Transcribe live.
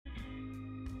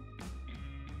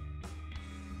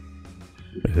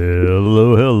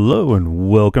Hello, hello, and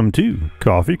welcome to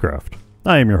CoffeeCraft.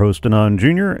 I am your host, Anon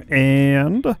Jr.,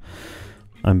 and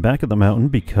I'm back at the mountain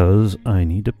because I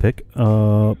need to pick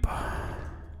up...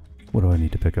 What do I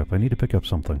need to pick up? I need to pick up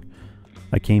something.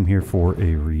 I came here for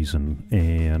a reason,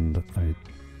 and I...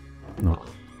 No.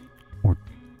 Or...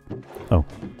 Oh.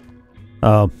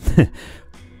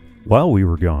 While we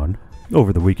were gone,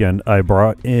 over the weekend, I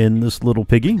brought in this little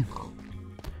piggy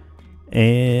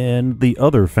and the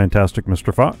other fantastic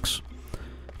Mr. Fox.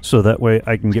 So that way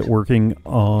I can get working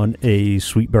on a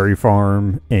sweet berry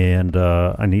farm, and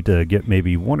I need to get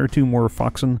maybe one or two more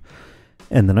foxen.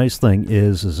 And the nice thing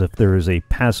is if there is a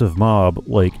passive mob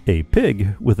like a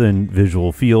pig within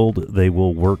visual field, they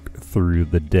will work through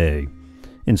the day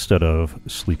instead of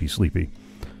sleepy.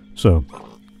 So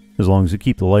as long as you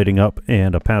keep the lighting up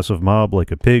and a passive mob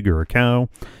like a pig or a cow,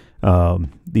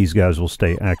 these guys will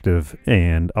stay active,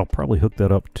 and I'll probably hook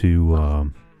that up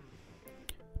to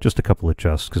just a couple of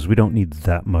chests because we don't need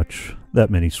that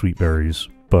many sweet berries,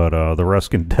 but the rest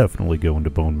can definitely go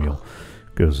into bone meal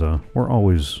because we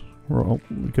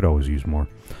could always use more.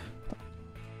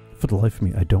 For the life of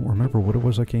me, I don't remember what it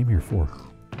was I came here for.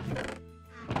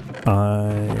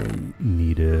 I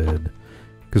needed,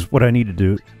 because what I need to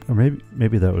do, or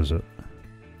maybe that was it.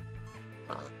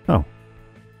 Oh,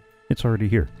 it's already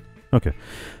here. Okay.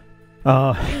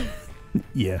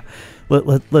 Yeah.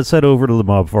 Let's head over to the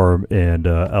mob farm, and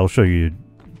I'll show you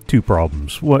two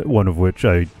problems. One of which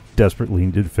I desperately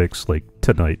need to fix, like,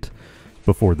 tonight,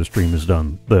 before the stream is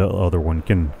done. The other one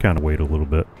can kind of wait a little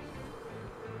bit.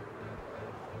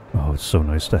 Oh, it's so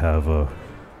nice to have a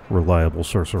reliable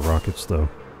source of rockets, though.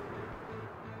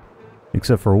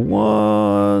 Except for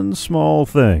one small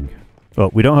thing.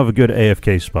 Well, we don't have a good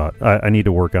AFK spot. I need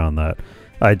to work on that.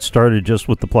 I'd started just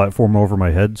with the platform over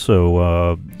my head,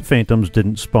 so phantoms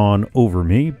didn't spawn over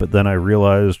me, but then I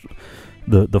realized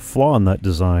the flaw in that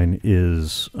design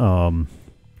is, well,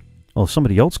 if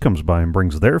somebody else comes by and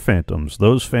brings their phantoms,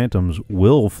 those phantoms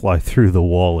will fly through the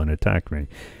wall and attack me.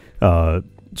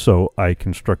 So I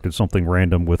constructed something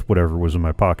random with whatever was in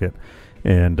my pocket,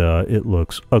 and it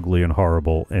looks ugly and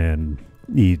horrible and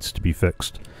needs to be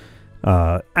fixed.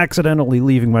 Accidentally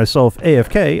leaving myself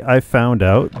AFK, I found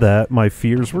out that my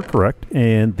fears were correct,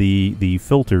 and the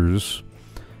filters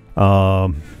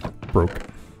broke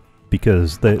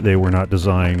because they were not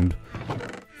designed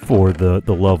for the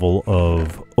level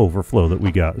of overflow that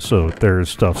we got. So there's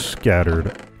stuff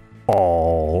scattered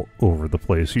all over the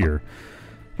place here.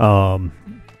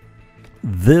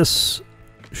 This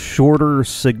shorter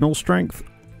signal strength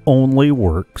only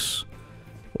works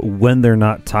when they're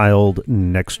not tiled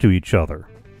next to each other.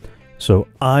 So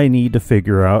I need to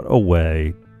figure out a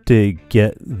way to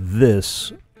get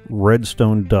this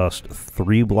redstone dust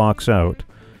 3 blocks out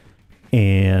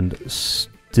and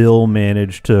still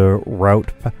manage to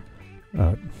route...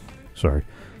 sorry.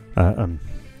 I'm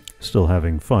still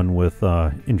having fun with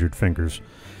injured fingers.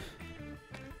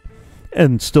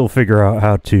 And still figure out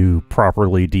how to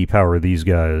properly depower these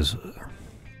guys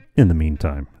in the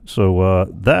meantime. So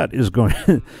that is going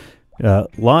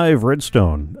live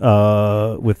redstone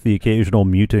with the occasional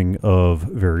muting of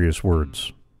various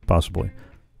words, possibly.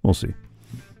 We'll see.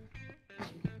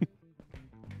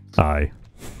 Aye.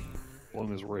 As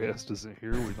long as Reyes isn't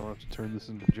here, we don't have to turn this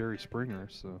into Jerry Springer.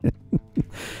 So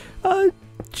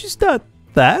she's not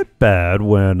that bad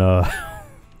when yeah.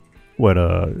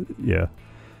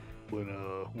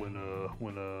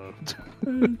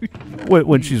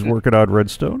 When she's working on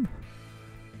redstone.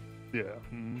 Yeah.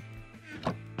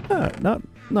 Not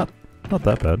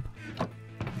that bad.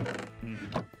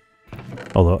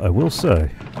 Although I will say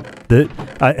that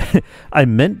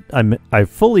I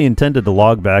fully intended to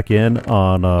log back in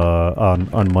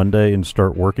on Monday and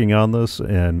start working on this,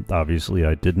 and obviously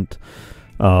I didn't.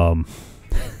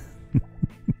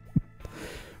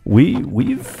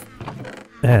 We've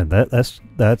man, that's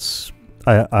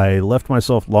I left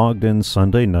myself logged in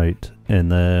Sunday night and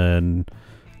then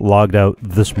logged out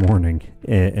this morning,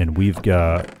 and we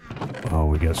got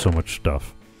so much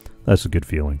stuff. That's a good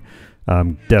feeling.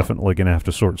 I'm definitely gonna have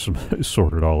to sort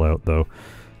it all out, though.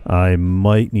 I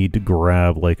might need to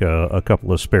grab like a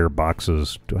couple of spare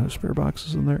boxes. Do I have spare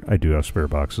boxes in there? I do have spare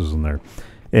boxes in there,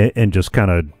 and just kind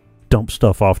of dump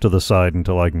stuff off to the side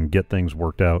until I can get things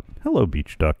worked out. Hello,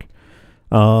 beach duck.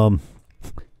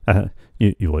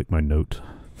 You like my note?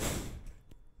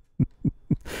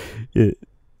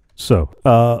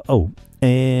 Oh,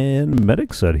 and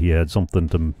Medic said he had something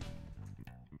to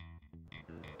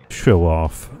show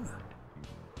off,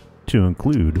 to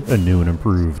include a new and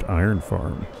improved iron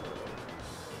farm.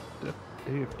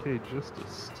 AFK just a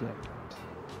second.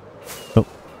 Oh,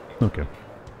 okay.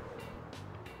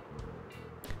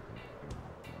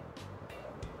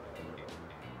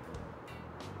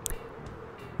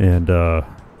 And,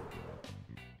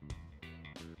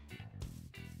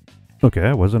 okay,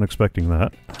 I wasn't expecting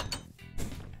that.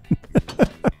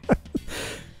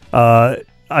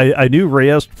 I knew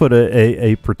Reyes put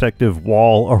a protective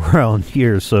wall around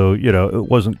here, so, you know, it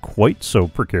wasn't quite so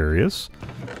precarious.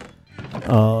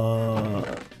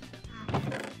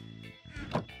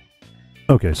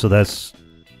 Okay, so that's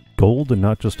gold and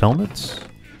not just helmets?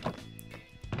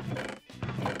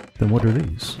 Then what are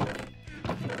these?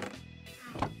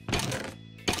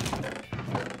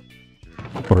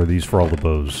 Or are these for all the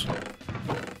bows?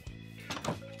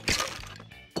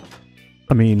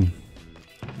 I mean...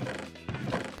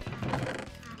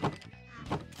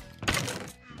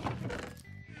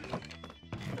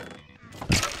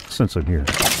 since I'm here.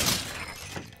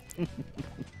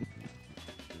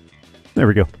 There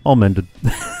we go. All mended.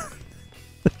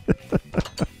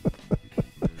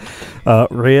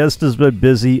 Reyes has been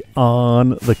busy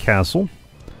on the castle.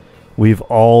 We've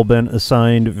all been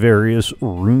assigned various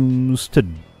rooms to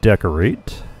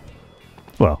decorate.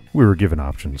 Well, we were given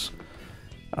options.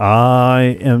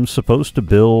 I am supposed to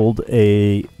build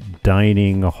a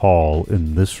dining hall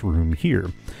in this room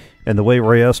here. And the way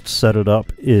Reyes set it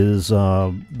up is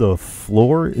the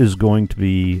floor is going to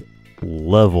be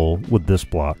level with this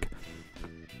block.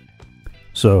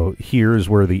 So here's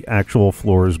where the actual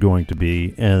floor is going to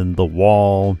be, and the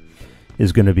wall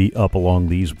is going to be up along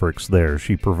these bricks there.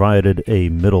 She provided a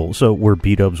middle, so where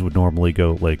B-dubs would normally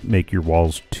go, like, make your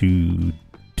walls too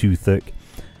thick,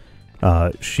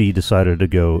 she decided to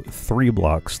go 3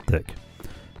 blocks thick.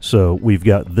 So we've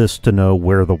got this to know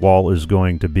where the wall is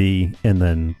going to be, and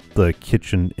then the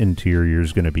kitchen interior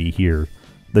is going to be here.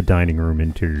 The dining room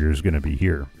interior is going to be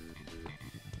here.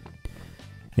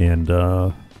 And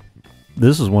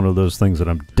this is one of those things that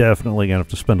I'm definitely going to have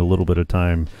to spend a little bit of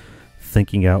time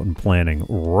thinking out and planning.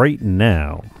 Right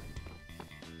now,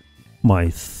 my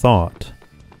thought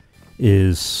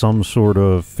is some sort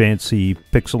of fancy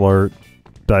pixel art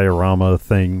diorama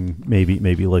thing,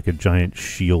 maybe like a giant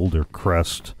shield or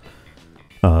crest,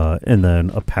 and then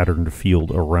a patterned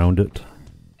field around it.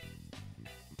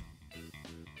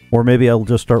 Or maybe I'll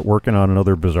just start working on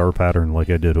another bizarre pattern like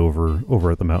I did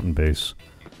over at the mountain base.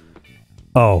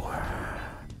 Oh,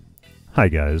 hi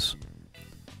guys.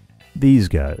 These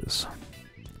guys.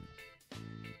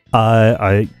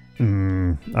 I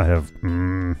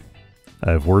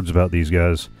have words about these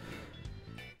guys.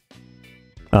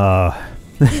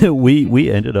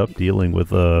 We ended up dealing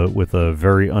with a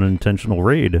very unintentional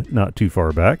raid not too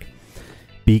far back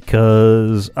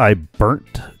because I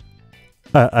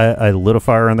lit a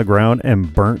fire on the ground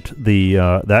and burnt the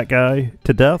that guy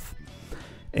to death,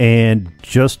 and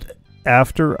just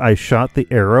after I shot the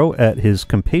arrow at his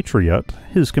compatriot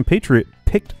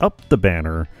picked up the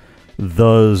banner,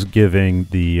 thus giving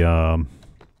the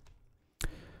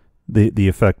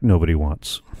effect nobody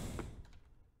wants.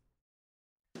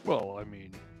 Well, I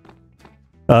mean...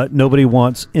 nobody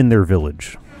wants in their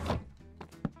village.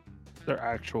 Their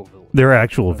actual village. Their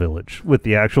actual village, with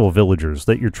the actual villagers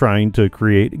that you're trying to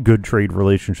create good trade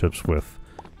relationships with.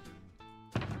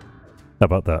 How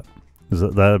about that? Is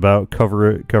that about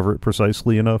cover it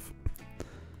precisely enough?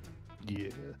 Yeah,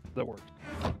 that works.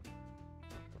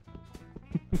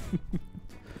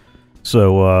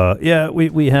 So, yeah,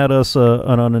 we had us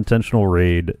an unintentional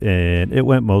raid, and it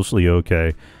went mostly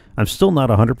okay. I'm still not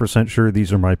 100% sure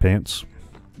these are my pants.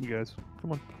 You guys,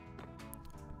 come on.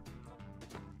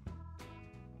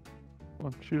 Come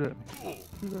on, shoot at me.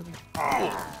 Shoot at me.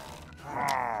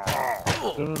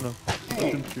 No.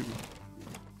 Let them shoot me.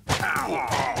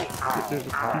 Get there,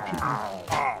 keep shooting me.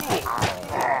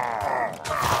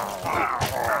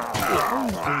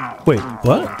 Wait,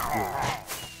 what?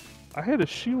 I had a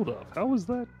shield up. How was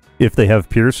that? If they have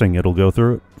piercing, it'll go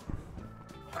through it.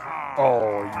 Oh,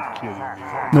 are you kidding me?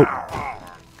 Nope.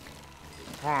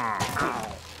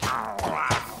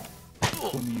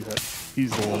 What do you have?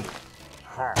 He's the one.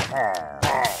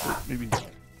 Maybe.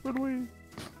 Run away.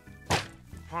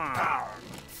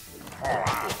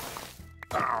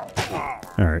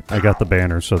 Alright, I got the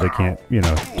banner so they can't, you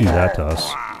know, do that to us.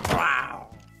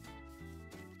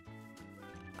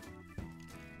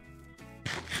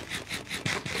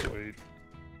 Wait.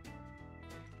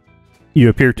 You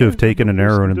appear to have taken an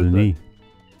arrow into the knee.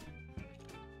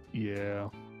 Yeah.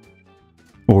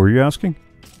 What were you asking?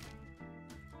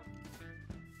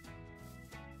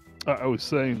 I was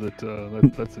saying that,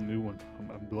 that's a new one.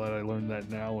 I'm glad I learned that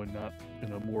now and not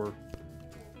in a more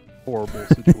horrible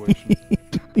situation.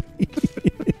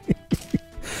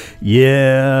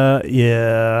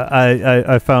 Yeah.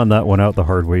 I found that one out the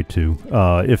hard way too.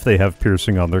 If they have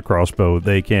piercing on their crossbow,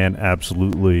 they can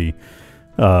absolutely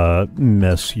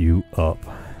mess you up.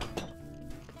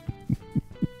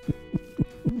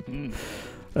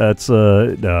 That's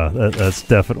no, that's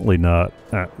definitely not.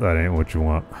 That ain't what you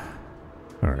want.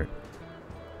 All right.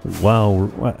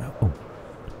 While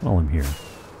I'm here.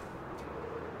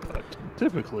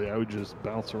 Typically, I would just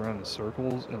bounce around in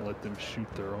circles and let them shoot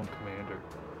their own commander.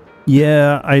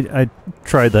 Yeah, I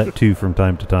tried that too from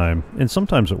time to time, and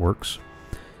sometimes it works.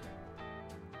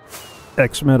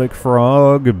 X-Medic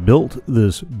Frog built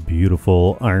this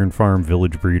beautiful Iron Farm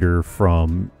village breeder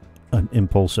from an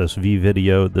Impulse SV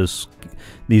video.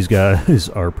 These guys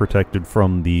are protected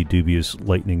from the dubious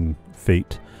lightning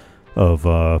fate of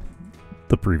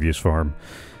the previous farm.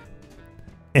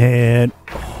 And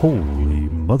holy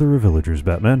mother of villagers,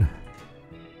 Batman.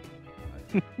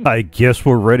 I guess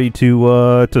we're ready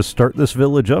to start this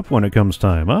village up when it comes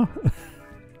time, huh?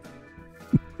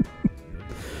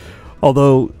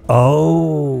 Although,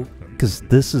 because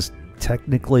this is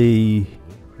technically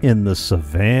in the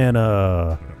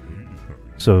savannah,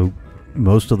 so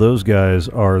most of those guys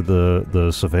are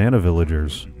the savannah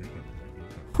villagers.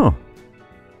 Huh.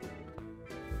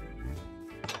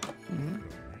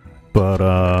 But,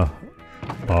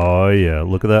 oh yeah,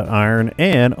 look at that iron,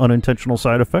 and unintentional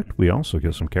side effect, we also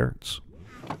get some carrots,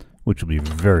 which will be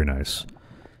very nice.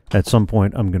 At some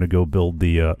point, I'm going to go build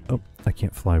the, oh, I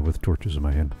can't fly with torches in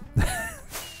my hand.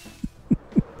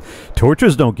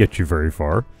 Torches don't get you very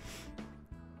far.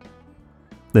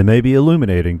 They may be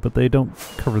illuminating, but they don't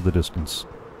cover the distance.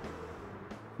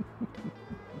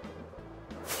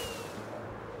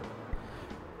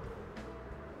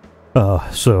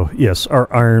 So yes,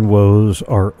 our iron woes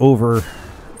are over,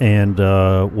 and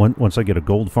once I get a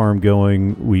gold farm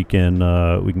going, we can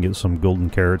get some golden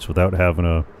carrots without having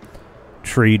to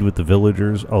trade with the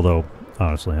villagers. Although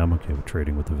honestly, I'm okay with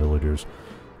trading with the villagers.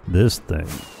 This thing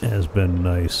has been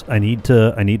nice. I need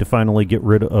to finally get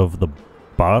rid of the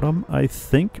bottom, I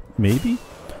think, maybe,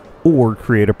 or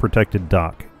create a protected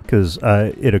dock, because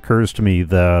it occurs to me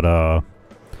that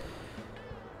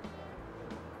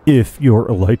if your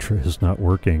elytra is not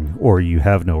working, or you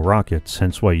have no rockets,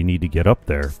 hence why you need to get up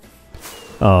there,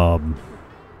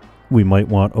 we might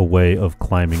want a way of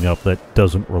climbing up that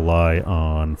doesn't rely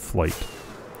on flight.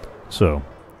 So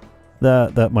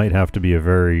that might have to be a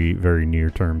very, very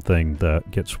near-term thing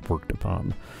that gets worked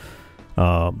upon.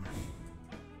 Oh.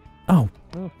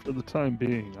 Well, for the time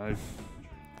being, I've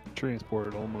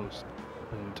transported almost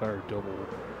an entire double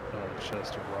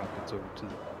chest of rockets over to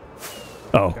the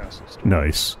castle store.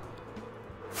 Nice.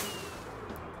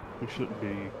 We shouldn't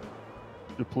be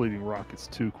depleting rockets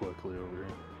too quickly over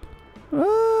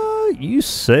here. You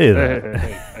say that.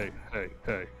 Hey.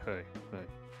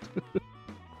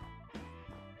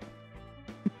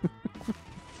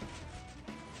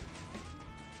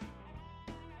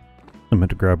 I meant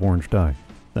to grab orange dye.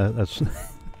 That's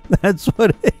that's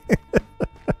what.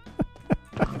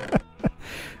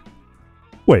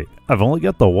 Wait, I've only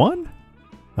got the one.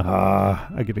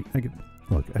 I get.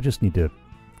 Look, I just need to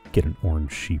get an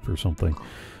orange sheep or something.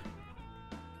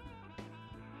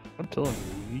 I'm telling you,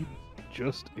 we need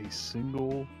just a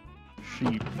single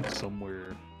sheep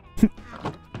somewhere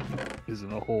is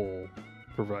in a hole,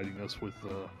 providing us with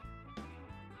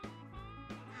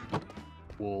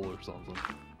wool or something.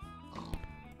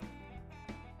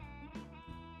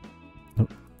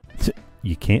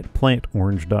 You can't plant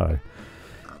orange dye.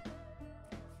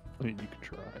 I mean, you could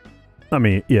try. I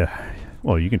mean, yeah.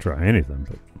 Well, you can try anything,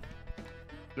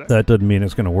 but that doesn't mean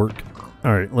it's going to work.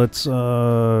 All right, let's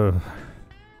try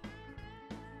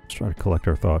to collect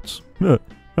our thoughts.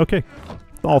 Okay,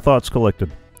 all thoughts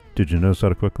collected. Did you notice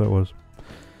how quick that was?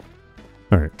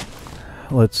 All right,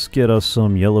 let's get us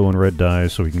some yellow and red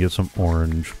dyes so we can get some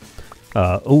orange.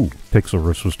 Oh,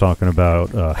 Pixelverse was talking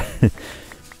about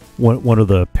one of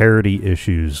the parity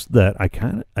issues that I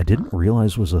didn't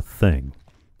realize was a thing.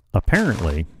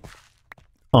 Apparently,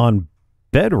 on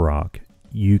Bedrock,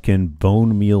 you can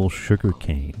bone meal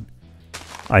sugarcane.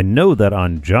 I know that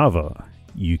on Java,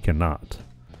 you cannot.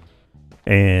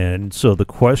 And so the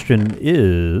question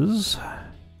is,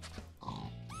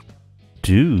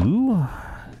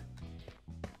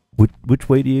 which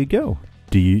way do you go?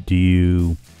 Do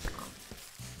you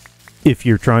if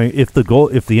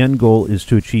the end goal is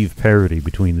to achieve parity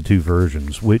between the two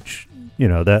versions, which, you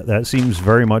know, that seems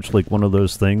very much like one of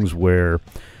those things where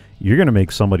you're going to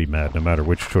make somebody mad no matter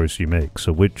which choice you make.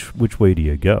 So which way do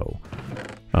you go?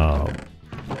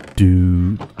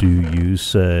 Do you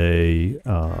say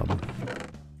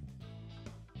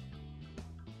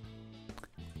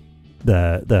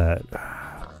that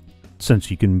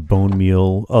since you can bone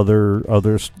meal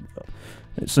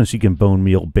since you can bone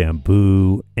meal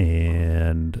bamboo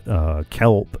and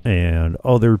kelp and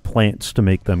other plants to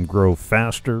make them grow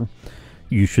faster,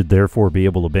 you should therefore be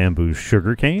able to bamboo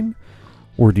sugarcane?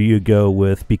 Or do you go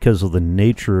with, because of the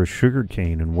nature of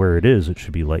sugarcane and where it is, it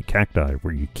should be like cacti,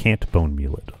 where you can't bone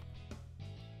meal it?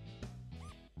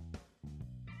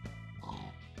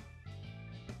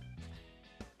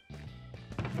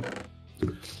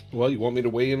 Well, you want me to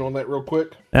weigh in on that real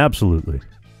quick? Absolutely.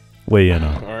 Weigh in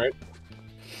on it. All right.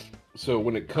 So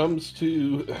when it comes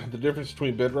to the difference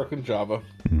between bedrock and Java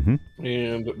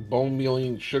and bone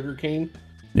mealing sugarcane,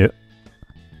 yep,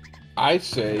 I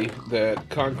say that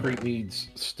concrete needs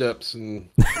steps and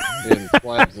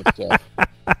slabs and stuff.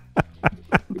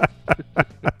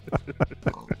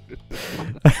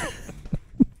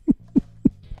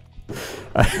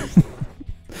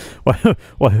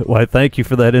 Why, thank you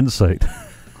for that insight.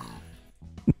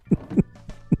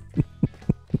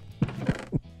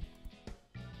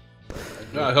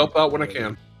 I help out when I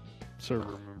can.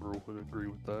 Server member would agree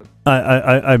with that.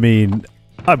 I mean,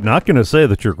 I'm not going to say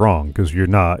that you're wrong, because you're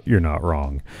not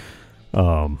wrong.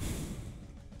 Oh,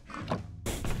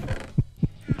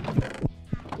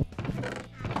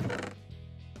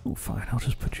 fine, I'll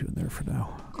just put you in there for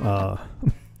now.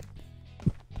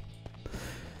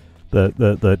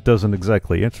 That doesn't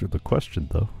exactly answer the question,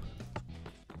 though.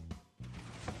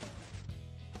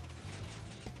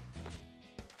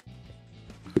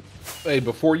 Hey,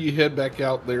 before you head back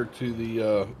out there to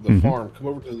the farm, come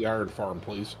over to the iron farm,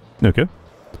 please. Okay.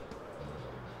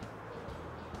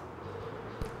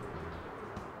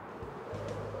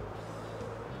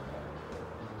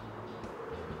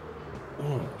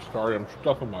 Oh, sorry, I'm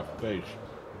stuffing my face.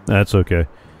 That's okay.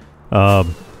 I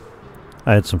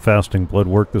had some fasting blood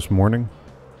work this morning,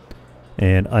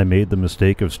 and I made the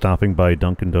mistake of stopping by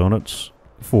Dunkin' Donuts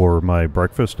for my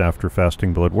breakfast after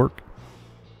fasting blood work.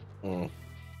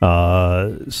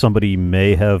 Somebody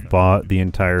may have bought the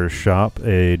entire shop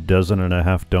a dozen and a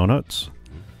half donuts.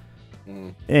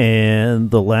 And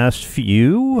the last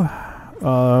few,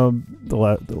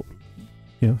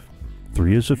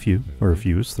 three is a few, or a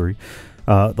few is three.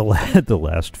 The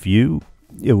last few,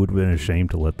 it would have been a shame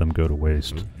to let them go to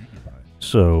waste.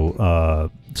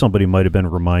 So, somebody might have been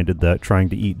reminded that trying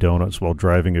to eat donuts while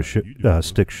driving a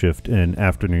stick shift in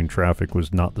afternoon traffic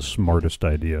was not the smartest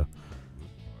idea.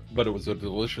 But it was a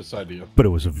delicious idea. But it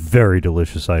was a very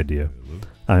delicious idea.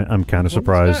 I'm kind of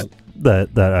surprised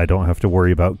that I don't have to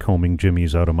worry about combing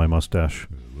jimmies out of my mustache.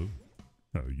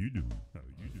 How you doing?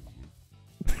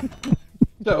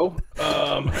 So,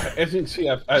 as you can see,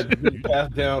 I've been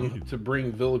passed down to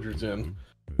bring villagers in.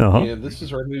 And this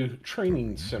is our new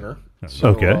training center. So,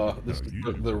 okay. This is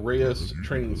the Reyes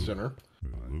Training Center.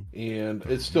 And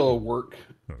it's still a work.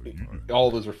 All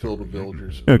of those are filled with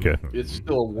villagers. Okay. It's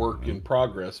still a work in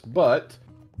progress, but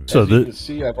so as you can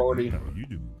see, I've already.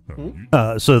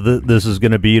 So this is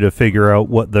going to be to figure out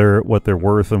what they're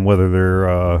worth and whether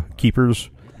they're keepers.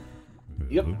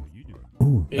 Yep.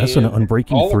 Ooh, that's an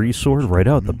Unbreaking 3 sword right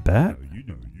out the bat.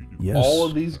 Yes. All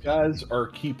of these guys are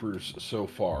keepers so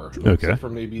far, except for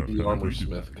maybe the armor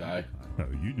smith guy.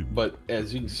 But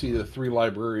as you can see, the 3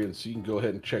 librarians, so you can go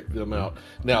ahead and check them out.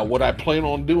 Now, what I plan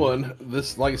on doing,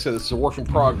 this, like I said, this is a work in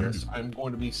progress. I'm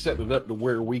going to be setting it up to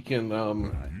where we can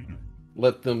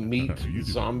let them meet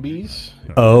zombies.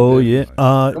 Oh, yeah.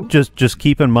 Just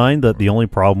keep in mind that the only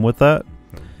problem with that,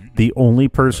 the only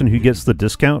person who gets the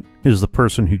discount is the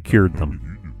person who cured them.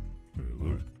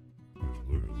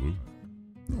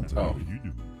 Oh.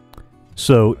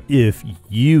 So if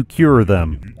you cure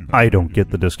them, I don't get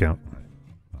the discount.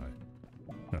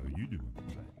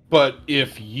 But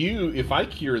if I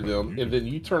cure them and then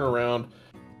you turn around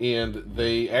and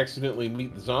they accidentally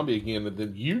meet the zombie again and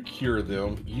then you cure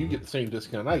them, you get the same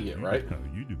discount I get, right?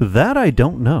 That I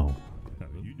don't know.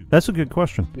 That's a good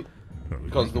question.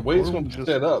 Because the way it's going to be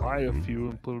set up, buy a few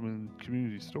and put them in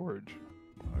community storage.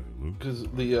 Because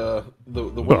the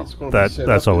way it's going to be set up,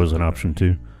 that's always an option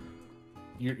too.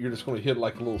 You're just going to hit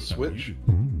like a little switch,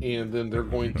 and then they're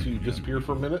going to disappear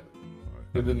for a minute,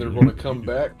 and then they're going to come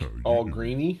back all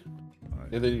greeny,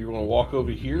 and then you're going to walk over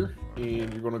here,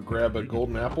 and you're going to grab a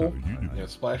golden apple and a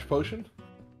splash potion,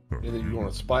 and then you're going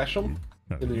to splash them,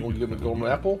 and then you're going to give them a golden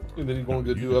apple, and then you're going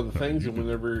to go do other things, and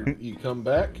whenever you come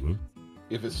back,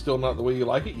 if it's still not the way you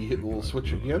like it, you hit the little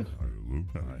switch again,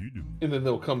 and then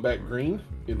they'll come back green,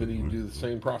 and then you do the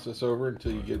same process over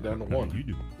until you get down to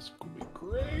 1. It's going to be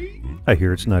great. I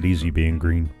hear it's not easy being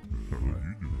green.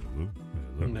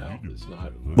 No, it's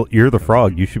not. Well, you're the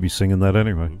frog. You should be singing that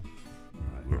anyway.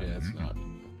 Yeah, it's not.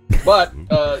 But,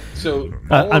 so,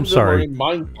 all I'm of them sorry. are in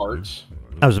mind parts.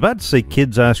 I was about to say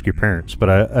kids ask your parents, but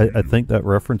I think that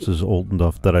reference is old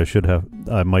enough that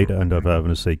I might end up having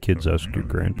to say kids ask your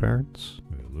grandparents.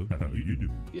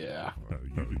 Yeah.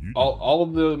 All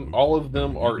of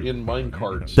them are in mine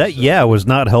carts. That was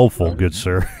not helpful, good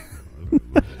sir.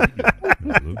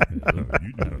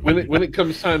 When it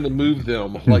comes time to move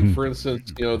them, like for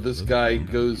instance, this guy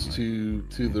goes to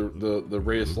the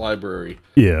Reyes library.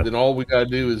 Yeah. Then all we gotta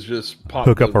do is just pop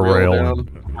Hook the up a rail down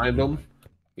behind him,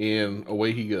 and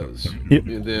away he goes. Yep.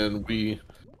 And then we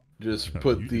just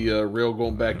put the rail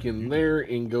going back in there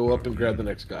and go up and grab the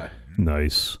next guy.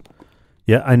 Nice.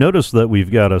 Yeah, I noticed that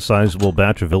we've got a sizable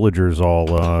batch of villagers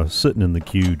all sitting in the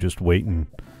queue just waiting.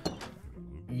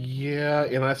 Yeah,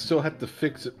 and I still have to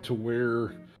fix it to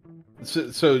where...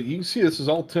 So you can see this is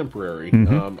all temporary.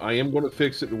 I am going to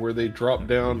fix it to where they drop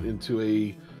down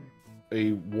into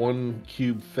a one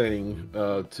cube thing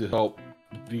to help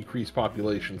decrease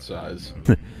population size.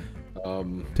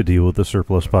 To deal with the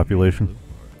surplus population.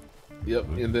 Yep,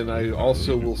 and then I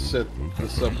also will set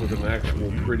this up with an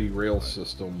actual pretty rail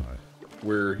system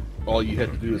where all you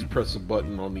have to do is press a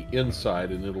button on the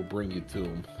inside and it'll bring you to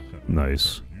them.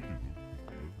 Nice.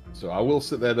 So I will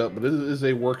set that up, but it is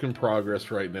a work in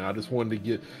progress right now. I just wanted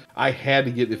to I had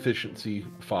to get efficiency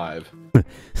 5.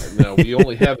 Now, we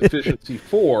only have efficiency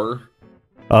 4.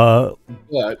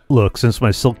 But look, since my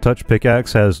Silk Touch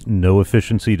pickaxe has no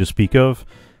efficiency to speak of,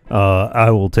 I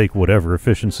will take whatever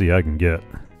efficiency I can get.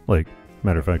 Like,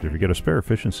 matter of fact, if you get a spare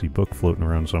efficiency book floating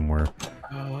around somewhere.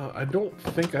 I don't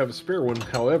think I have a spare one.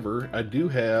 However, I do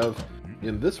have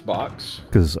in this box.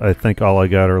 Because I think all I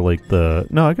got are like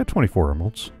no, I got 24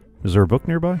 emeralds. Is there a book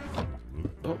nearby?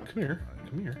 Oh, come here.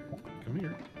 Come here. Come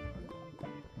here.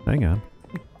 Hang on.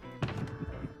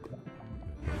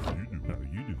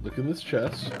 Look in this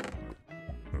chest.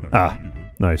 Ah,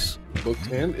 nice. Books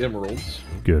and emeralds.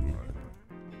 Good.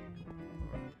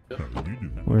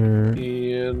 Where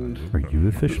And are you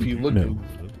efficient? if you look No.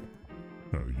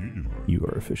 You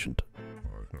are efficient.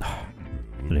 I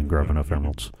didn't grab enough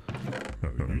emeralds.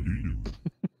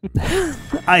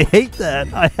 I hate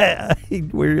that. I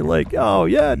hate where you're like, oh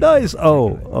yeah, nice.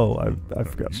 Oh, I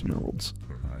forgot some emeralds.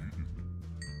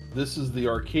 This is the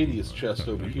Arcadius chest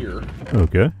over here.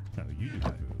 Okay.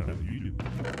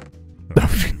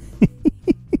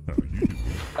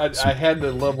 I had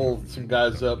to level some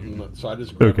guys up, and so I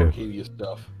just grabbed Arcadius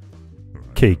stuff.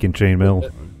 Cake and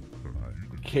chainmail.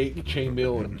 Cake,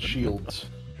 chainmail, and shields.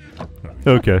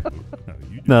 Okay.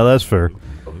 No, that's fair.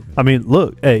 I mean,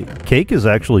 look, hey, cake is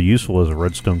actually useful as a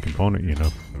redstone component, you know.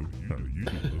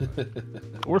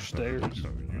 Or stairs.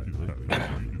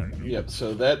 Yep,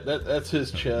 so that's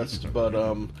his chest, but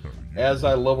as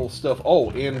I level stuff...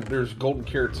 Oh, and there's golden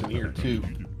carrots in here, too.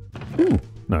 Ooh,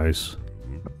 nice.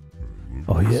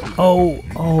 Oh, yeah.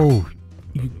 Oh,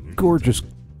 you gorgeous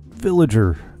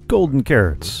villager. Golden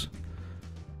carrots.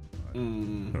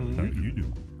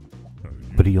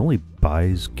 But he only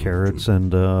buys carrots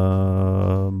and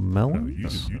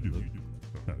melons?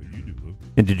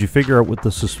 And did you figure out what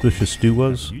the suspicious stew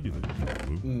was?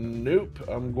 Nope,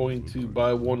 I'm going to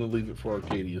buy one and leave it for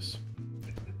Arcadius.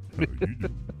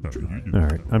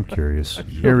 Alright, I'm curious.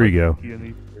 Here we go.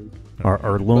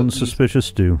 Our lone suspicious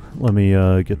stew. Let me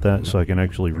get that so I can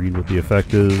actually read what the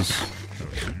effect is.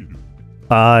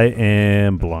 I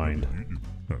am blind.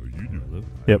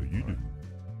 Yep.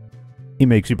 He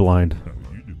makes you blind.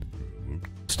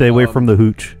 Stay away from the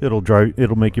hooch.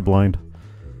 It'll make you blind.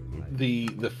 The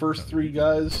first 3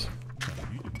 guys,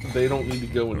 they don't need to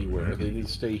go anywhere. They need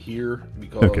to stay here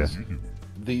because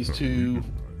these 2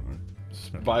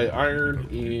 buy iron,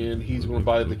 and he's going to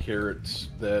buy the carrots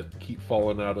that keep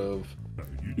falling out of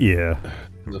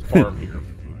the farm here.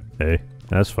 Hey,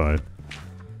 that's fine.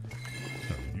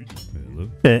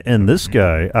 And this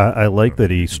guy, I like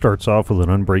that he starts off with an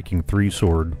Unbreaking 3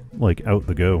 sword, like out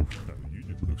the go.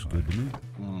 Looks good to me.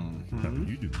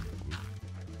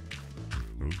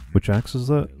 Which axe is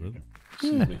that?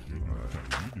 Excuse me.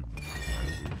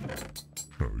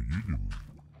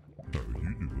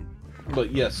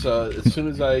 But yes, as soon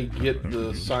as I get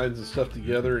the signs and stuff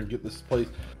together and get this place,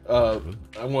 I'm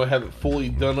going to have it fully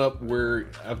done up where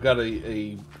I've got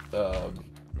a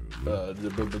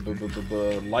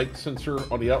light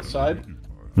sensor on the outside.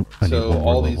 So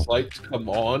all these lights come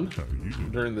on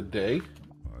during the day,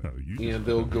 and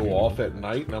they'll go off at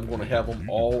night, and I'm going to have them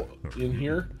all in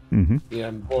here. And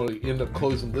I'm going to end up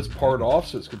closing this part off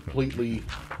so it's completely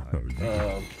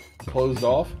closed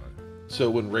off. So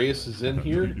when Reyes is in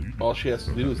here, all she has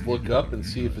to do is look up and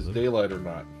see if it's daylight or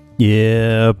not.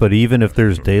 Yeah, but even if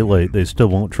there's daylight, they still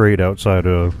won't trade outside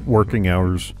of working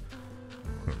hours.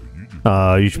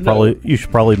 You should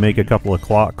probably make a couple of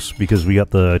clocks, because we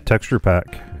got the texture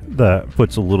pack that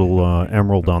puts a little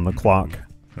emerald on the clock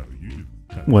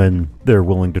when they're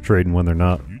willing to trade and when they're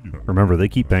not. Remember, they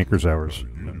keep banker's hours.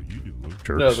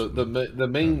 Jerks. No, the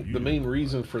main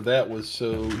reason for that was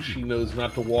so she knows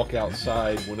not to walk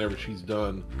outside whenever she's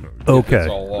done. Okay.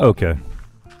 It's all off. Okay.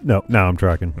 No, now I'm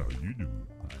tracking.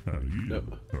 No.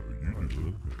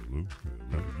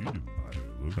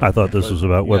 I thought this was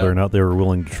about whether or not they were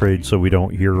willing to trade so we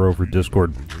don't hear over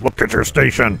Discord. Look at your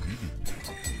station!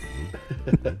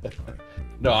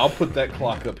 No, I'll put that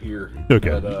clock up here.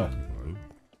 Okay.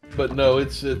 But no,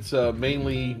 it's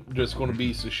mainly just going to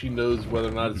be so she knows whether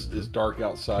or not it's dark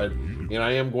outside. And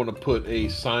I am going to put a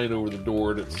sign over the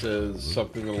door that says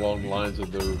something along the lines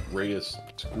of the Reyes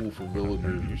School for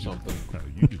Villagers or something.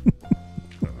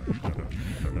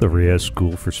 The Reyes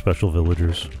School for Special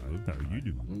Villagers.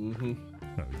 Mm-hmm.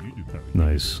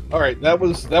 Nice. All right, that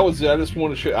was it. I just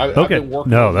want to show. I've been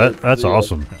working No, on that's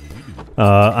awesome.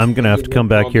 I'm gonna have to come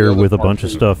back here with a bunch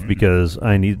of stuff because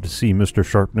I need to see Mr.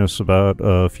 Sharpness about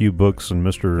a few books and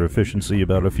Mr. Efficiency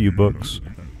about a few books.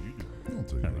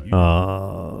 And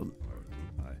I'll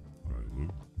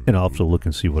have to look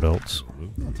and see what else.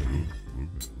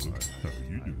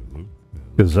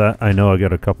 Because I know I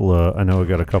got a couple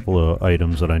of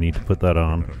items that I need to put that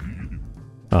on.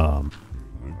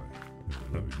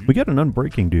 We got an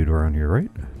unbreaking dude around here, right?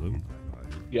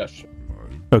 Yes.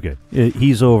 Okay,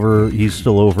 he's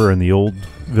still over in the old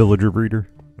villager breeder?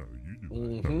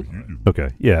 Mm-hmm. Okay,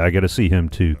 yeah, I gotta see him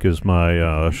too, because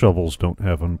my shovels don't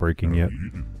have unbreaking yet.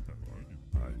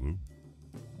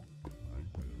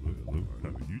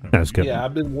 Yeah,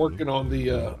 I've been working on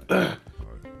the,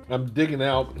 I'm digging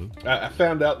out, I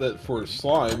found out that for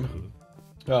slime,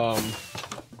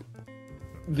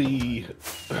 the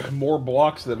more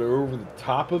blocks that are over the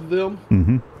top of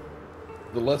them,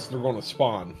 the less they're going to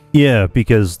spawn. Yeah,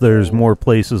 because there's more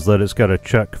places that it's got to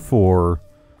check for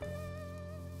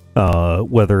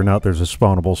whether or not there's a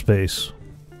spawnable space.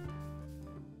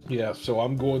 Yeah, so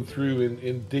I'm going through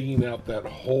and digging out that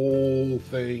whole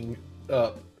thing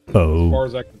up as far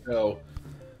as I can go.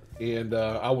 And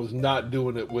I was not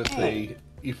doing it with a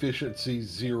efficiency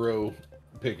 0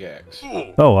 pickaxe.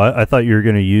 Oh, I thought you were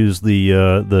going to use the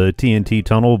TNT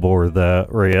tunnel bore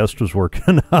that Reyes was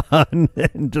working on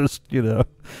and just, be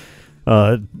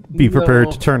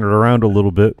prepared to turn it around a little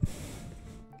bit.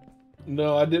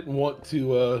 No, I didn't want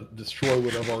to destroy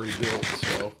what I've already built,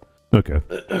 so... Okay.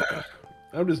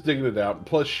 I'm just digging it out.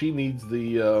 Plus, she needs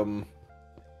the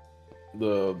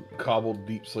cobbled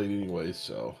deep slate anyway,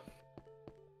 so...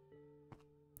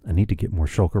 I need to get more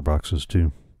shulker boxes,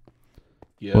 too.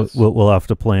 Yes. We'll have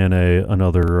to plan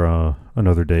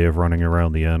another day of running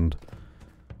around the end.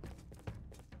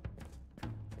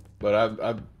 But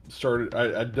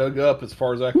I dug up as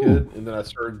far as I could, and then I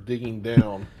started digging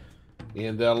down,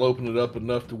 and that'll open it up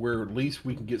enough to where at least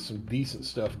we can get some decent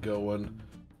stuff going,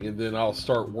 and then I'll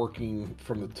start working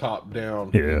from the top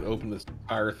down and open this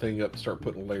entire thing up and start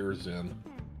putting layers in.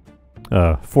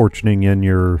 Fortuning in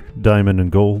your diamond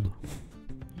and gold.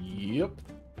 Yep.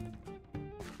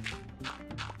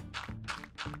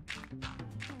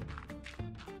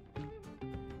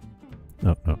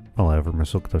 No, I'll have her my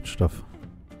silk touch stuff.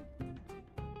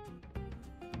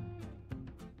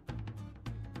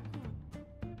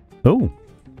 Oh.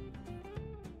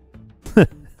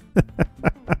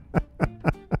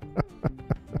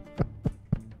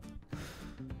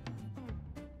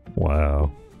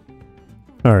 Wow.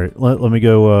 All right, let me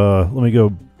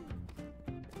go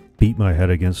beat my head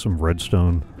against some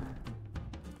redstone.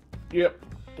 Yep.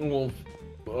 We'll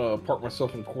park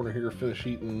myself in the corner here, finish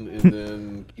eating, and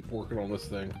then keep working on this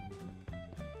thing.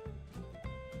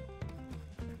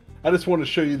 I just wanted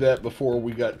to show you that before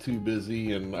we got too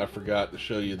busy, and I forgot to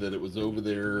show you that it was over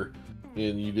there,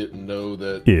 and you didn't know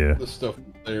that the stuff was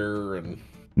there. And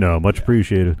no, much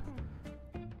appreciated.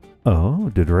 Oh,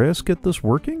 did Reyes get this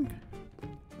working?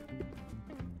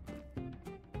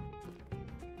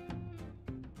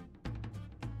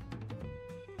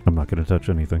 I'm not going to touch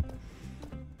anything.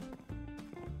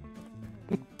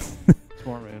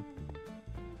 Smart man.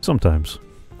 Sometimes.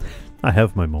 I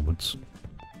have my moments.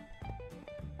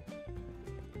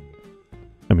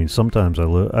 I mean, sometimes I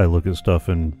look at stuff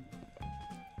and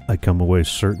I come away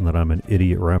certain that I'm an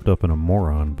idiot wrapped up in a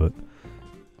moron, but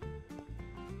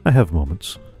I have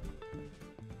moments.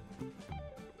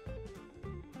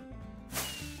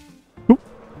 Oop.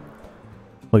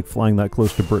 Like flying that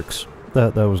close to bricks.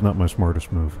 That was not my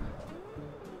smartest move.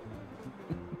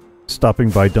 Stopping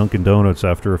by Dunkin' Donuts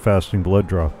after a fasting blood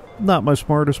draw. Not my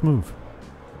smartest move.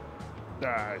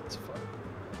 Ah, it's fun.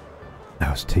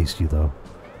 That was tasty, though.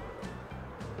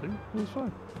 It was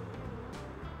fun.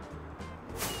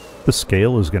 The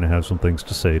scale is going to have some things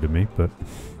to say to me, but...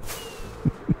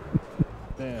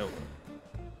 Yeah.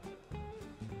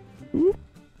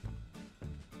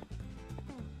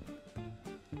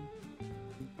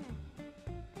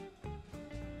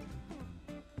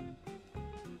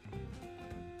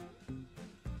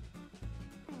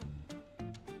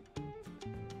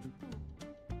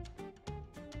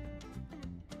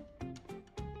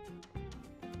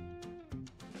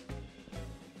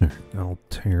 Right, I'll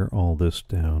tear all this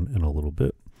down in a little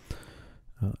bit.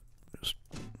 Just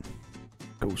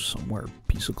go somewhere,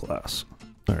 piece of glass.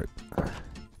 Alright.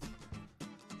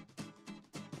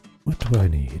 What do I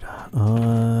need?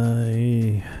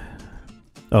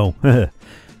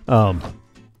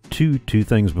 Two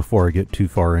things before I get too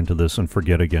far into this and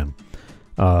forget again.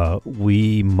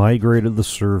 We migrated the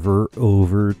server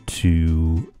over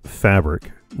to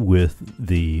Fabric with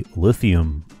the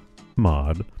lithium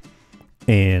mod,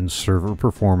 and server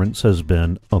performance has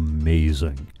been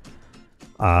amazing.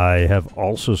 I have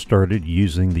also started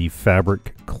using the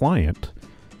Fabric client,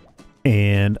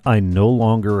 and I no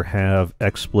longer have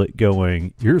XSplit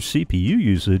going, your CPU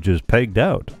usage is pegged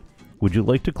out. Would you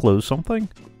like to close something?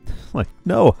 Like,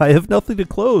 no, I have nothing to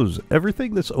close.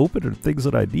 Everything that's open are things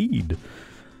that I need.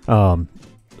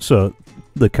 So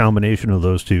the combination of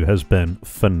those two has been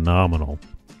phenomenal.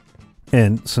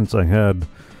 And since I had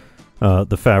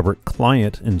the Fabric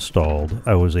client installed,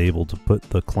 I was able to put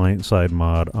the client-side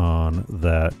mod on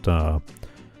that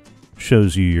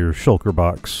shows you your shulker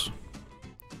box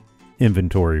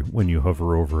inventory when you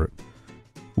hover over it,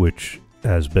 which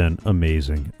has been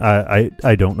amazing.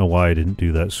 I don't know why I didn't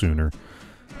do that sooner.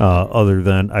 Other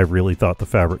than I really thought the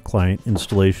Fabric client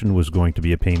installation was going to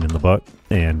be a pain in the butt,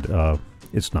 and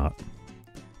it's not.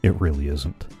 It really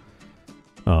isn't.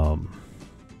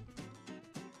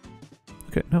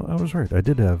 Okay, no, I was right. I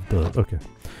did have the... Okay.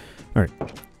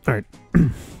 Alright.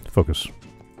 Focus.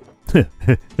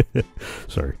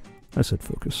 Sorry. I said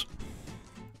focus.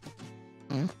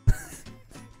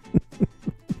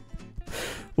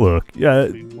 Look, yeah,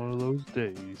 one of those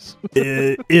days.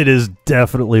 it is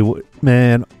definitely,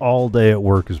 man, all day at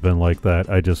work has been like that.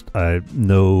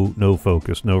 No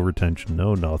focus, no retention,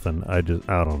 no nothing. I don't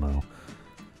know.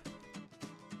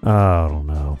 I don't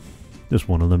know. Just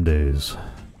one of them days.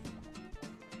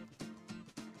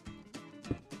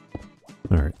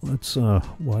 Alright, let's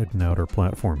widen out our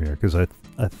platform here, because I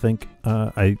think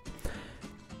I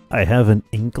have an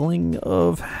inkling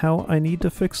of how I need to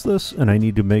fix this, and I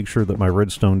need to make sure that my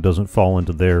redstone doesn't fall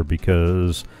into there,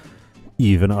 because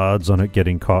even odds on it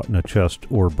getting caught in a chest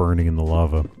or burning in the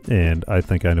lava, and I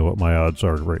think I know what my odds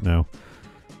are right now.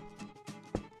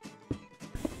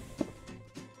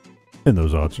 And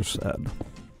those odds are sad.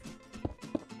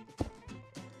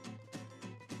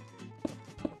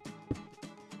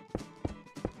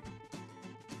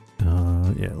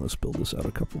 Yeah, let's build this out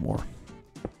a couple more.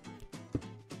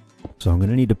 So I'm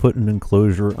going to need to put an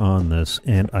enclosure on this,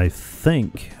 and I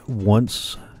think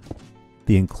once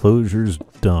the enclosure's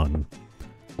done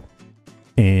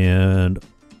and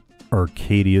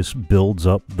Arcadius builds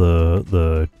up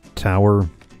the tower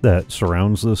that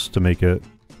surrounds this to make it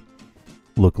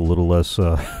look a little less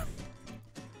a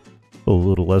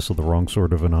little less of the wrong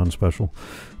sort of a non-special.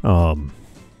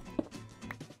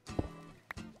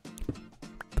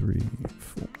 3,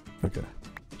 4. Okay,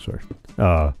 sorry.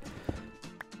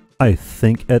 I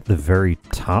think at the very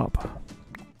top,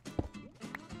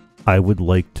 I would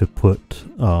like to put,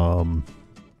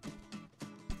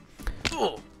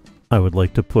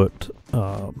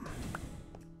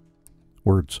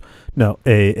 words. No,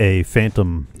 a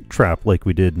phantom trap like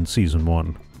we did in Season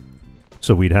 1.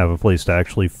 So we'd have a place to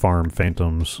actually farm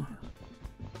phantoms.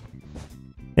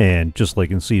 And just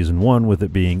like in Season 1, with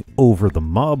it being over the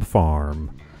mob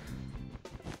farm,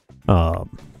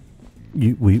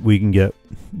 we can get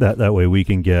that way we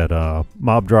can get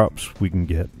mob drops, we can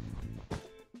get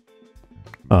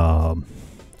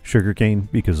sugarcane,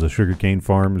 because the sugarcane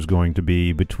farm is going to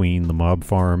be between the mob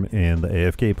farm and the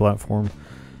AFK platform,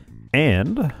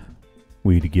 and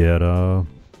we'd be able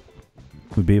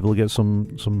to get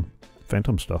some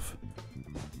phantom stuff.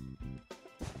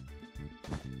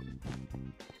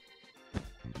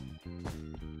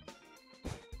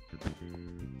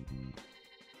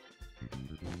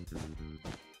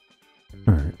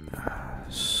 Alright,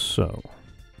 so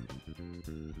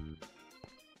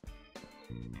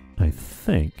I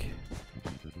think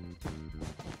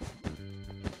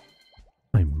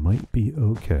I might be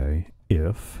okay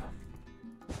if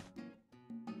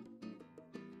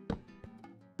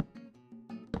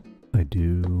I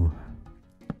do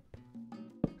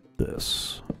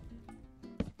this.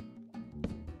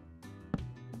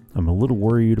 I'm a little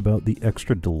worried about the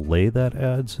extra delay that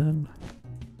adds in.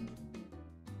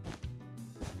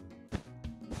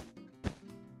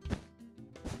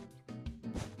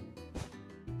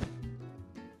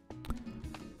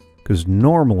 Because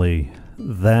normally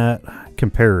that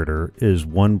comparator is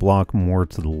 1 block more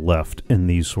to the left in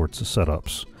these sorts of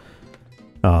setups.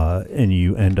 And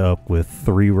you end up with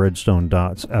 3 redstone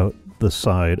dots out the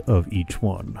side of each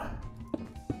one.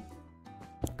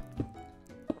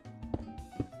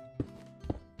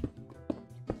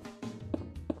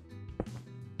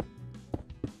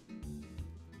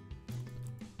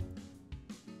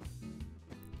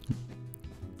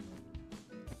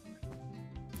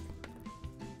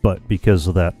 But because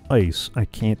of that ice, I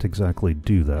can't exactly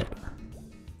do that.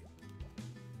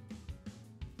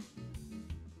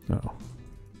 Oh.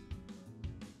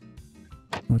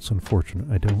 That's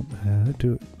unfortunate. I don't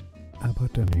do it. How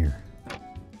about down here?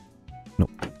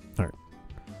 Nope. Alright.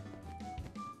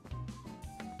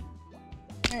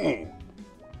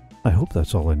 I hope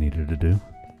that's all I needed to do.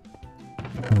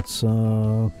 Let's,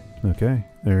 okay.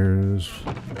 There's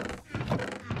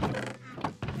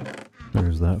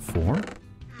that 4.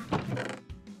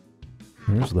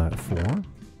 There's that 4.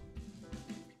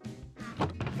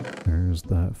 There's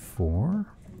that 4.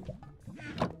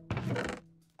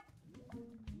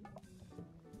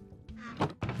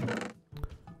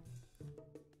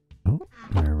 Oh,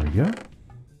 there we go.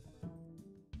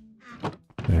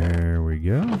 There we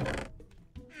go.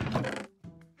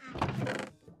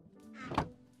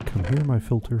 Come here, my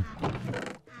filter.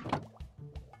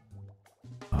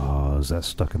 Oh, is that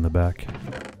stuck in the back?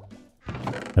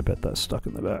 I bet that's stuck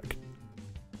in the back.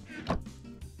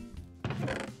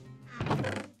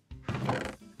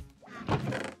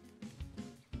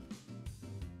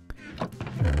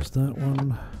 There's that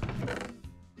one.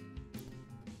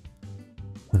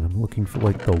 And I'm looking for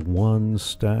like the 1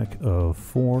 stack of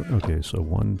 4. Okay, so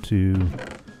 1, 2,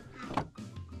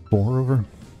 4 over.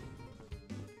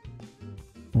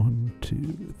 1,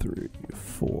 2, 3,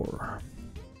 4.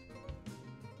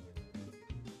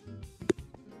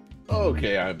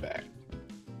 Okay, I'm back.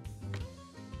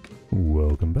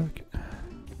 Welcome back.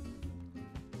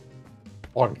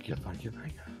 Thank you.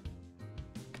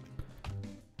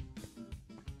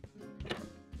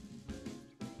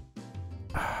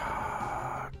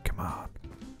 Come on.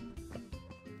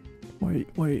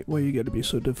 Why you gotta be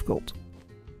so difficult?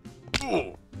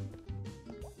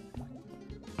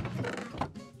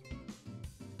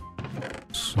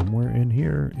 Somewhere in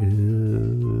here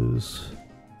is...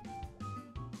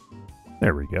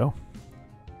 There we go.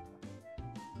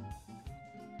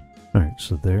 Alright,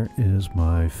 so there is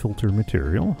my filter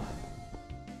material.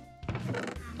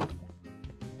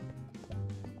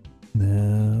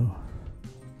 Now...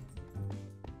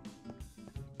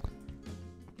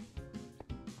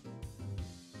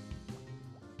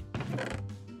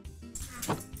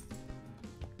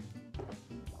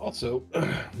 Also,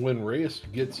 when Reyes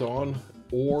gets on,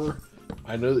 or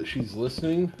I know that she's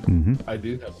listening, I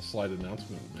do have a slight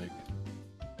announcement to make.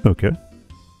 Okay.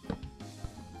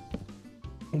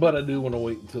 But I do want to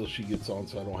wait until she gets on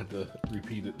so I don't have to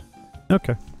repeat it.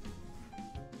 Okay.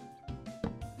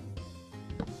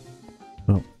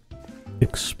 Well,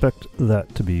 expect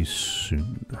that to be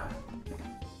soon.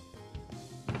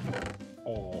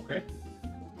 Okay.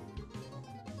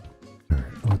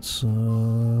 Alright, let's,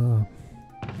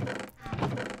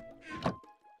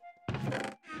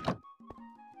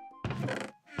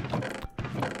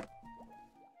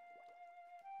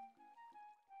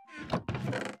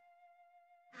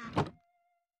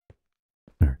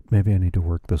 maybe I need to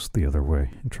work this the other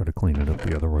way and try to clean it up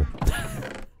the other way.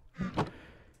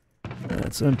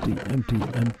 That's empty, empty,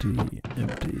 empty,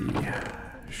 empty.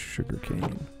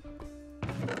 Sugarcane.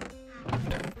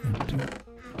 Empty,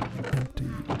 empty,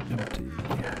 empty, empty.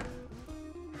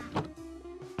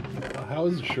 How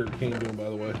is the sugar cane doing, by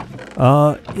the way?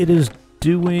 It is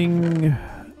doing...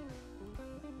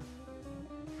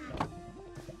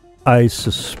 I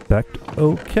suspect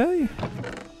okay.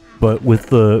 But with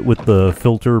the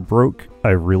filter broke, I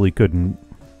really couldn't...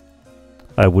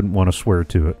 I wouldn't want to swear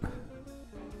to it.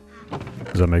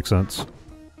 Does that make sense?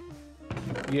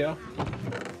 Yeah.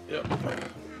 Yep.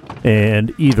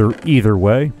 And either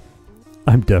way,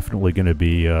 I'm definitely going to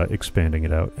be expanding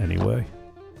it out anyway.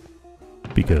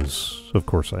 Because, of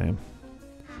course I am.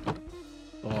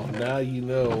 Well, now you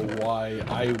know why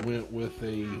I went with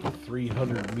a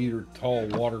 300-meter tall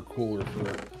water cooler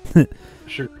for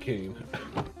sugar cane.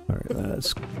 Alright,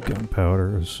 that's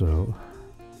gunpowder, so...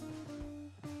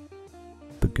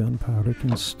 The gunpowder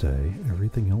can stay,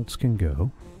 everything else can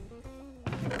go.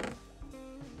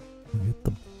 We get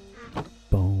the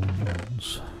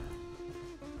bones.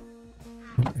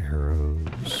 And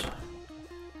arrows.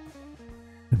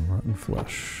 And rotten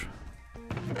flesh.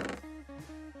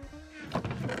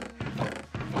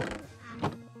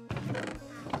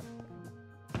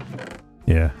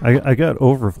 Yeah, I got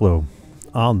overflow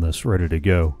on this ready to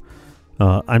go.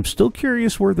 I'm still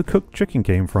curious where the cooked chicken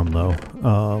came from, though.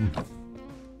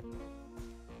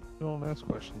 Don't ask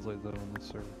questions like that on this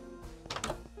server.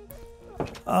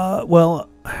 Well,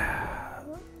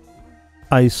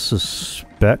 I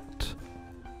suspect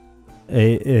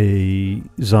a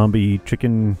zombie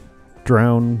chicken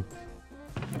drown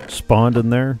spawned in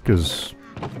there, because,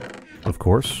 of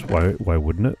course, why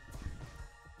wouldn't it?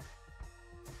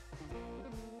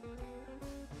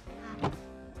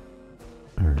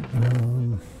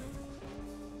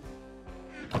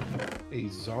 a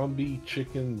zombie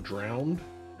chicken drowned?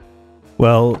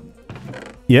 Well,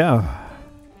 yeah,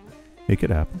 it could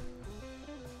happen.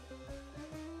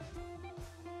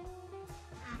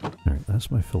 All right,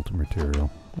 that's my filter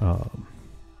material.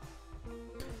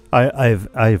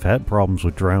 I've had problems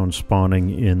with drown spawning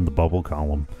in the bubble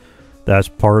column. That's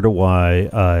part of why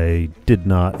I did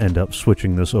not end up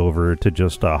switching this over to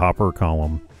just a hopper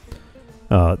column.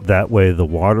 That way the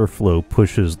water flow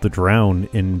pushes the drown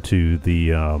into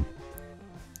the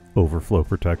overflow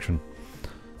protection.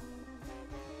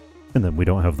 And then we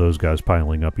don't have those guys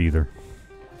piling up either.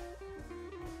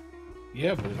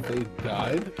 Yeah, but if they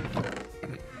died,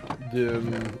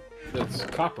 then that's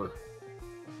copper.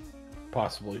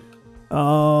 Possibly.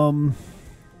 Not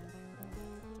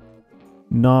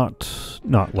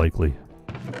likely.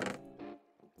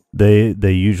 They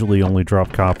usually only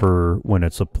drop copper when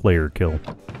it's a player kill.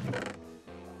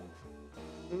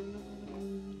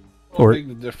 I beg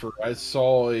to differ. I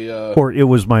saw a... Or it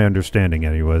was my understanding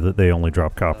anyway that they only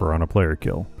drop copper on a player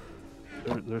kill.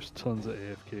 There's tons of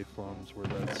AFK farms where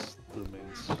that's the main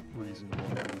reason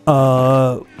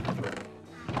why.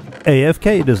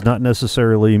 AFK does not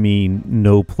necessarily mean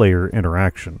no player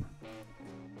interaction.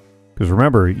 Because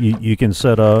remember, you can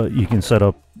set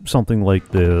up something like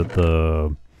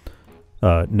the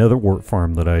Netherwart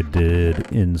farm that I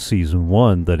did in Season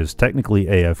 1 that is technically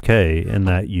AFK, in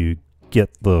that you get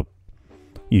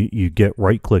you get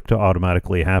right-click to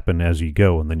automatically happen as you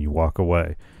go, and then you walk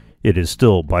away. It is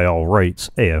still, by all rights,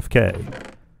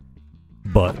 AFK.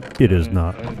 But it is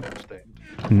not. I understand.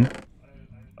 Hmm?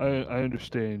 I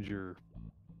understand your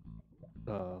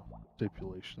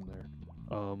stipulation there.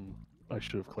 I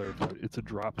should have clarified. It's a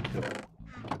drop kill.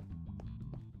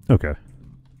 Okay.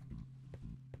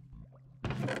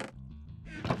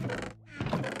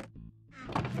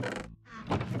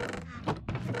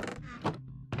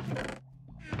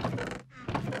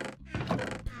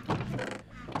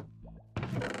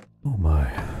 Oh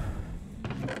my.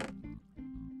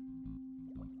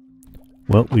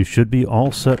 Well, we should be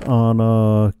all set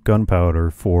on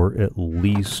gunpowder for at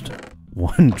least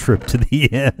one trip to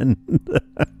the end.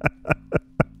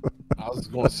 I was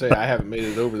going to say I haven't made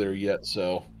it over there yet,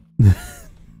 so... I'm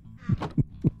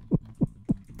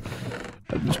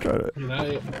just trying to... And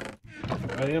I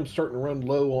am starting to run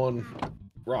low on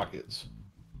rockets.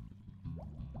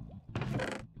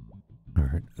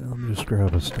 Alright, let me just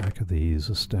grab a stack of these,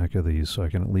 so I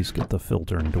can at least get the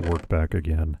filtering to work back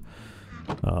again.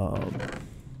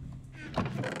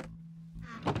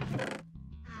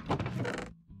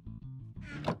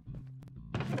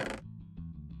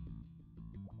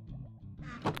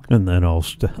 And then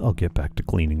I'll get back to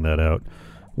cleaning that out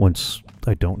once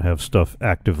I don't have stuff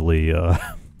actively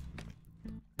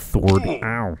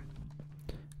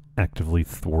actively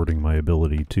thwarting my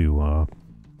ability to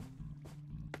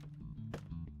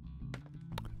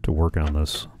work on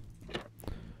this.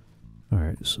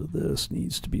 Alright, so this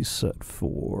needs to be set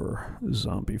for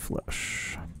zombie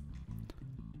flesh.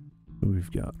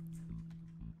 We've got...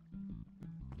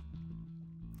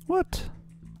 What?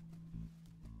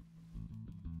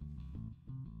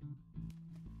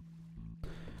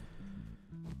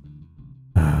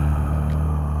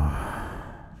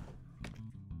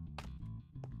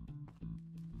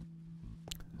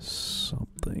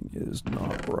 Something is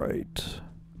not right.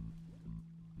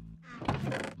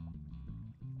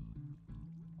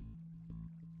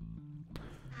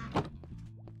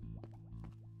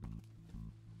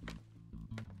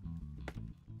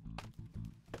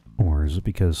 Or is it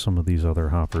because some of these other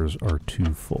hoppers are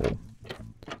too full?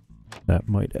 That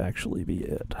might actually be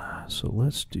it. So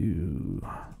let's do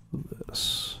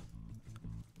this.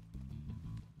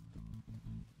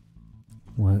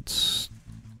 Let's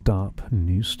stop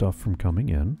new stuff from coming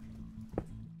in.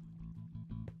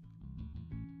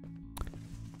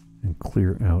 And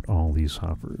clear out all these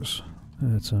hoppers.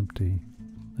 That's empty.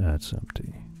 That's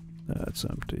empty. That's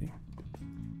empty.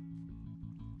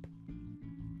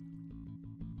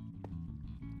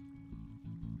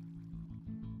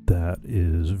 That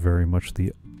is very much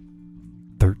the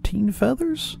 13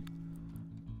 feathers?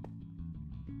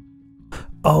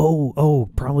 Oh,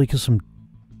 probably because some...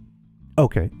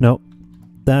 Okay, no.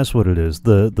 That's what it is.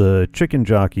 The chicken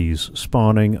jockeys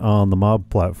spawning on the mob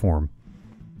platform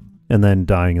and then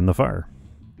dying in the fire.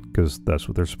 Because that's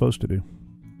what they're supposed to do.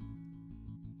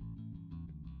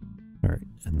 Alright,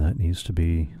 and that needs to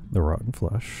be the rotten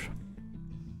flesh.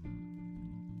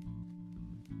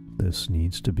 This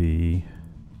needs to be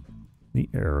the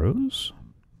arrows.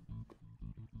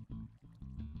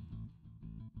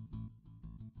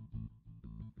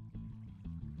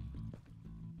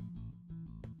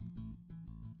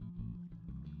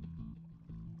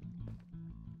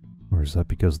 Or is that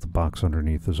because the box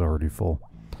underneath is already full?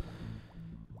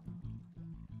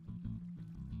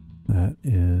 That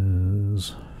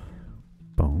is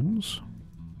bones.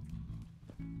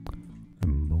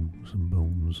 And bones and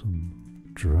bones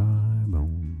and dry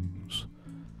bones.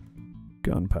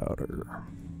 Gunpowder.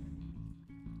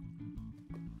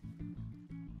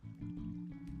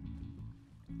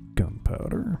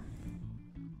 Gunpowder.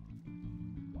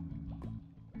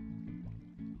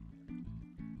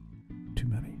 Too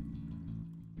many.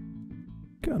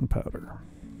 Gunpowder.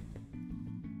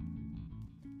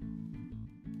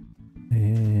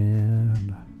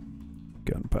 And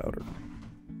gunpowder.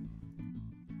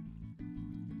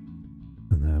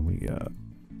 And then we got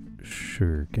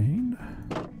sugarcane.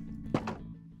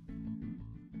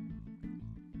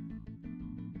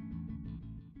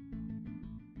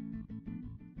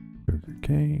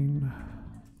 Sugarcane.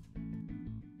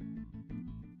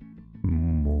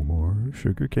 More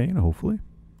sugarcane, hopefully.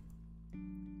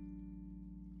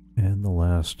 And the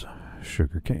last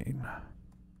sugarcane.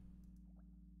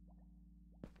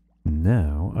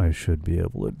 Now I should be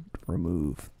able to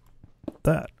remove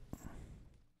that.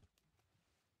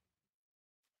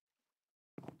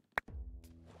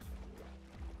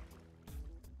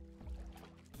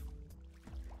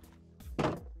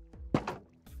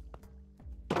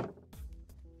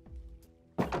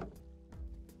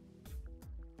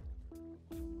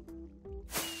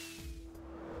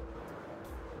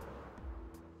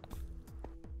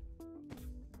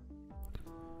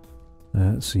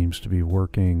 That seems to be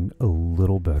working a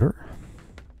little better.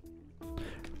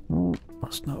 Oh,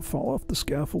 must not fall off the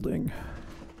scaffolding.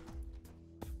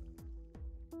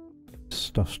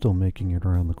 Stuff's still making it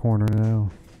around the corner now.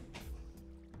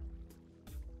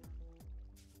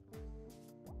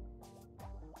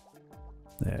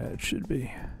 Yeah, it should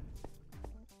be.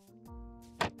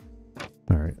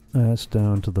 Alright, that's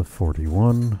down to the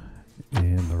 41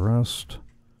 and the rest.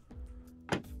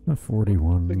 The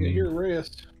 41. I get your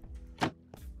rest.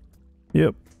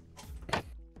 Yep.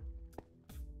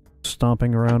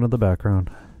 Stomping around in the background.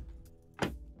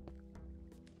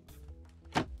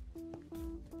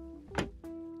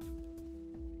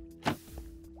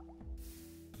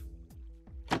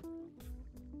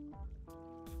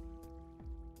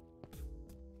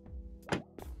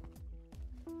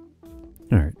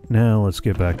 Alright, now let's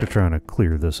get back to trying to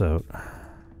clear this out.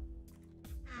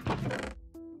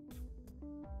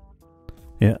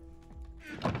 Yeah.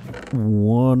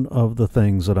 One of the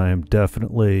things that I am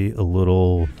definitely a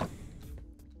little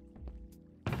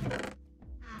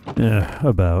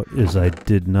about is I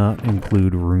did not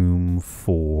include room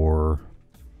for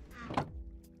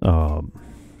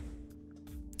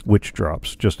witch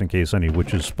drops, just in case any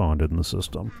witches spawned in the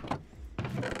system.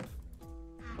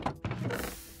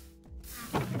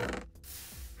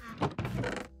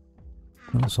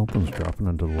 Oh, something's dropping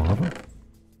into the lava.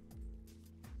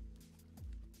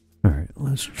 Alright,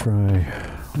 let's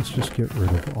just get rid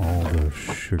of all the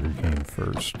sugarcane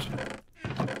first.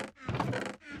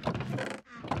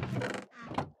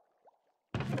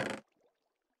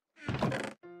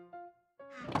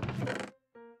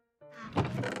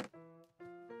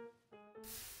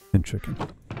 And chicken.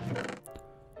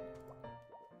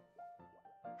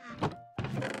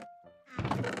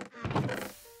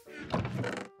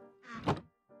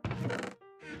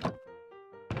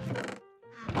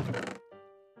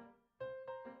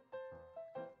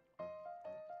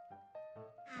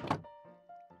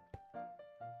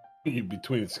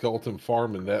 Between Skeleton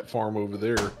Farm and that farm over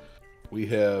there, we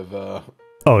have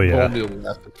oh yeah, bone meal to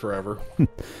last us forever.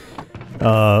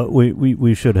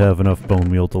 we should have enough bone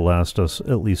meal to last us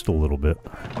at least a little bit.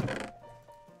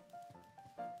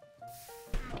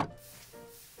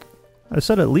 I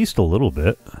said at least a little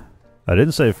bit. I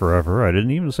didn't say forever. I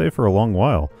didn't even say for a long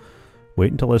while.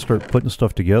 Wait until I start putting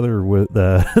stuff together with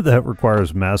that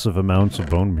requires massive amounts of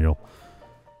bone meal.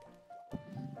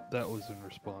 That was in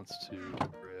response to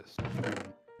rest on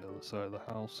the other side of the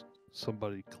house.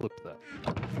 Somebody clipped that.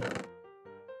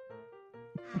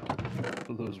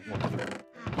 For those wondering.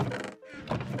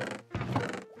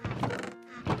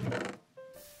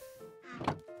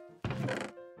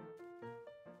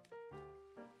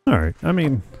 Alright, I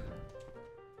mean,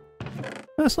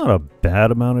 that's not a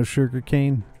bad amount of sugar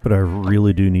cane, but I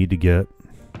really do need to get...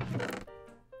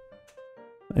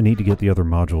 I need to get the other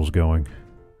modules going.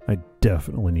 I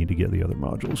definitely need to get the other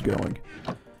modules going.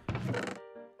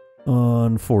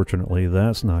 Unfortunately,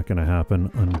 that's not going to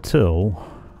happen until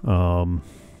I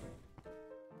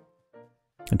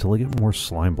get more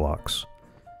slime blocks.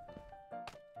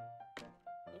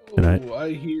 Oh,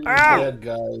 I hear bad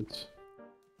guys.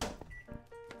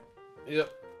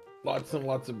 Yep, lots and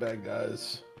lots of bad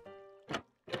guys.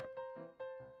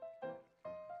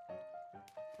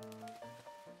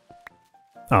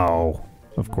 Oh,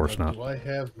 of course not. Do I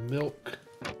have milk?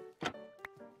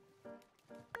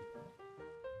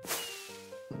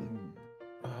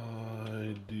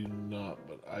 I do not,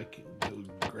 but I can go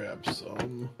grab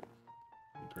some.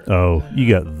 Oh, you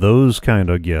got those kind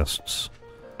of guests.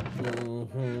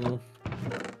 Mm-hmm.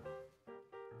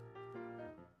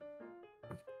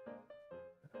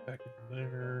 Back in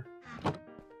there.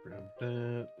 Grab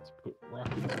that. Let's put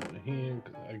rockets in my hand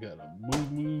because I got a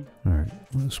move. Alright,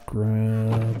 let's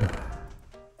grab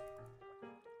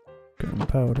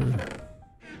gunpowder.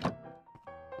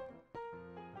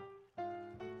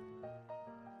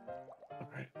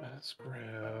 Alright, let's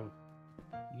grab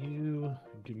you.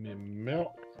 Give me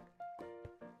milk.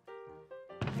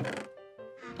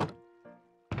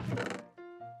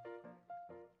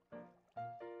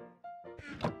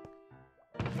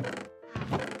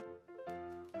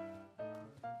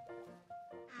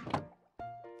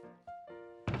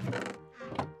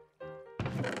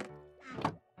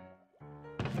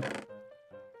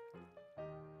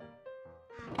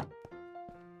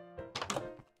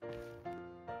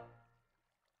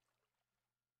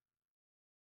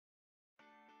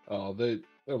 Oh, they're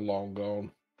long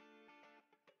gone.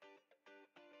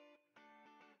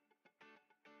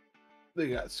 They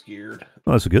got scared.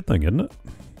 Well, that's a good thing, isn't it?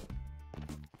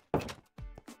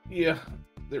 Yeah,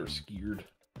 they were scared.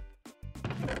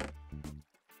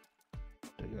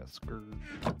 They got scared.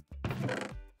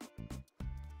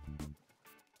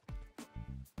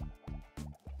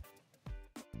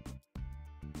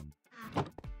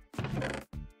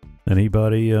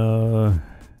 Anybody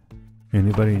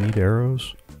need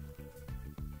arrows?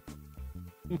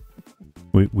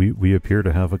 We appear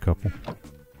to have a couple.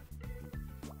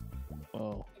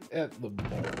 Well, At the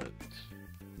moment.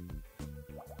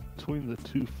 between the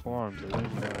two farms, I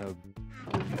think we're gonna have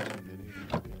way too many,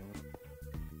 to be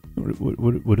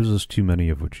honest. What is this too many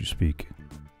of which you speak?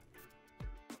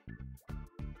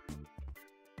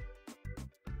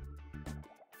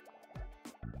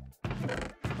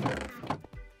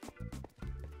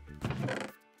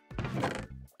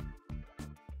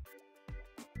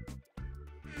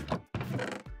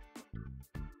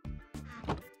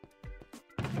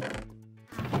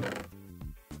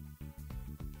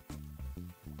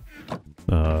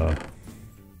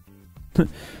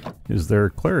 Is there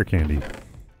cleric candy?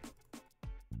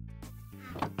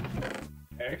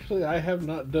 Actually, I have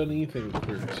not done anything with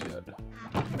clearance yet.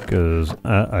 Because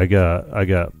I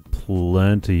got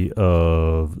plenty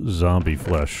of zombie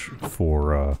flesh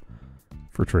for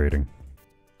trading.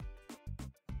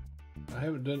 I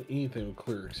haven't done anything with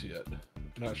clerics yet.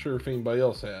 Not sure if anybody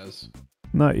else has.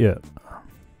 Not yet.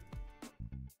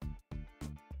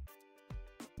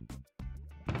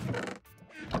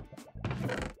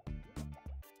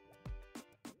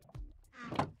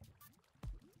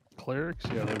 Clerics?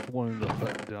 Yeah, there's one in the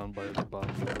hut down by the bottom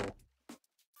of the hill.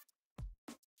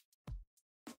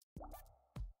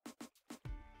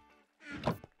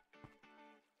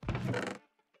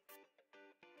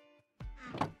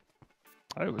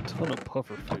 I have a ton of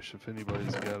pufferfish if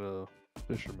anybody's got a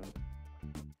fisherman.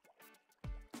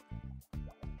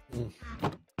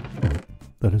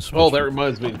 That is. Oh, that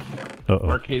reminds me, Uh-oh.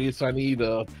 Arcadius. I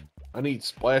need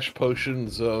splash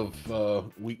potions of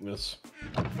weakness.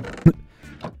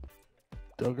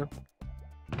 Duggar.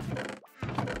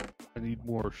 I need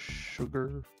more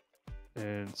sugar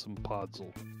and some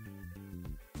podzol.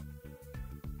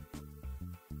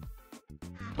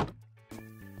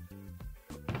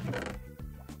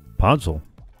 Podzol.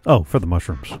 Oh, for the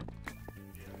mushrooms.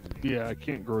 Yeah, I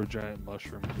can't grow giant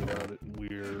mushrooms without it, and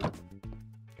we're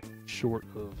short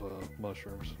of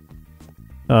mushrooms.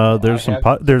 There's some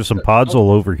podzol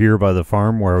over here by the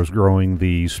farm where I was growing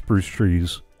the spruce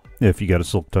trees. If you got a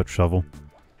silk touch shovel.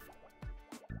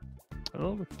 I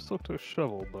don't have a silk touch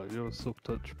shovel, but I do have a silk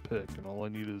touch pick, and all I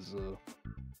need is a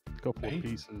couple of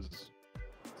pieces.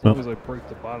 As long as I break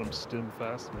the bottom stem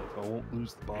fast enough, I won't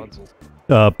lose the podzol.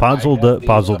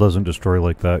 Podzol doesn't destroy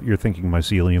like that. You're thinking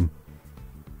mycelium.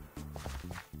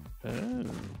 Oh.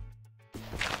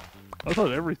 I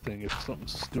thought everything, if something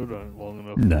stood on it long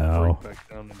enough, No. would break back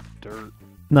down in dirt.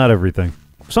 Not everything.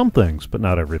 Some things, but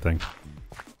not everything.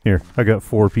 Here, I got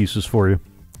 4 pieces for you.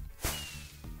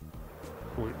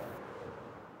 Wait.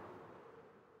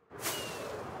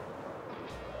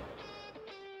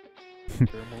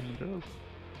 Fair moment goes.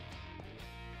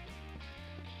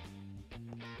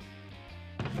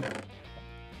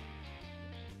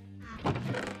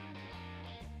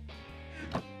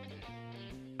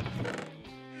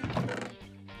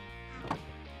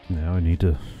 Now I need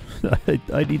to...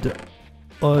 I need to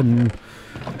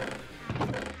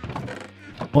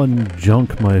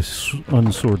unjunk my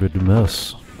unsorted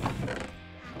mess.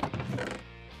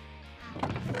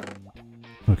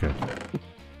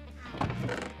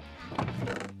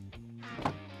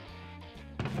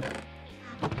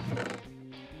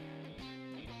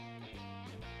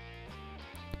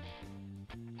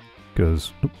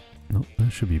 Because... no, that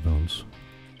should be bones.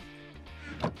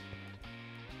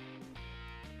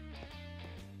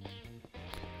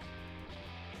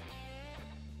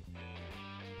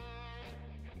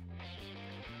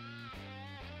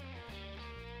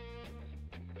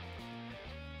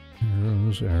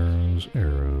 Arrows, arrows,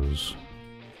 arrows.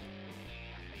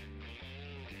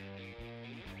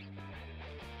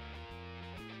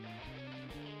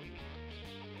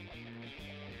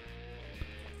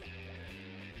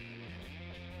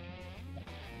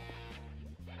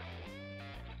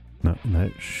 No,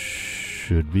 that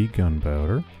should be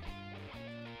gunpowder.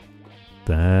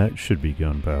 That should be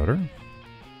gunpowder.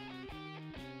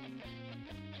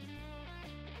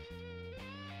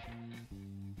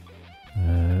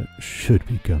 That should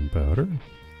be gunpowder.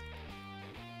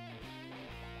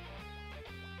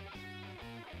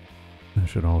 That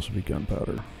should also be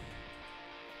gunpowder.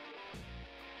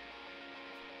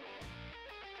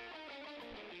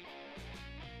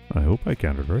 I hope I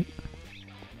counted right.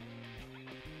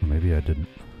 Maybe I didn't.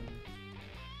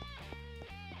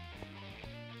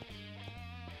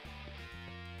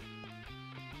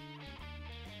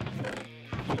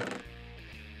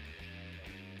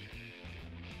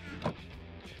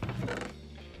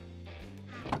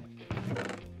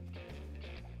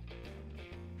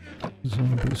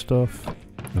 Zombie stuff.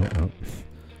 No, no.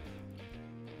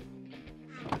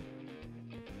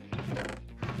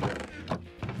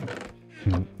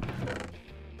 Hmm.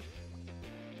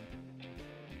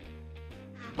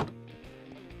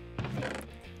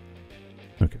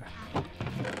 Okay.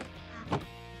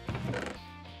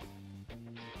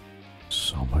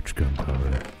 So much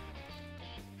gunpowder.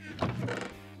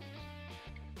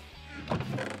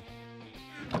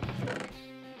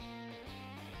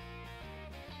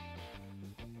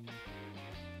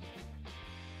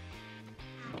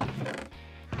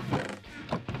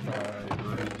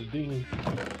 Ding.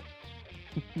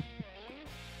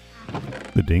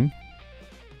 The ding?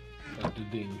 The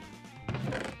ding.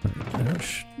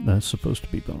 Alright, that's supposed to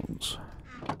be bones.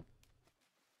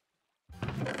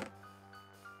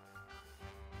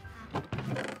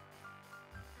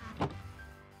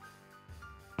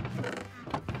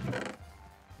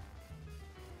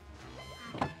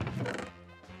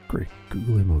 Great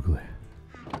googly moogly.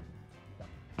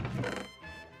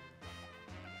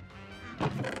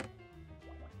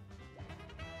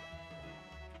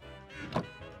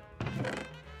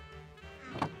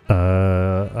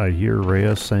 I hear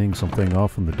Rhea saying something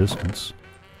off in the distance.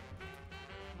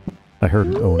 I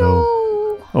heard, oh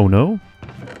no. Oh no?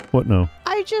 What no?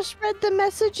 I just read the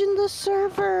message in the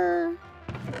server.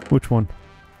 Which one?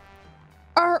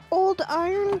 Our old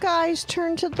iron guys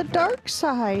turned to the dark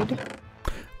side.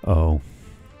 Oh.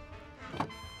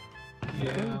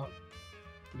 Yeah.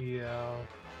 Yeah.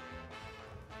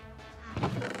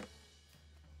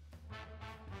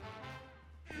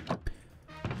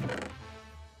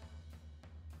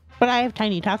 But I have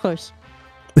tiny tacos.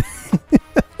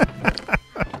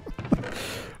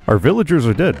 Our villagers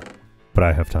are dead, but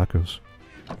I have tacos.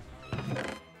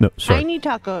 No, sorry. Tiny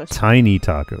tacos. Tiny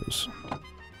tacos.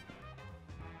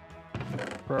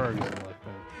 Priorities in life,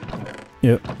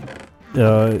 man.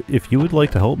 Yep. If you would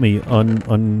like to help me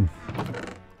unjunk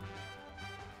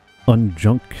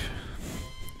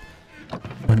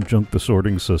the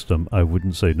sorting system, I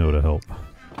wouldn't say no to help.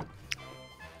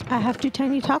 I have to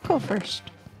tiny taco first.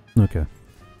 Okay.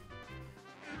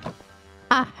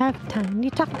 I have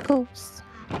tiny tacos.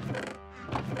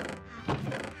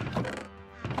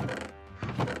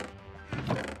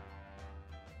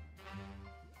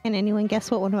 Can anyone guess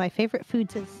what one of my favorite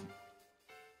foods is?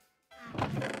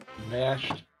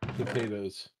 Mashed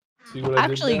potatoes. See what I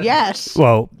did Actually, there? yes.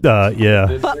 Well, yeah.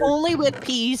 Did But there? only with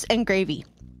peas and gravy.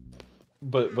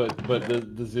 But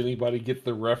does anybody get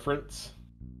the reference?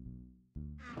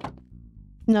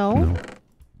 No? No.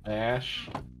 Mash.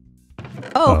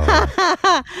 Oh,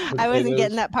 Oh. I wasn't Potatoes.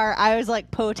 getting that part. I was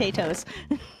like, potatoes.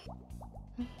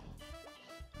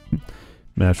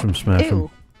 Mash them, smash them,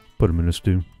 Ew. put them in a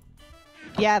stew.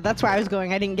 Yeah, that's where I was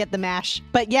going. I didn't get the mash.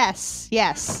 But yes,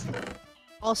 yes.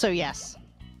 Also yes.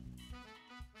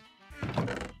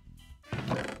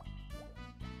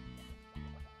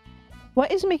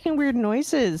 What is making weird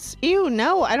noises? Ew,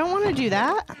 no, I don't want to do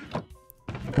that.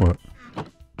 What?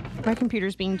 My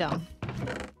computer's being dumb.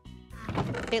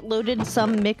 It loaded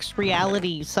some mixed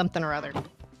reality something or other.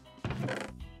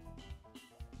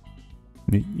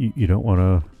 You don't want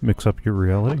to mix up your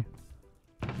reality?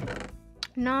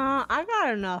 Nah, I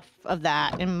got enough of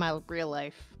that in my real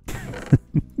life.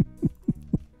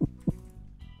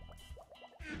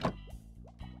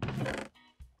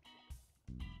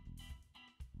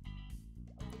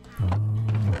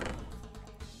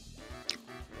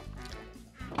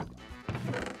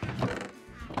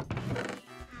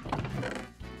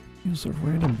 is the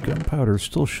random gunpowder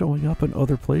still showing up in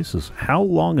other places? How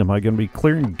long am I going to be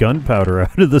clearing gunpowder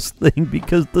out of this thing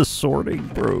because the sorting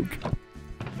broke?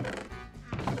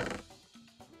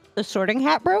 The sorting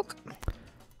hat broke?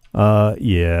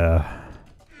 Yeah.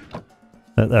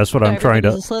 That's what I'm Everything trying to...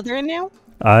 is a Slytherin now?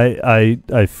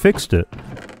 I fixed it,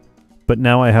 but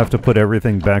now I have to put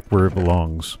everything back where it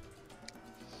belongs.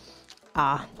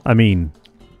 Ah. I mean,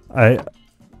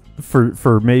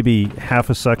 for maybe half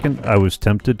a second, I was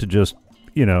tempted to just,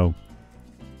 you know,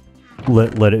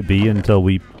 let it be until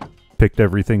we picked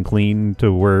everything clean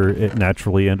to where it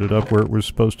naturally ended up where it was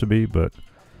supposed to be, but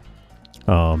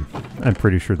I'm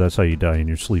pretty sure that's how you die in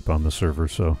your sleep on the server,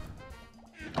 so...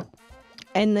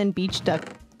 And then beach duck,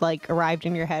 like, arrived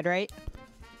in your head, right?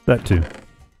 That too.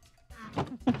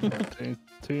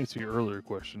 To answer your earlier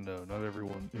question, no, not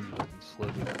everyone ended up in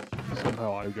Slytherin.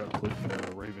 Somehow I got put in a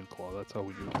Ravenclaw. That's how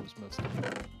we knew it was messed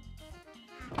up.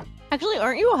 Actually,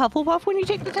 aren't you a Hufflepuff when you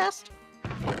take the test?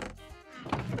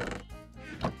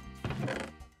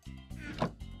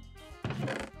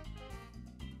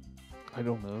 I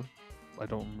don't know. I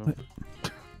don't remember.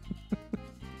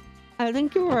 I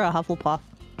think you were a Hufflepuff.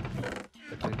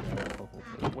 I think I'm a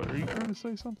Hufflepuff. What, are you trying to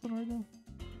say something right now?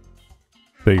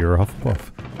 But you're a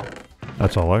Hufflepuff.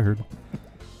 That's all I heard.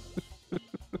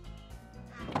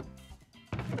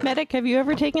 Medic, have you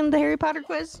ever taken the Harry Potter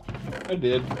quiz? I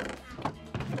did.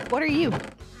 What are you?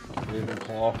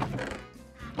 Ravenclaw.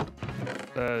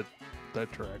 That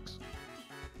tracks.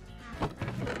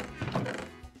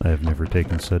 I have never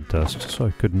taken said test, so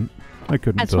I couldn't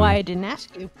That's tell why you. I didn't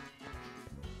ask you.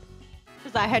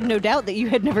 Because I had no doubt that you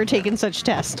had never taken such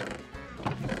test.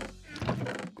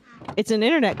 It's an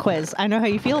internet quiz. I know how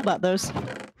you feel about those.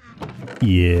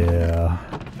 Yeah.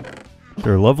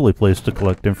 They're a lovely place to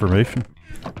collect information.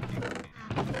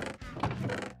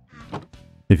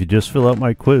 If you just fill out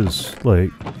my quiz,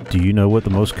 like, do you know what the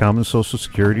most common social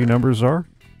security numbers are?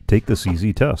 Take this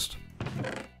easy test.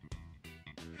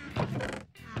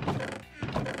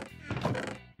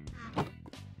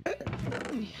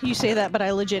 You say that, but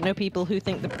I legit know people who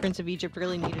think the Prince of Egypt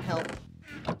really needed help.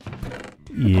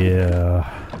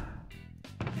 Yeah.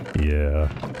 Yeah.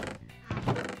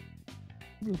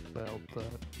 About that.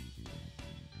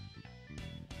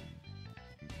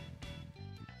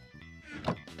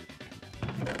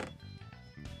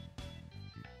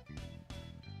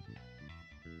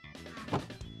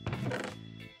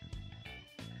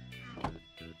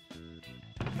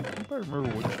 Anybody remember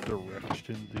which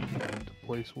direction the end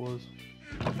place was?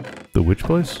 The which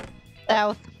place?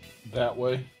 South. That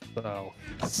way. Oh,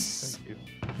 thank you.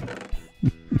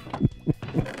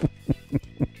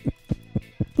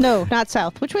 No, not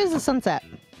south. Which way is the sunset?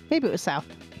 Maybe it was south.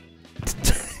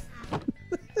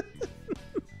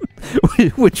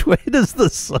 Which way does the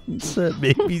sun set?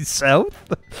 Maybe south?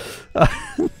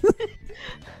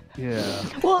 Yeah.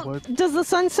 Well, What? does the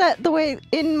sun set the way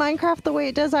in Minecraft the way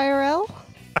it does IRL?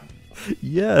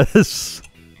 Yes.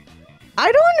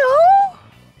 I don't know.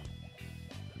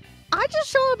 I just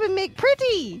show up and make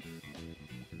pretty.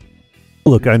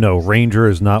 Look, I know Ranger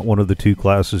is not one of the two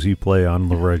classes you play on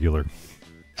the regular.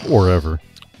 Or ever.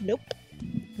 Nope.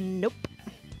 Nope.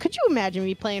 Could you imagine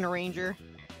me playing a ranger?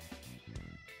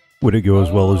 Would it go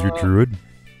as well as your druid?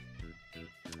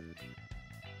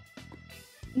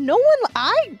 No one.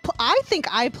 I think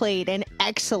I played an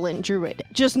excellent druid.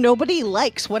 Just nobody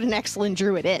likes what an excellent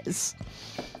druid is.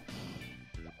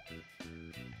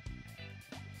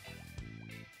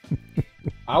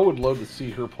 I would love to see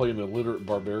her play an illiterate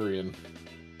barbarian.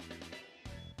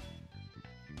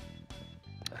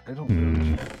 I don't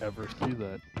know if you ever see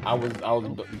that. I was, I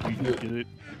don't think you get it.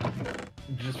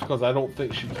 just because I don't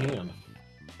think she can.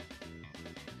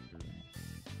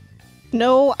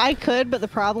 No, I could, but the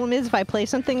problem is if I play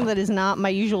something that is not my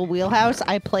usual wheelhouse,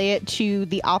 I play it to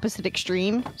the opposite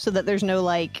extreme so that there's no,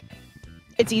 like,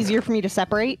 it's easier for me to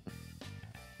separate.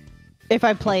 If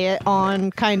I play it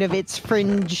on kind of its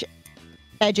fringe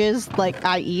edges, like,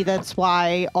 i.e. that's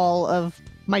why all of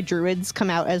my druids come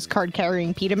out as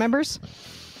card-carrying PETA members.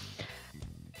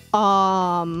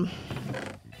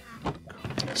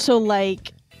 So,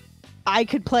 like, I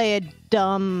could play a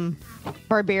dumb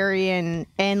barbarian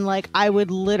and, like, I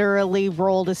would literally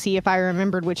roll to see if I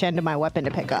remembered which end of my weapon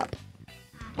to pick up.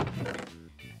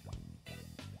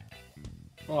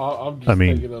 Well, I'm just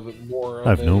thinking of it more.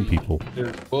 I've known people.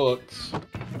 There's books,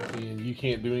 and you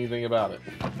can't do anything about it.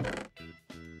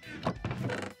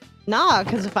 Nah,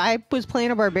 because if I was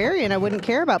playing a barbarian, I wouldn't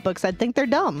care about books. I'd think they're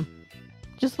dumb.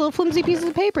 Just little flimsy pieces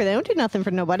of paper. They don't do nothing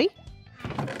for nobody.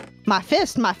 My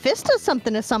fist does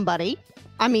something to somebody.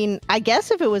 I mean, I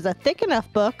guess if it was a thick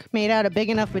enough book made out of big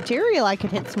enough material, I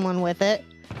could hit someone with it.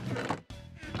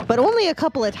 but only a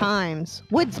couple of times.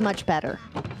 Wood's much better.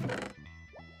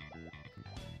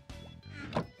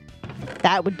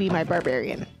 That would be my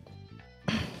barbarian.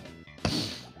 I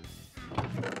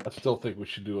still think we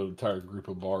should do an entire group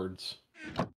of bards.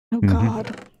 Oh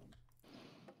God.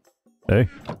 Hey,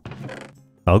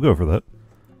 I'll go for that.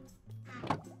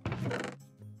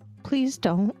 Please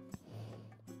don't.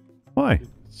 Why?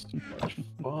 It's so much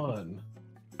fun.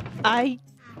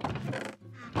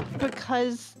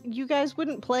 Because you guys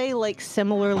wouldn't play like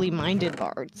similarly minded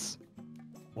bards.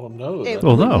 Well, no. It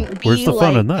Well, no. wouldn't Where's be the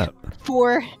fun in like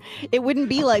that? It wouldn't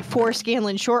be like 4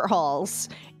 Scanlan short hauls.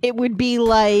 It would be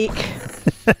like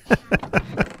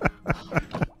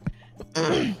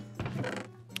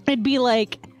it'd be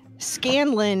like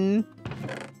Scanlan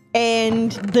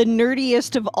and the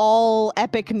nerdiest of all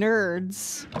epic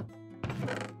nerds.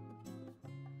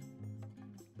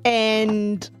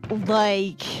 And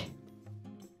like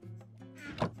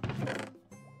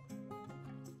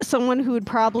someone who would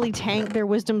probably tank their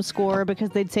wisdom score because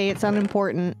they'd say it's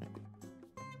unimportant.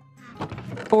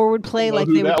 Or would play like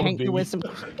they would tank the wisdom.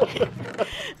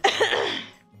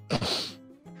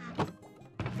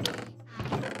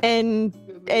 and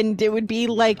it would be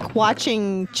like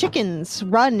watching chickens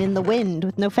run in the wind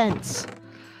with no fence.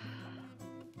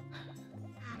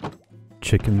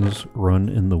 Chickens run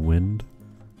in the wind?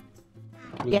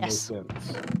 With Yes. no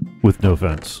sense. With no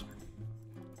fence.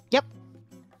 Yep.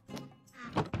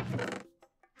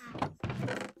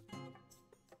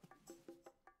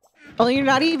 Well, you're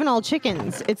not even all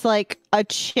chickens. It's like a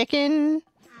chicken.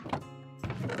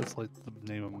 That's like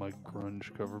the name of my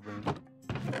grunge cover band.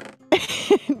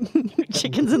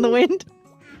 Chickens in the wind.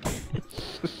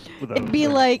 Without It'd a be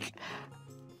fence. like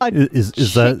a Is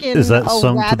that chicken, a sung to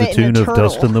the rabbit, and a tune of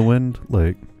Dust turtle. in the Wind?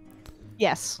 Like,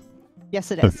 Yes. Yes,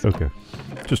 it is. okay,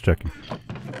 just checking.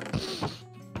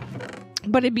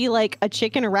 But it'd be like a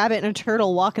chicken, a rabbit, and a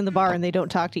turtle walk in the bar and they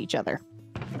don't talk to each other.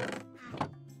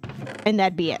 And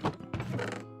that'd be it.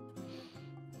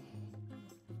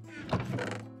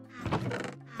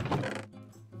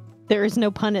 There is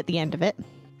no pun at the end of it.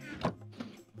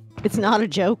 It's not a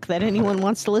joke that anyone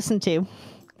wants to listen to.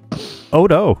 Oh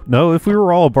no! If we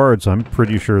were all bards, I'm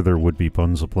pretty sure there would be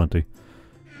puns aplenty.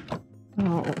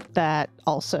 Oh, that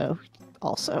also.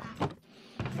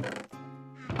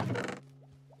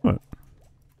 What?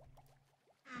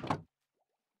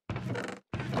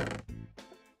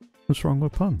 What's wrong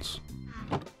with puns?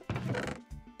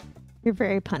 You're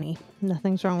very punny.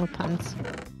 Nothing's wrong with puns.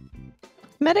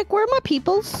 Medic, where are my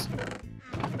peoples?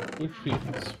 Which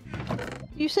peoples?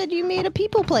 You said you made a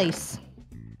people place.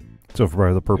 It's over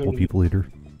by the purple Good. people eater.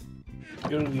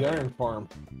 Go to the iron farm.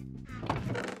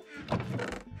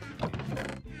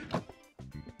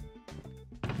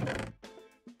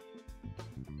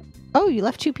 Oh, you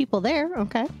left 2 people there.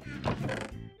 Okay.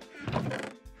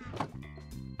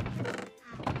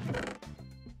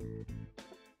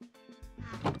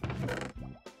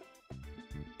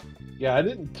 Yeah, I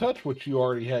didn't touch what you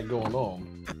already had going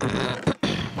on.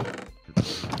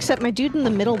 Except my dude in the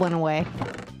middle went away.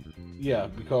 Yeah,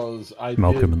 because I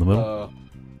Malcolm did, in the middle?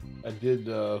 I did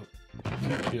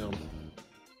teach him.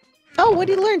 Oh, what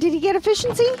did he learn? Did he get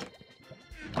efficiency?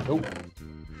 Nope.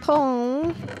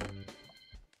 Oh.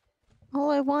 All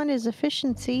I want is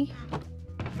efficiency.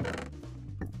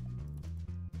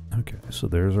 Okay, so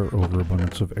there's our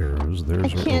overabundance of arrows.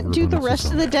 There's I our can't do the overabundance rest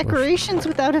of the zombie flesh. decorations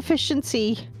without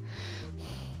efficiency.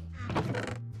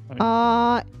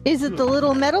 Is it the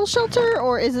little metal shelter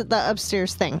or is it the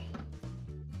upstairs thing?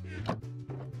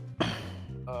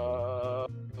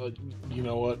 You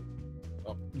know what?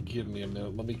 Oh, give me a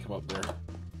minute. Let me come up there. Okay,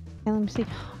 let me see.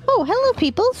 Oh, hello,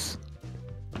 peoples.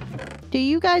 Do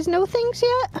you guys know things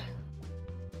yet?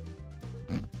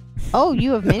 Oh,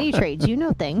 you have many trades. You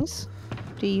know things.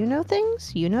 Do you know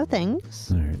things? You know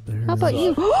things. All right, there's... How about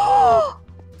you?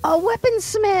 A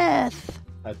weaponsmith!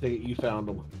 I think you found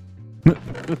him.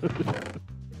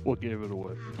 What gave it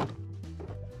away?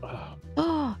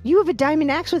 Oh, you have a diamond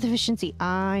axe with efficiency.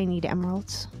 I need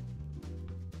emeralds.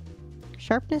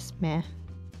 Sharpness? Meh.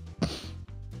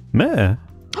 Meh.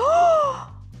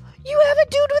 Oh, you have a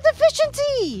dude with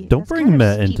efficiency! Don't That's bring kind of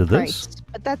meh steep into price, this.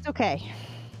 but that's okay.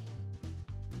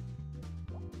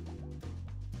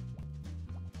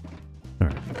 All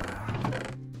right.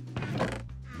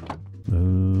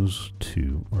 Those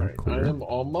 2 are Right, I clear. am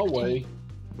on my way,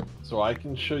 so I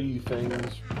can show you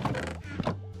things.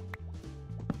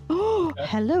 Oh,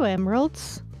 hello,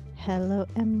 emeralds. Hello,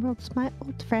 emeralds, my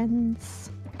old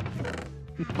friends.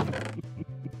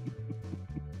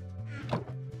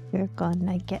 You're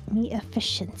gonna get me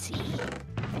efficiency.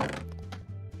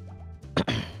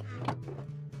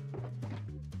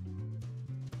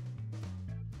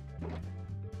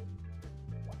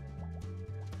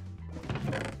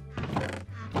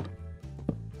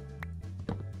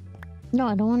 No,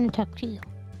 I don't want to talk to you.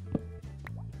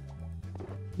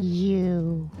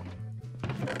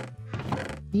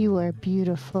 You are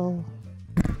beautiful.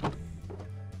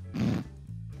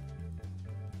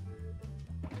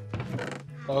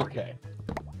 Okay.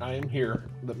 I am here.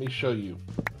 Let me show you.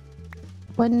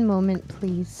 One moment,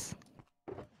 please.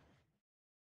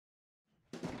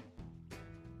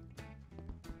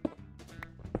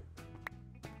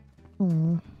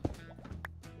 Hmm.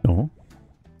 Oh.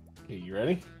 Okay, you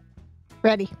ready?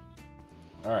 Ready.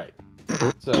 All right.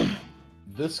 So,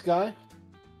 this guy,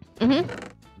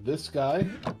 this guy,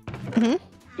 and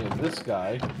this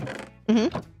guy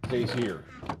stays here.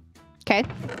 Okay.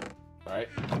 All right.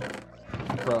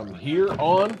 From here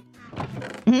on,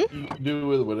 you can do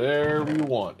with whatever you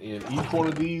want, and each one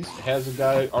of these has a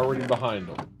guy already behind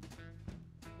them,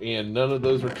 and none of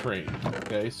those are trained.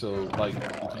 Okay, so like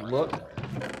if you look,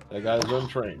 that guy's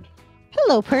untrained.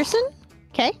 Hello, person.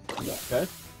 Okay. Okay,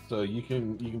 so you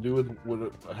can do with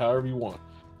however you want.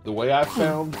 The way I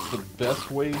found the best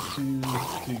way to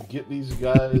get these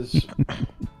guys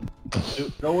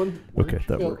going. Okay,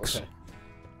 that works. Okay.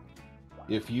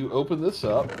 If you open this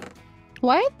up.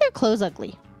 Why are their clothes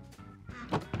ugly?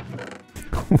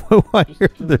 Why are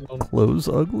their clothes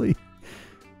ugly?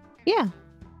 Yeah.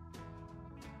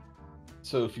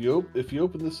 So if you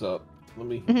open this up, let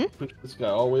me push this guy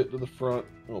all the way up to the front.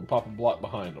 We'll pop a block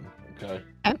behind him. Okay.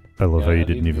 I love how you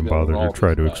didn't even bother to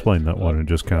try to explain that one and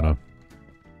just kind of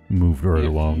moved right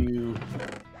along.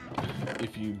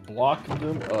 If you block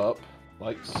them up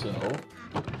like so,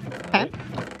 right,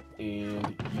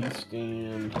 and you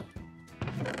stand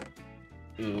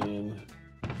in.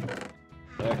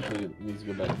 Actually, it needs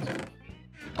to go back to.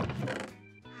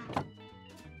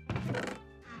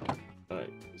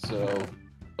 Alright, so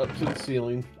up to the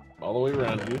ceiling, all the way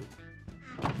around you.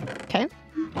 Okay.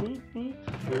 Boop, boop,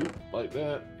 boop, like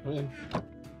that. Come in.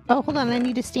 Oh, hold on. I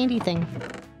need a standy thing.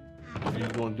 Are you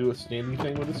going to do a standing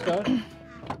thing with this guy?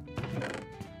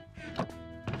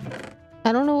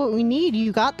 I don't know what we need.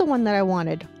 You got the one that I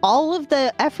wanted. All of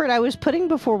the effort I was putting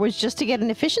before was just to get an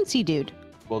efficiency dude.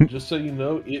 Well, just so you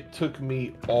know, it took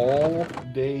me all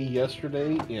day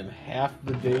yesterday and half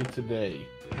the day today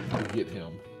to get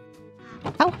him.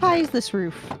 How high is this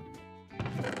roof?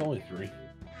 It's only 3.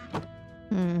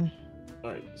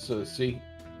 Alright, so see,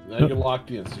 now you're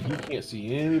locked in, so he can't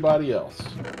see anybody else.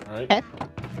 Alright? Okay.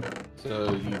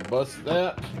 So you bust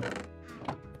that,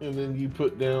 and then you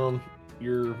put down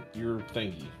your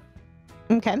thingy.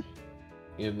 Okay.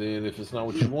 And then if it's not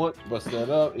what you want, bust that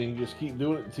up, and you just keep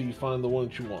doing it until you find the one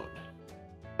that you want.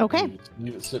 Okay. You just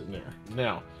leave it sitting there.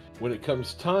 Now, when it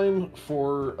comes time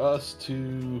for us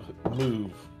to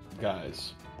move,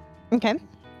 guys. Okay.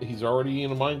 He's already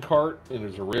in a mine cart, and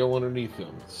there's a rail underneath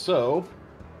him. So,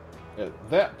 at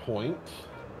that point,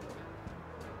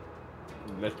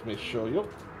 let me show you.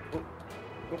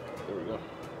 Oh, there we go.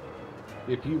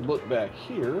 If you look back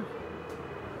here,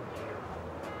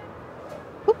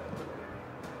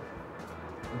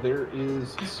 there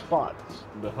is spots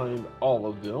behind all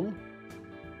of them.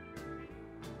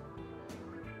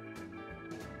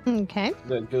 Okay.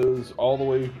 That goes all the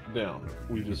way down.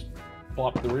 We just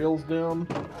plop the rails down.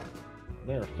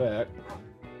 Matter of fact.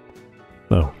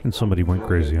 Oh, and somebody went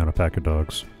crazy on a pack of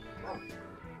dogs.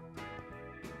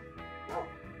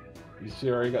 You see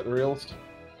I already got the rails?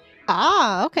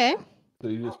 Ah, okay. So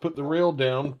you just put the rail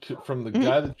down from the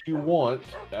guy that you want,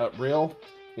 rail,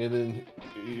 and then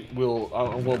we'll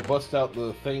bust out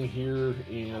the thing here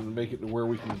and make it to where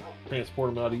we can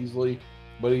transport them out easily.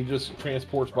 But he just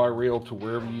transports by rail to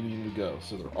wherever you need them to go,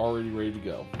 so they're already ready to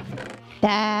go.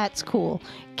 That's cool.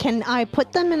 Can I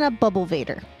put them in a bubble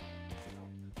vader?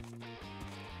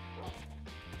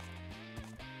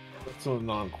 That's a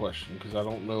non-question, because I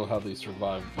don't know how they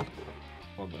survive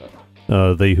on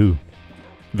that. They who?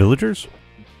 Villagers?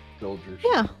 Villagers.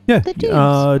 Yeah. Yeah. The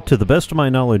dudes. To the best of my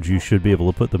knowledge, you should be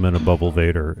able to put them in a bubble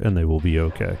vader, and they will be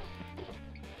okay.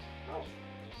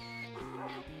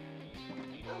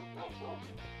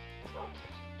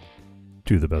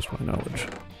 To the best of my knowledge.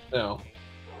 Now,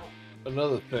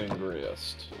 another thing,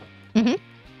 Grist. Mm-hmm.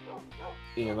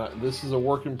 And this is a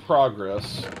work in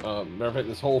progress. Matter of fact,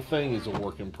 this whole thing is a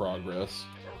work in progress.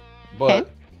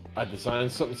 But I designed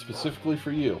something specifically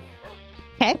for you.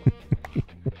 Okay.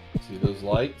 See those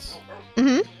lights?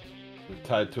 Mm-hmm. They're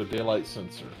tied to a daylight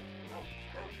sensor.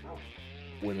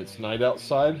 When it's night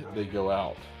outside, they go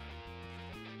out.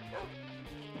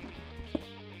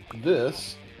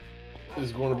 This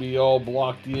is going to be all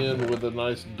blocked in with a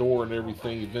nice door and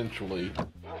everything eventually.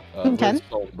 Okay.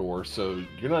 Redstone door, so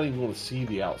you're not even going to see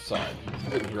the outside.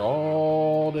 You're sitting here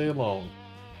all day long.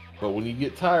 But when you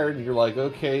get tired and you're like,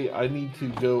 okay, I need to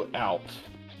go out,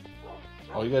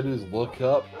 all you gotta do is look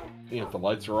up, and if the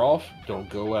lights are off, don't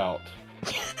go out.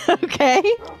 Okay.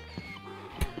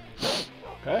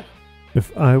 Okay?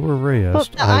 If I were Reyes,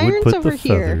 the I would iron's put over the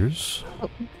here. feathers. Oh,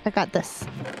 I got this.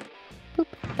 Boop,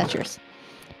 that's yours.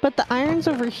 But the iron's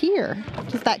over here.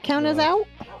 Does that count as out?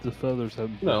 The feathers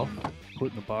haven't No. been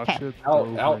put in a box Okay. yet. Out-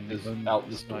 They're over out in the is out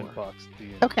this door. box at the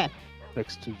end, Okay.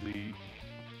 next to the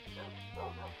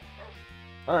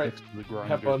Alright. next to the grinder.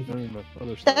 Have fun. No, no,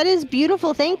 other side. That is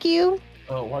beautiful. Thank you.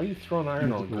 Why are you throwing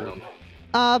iron on the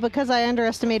ground? Because I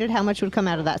underestimated how much would come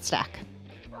out of that stack.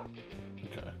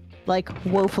 Okay. Like,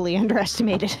 woefully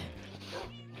underestimated.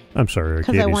 I'm sorry,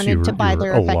 'Cause I Arcadis, wanted you were, to buy you were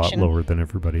their a lot affection. lower than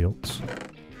everybody else.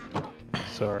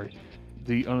 Sorry.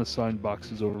 The unassigned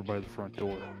box is over by the front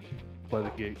door, by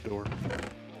the gate door,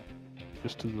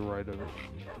 just to the right of it.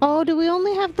 Oh, do we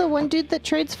only have the one dude that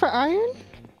trades for iron?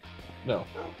 No.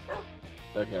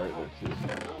 That guy right there, too.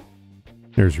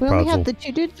 Here's We your only have puzzle. the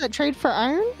two dudes that trade for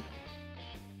iron?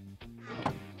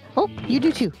 Oh, you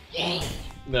do too. Yay.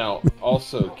 Now,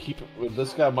 also,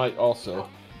 this guy might also,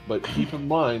 but keep in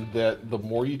mind that the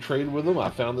more you trade with them, I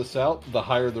found this out, the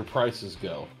higher their prices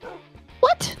go.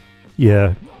 What?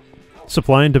 Yeah,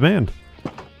 supply and demand.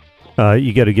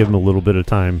 You got to give them a little bit of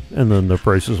time, and then the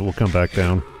prices will come back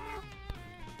down.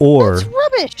 Or,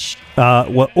 That's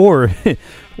rubbish.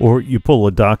 or you pull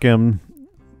a Doc M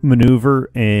maneuver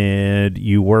and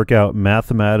you work out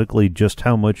mathematically just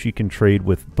how much you can trade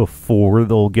with before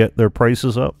they'll get their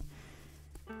prices up,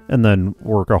 and then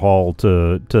work a haul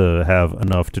to have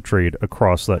enough to trade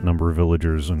across that number of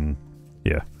villagers, and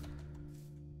yeah.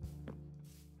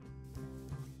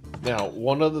 Now,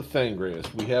 one other thing, Grace,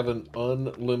 we have an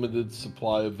unlimited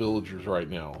supply of villagers right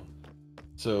now.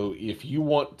 So if you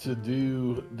want to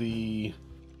do the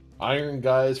iron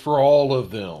guys for all of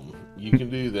them, you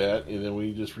can do that, and then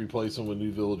we just replace them with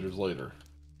new villagers later.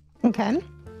 Okay.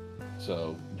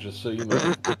 So, just so you know,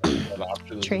 that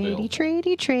option is available.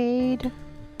 Tradey, trade.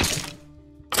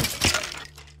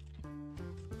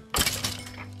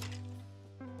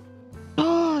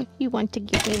 Oh, you want to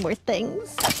give me more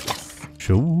things? Yes.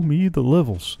 Show me the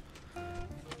levels.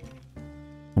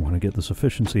 I want to get this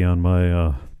efficiency on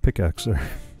my pickaxe there.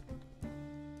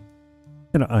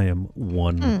 And I am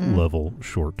one level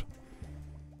short.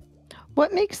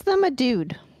 What makes them a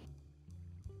dude?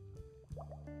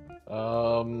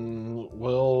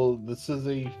 Well, this is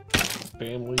a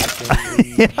family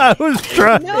Yeah, I was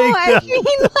trying. No, I mean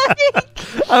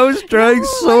like I was trying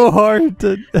so hard to.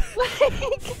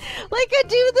 like a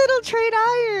dude that'll trade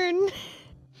iron.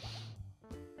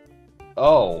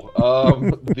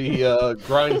 the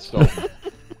grindstone.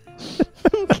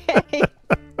 Okay.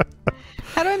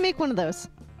 How do I make one of those?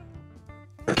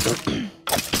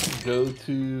 Go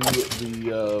to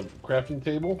the crafting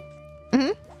table.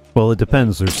 Well, it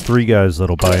depends. There's 3 guys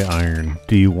that'll buy iron.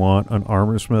 Do you want an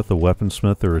armorsmith, a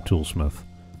weaponsmith, or a toolsmith?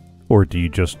 Or do you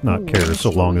just not care so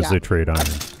long as they trade iron?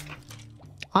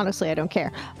 Honestly, I don't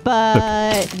care.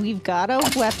 But we've got a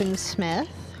weaponsmith.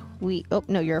 Oh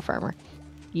no, you're a farmer.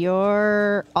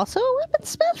 You're also a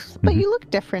weaponsmith, but you look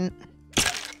different.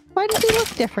 Why does he look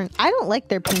different? I don't like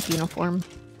their pink uniform.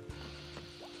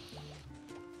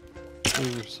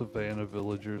 Those are savannah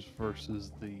villagers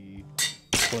versus the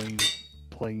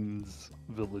plains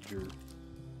villager.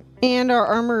 And our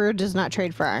armorer does not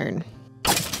trade for iron.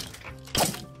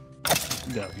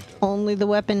 No, he doesn't. Only the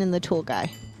weapon and the tool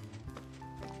guy.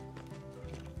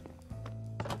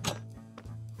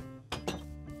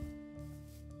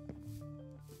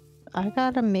 I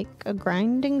gotta make a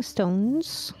grinding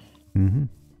stones.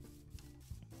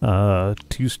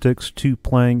 2 sticks, 2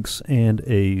 planks, and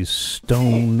a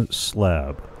stone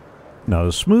slab. Not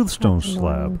a smooth stone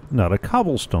slab, not a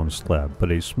cobblestone slab,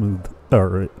 but a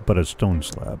stone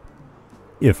slab,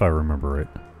 if I remember it.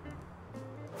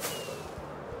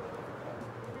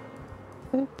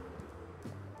 Oop.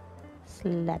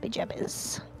 Slabby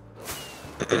jabbies.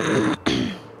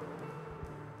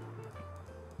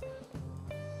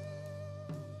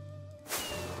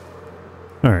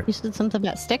 All right. You said something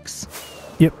about sticks?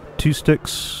 Yep, 2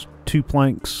 sticks, 2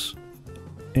 planks,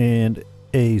 and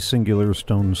a singular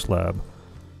stone slab.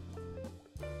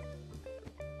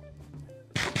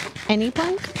 Any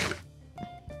plank?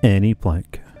 Any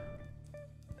plank.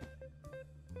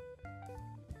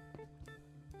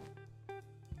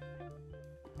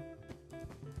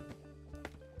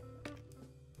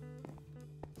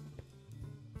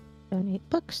 Donate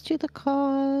books to the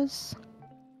cause.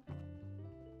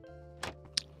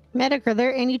 Medic, are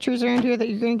there any trees around here that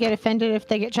you're going to get offended if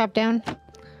they get chopped down?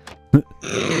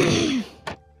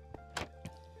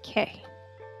 Okay.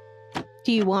 Do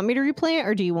Do you want me to replant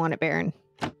or do you want it barren?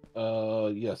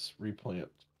 Yes, replant.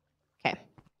 Okay.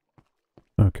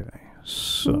 Okay,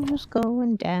 so Who's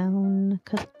going down?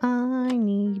 Because I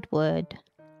need wood.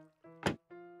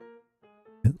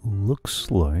 it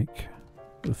looks like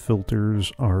the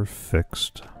filters are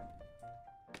fixed.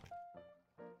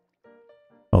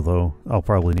 Although, I'll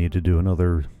probably need to do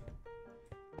another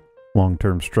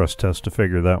long-term stress test to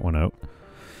figure that one out.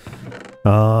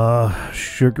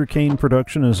 Sugarcane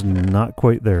production is not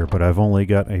quite there, but I've only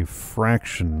got a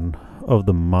fraction of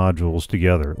the modules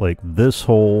together. Like, this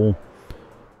whole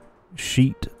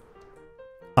sheet,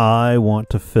 I want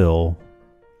to fill.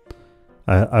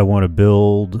 I want to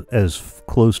build as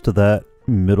close to that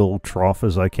middle trough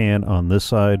as I can on this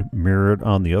side, mirror it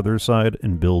on the other side,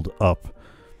 and build up.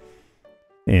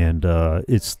 And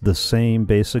it's the same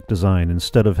basic design.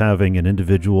 Instead of having an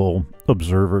individual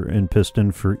observer and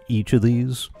piston for each of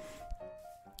these,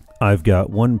 I've got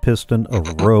one piston, a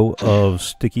row of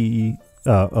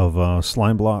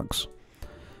slime blocks,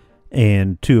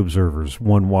 and two observers,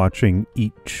 one watching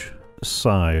each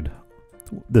side.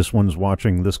 This one's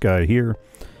watching this guy here.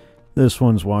 This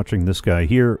one's watching this guy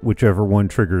here. Whichever one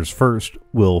triggers first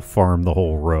will farm the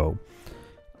whole row.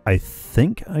 I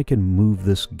think I can move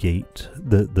this gate,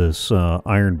 this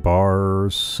iron bar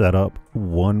setup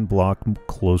one block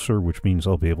closer, which means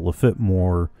I'll be able to fit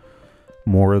more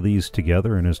of these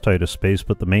together in as tight a space.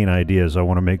 But the main idea is I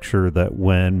want to make sure that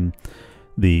when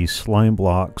the slime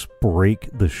blocks break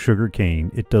the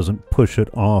sugarcane, it doesn't push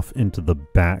it off into the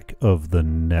back of the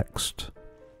next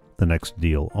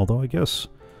deal. Although I guess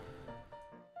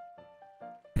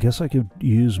I could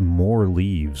use more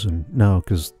leaves, and no,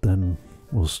 because then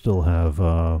we'll still have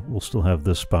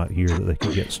this spot here that they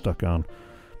can get stuck on.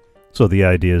 So the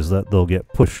idea is that they'll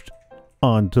get pushed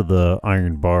onto the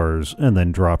iron bars and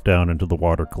then drop down into the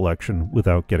water collection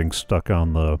without getting stuck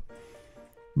on the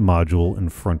module in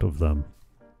front of them.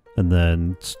 And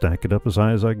then stack it up as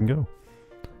high as I can go.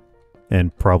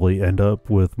 And probably end up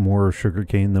with more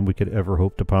sugarcane than we could ever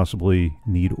hope to possibly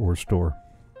need or store.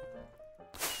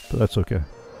 But that's okay.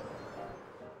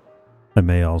 I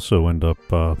may also end up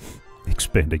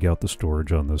expanding out the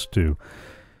storage on this too,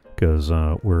 because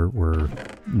we're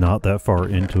not that far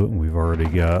into it, and we've already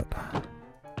got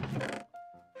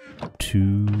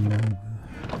two.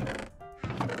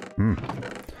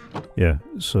 Yeah,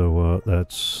 so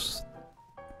that's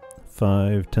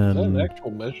 5, 10. Is that an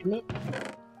actual measurement?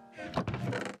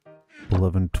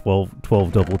 11,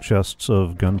 12 double chests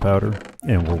of gunpowder,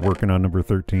 and we're working on number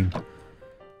 13.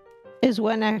 Is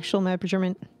what an actual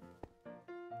measurement?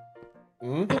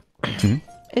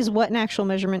 Is what an actual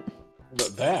measurement?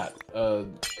 But that,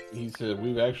 he said,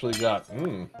 we've actually got,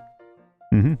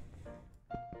 You've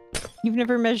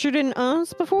never measured in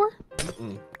ounce before?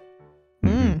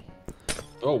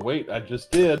 Oh, wait, I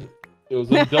just did. It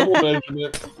was a double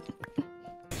measurement.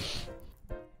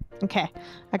 Okay,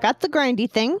 I got the grindy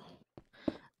thing.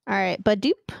 Alright,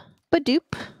 badoop,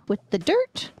 badoop, with the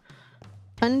dirt.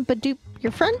 Unbadoop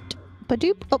your front.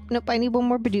 Badoop. Oh, nope, I need one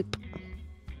more badoop.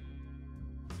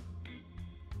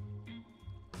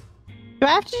 Do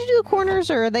I have to do the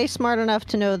corners, or are they smart enough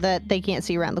to know that they can't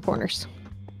see around the corners?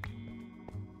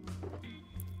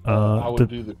 I would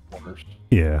do the corners.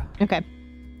 Yeah. Okay.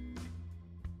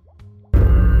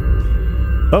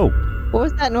 Oh! What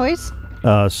was that noise?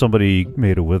 Somebody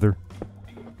made a wither.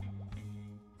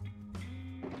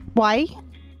 Why?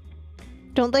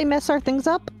 Don't they mess our things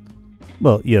up?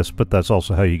 Well, yes, but that's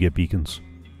also how you get beacons.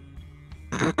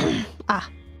 Ah.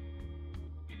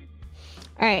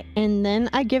 Alright, and then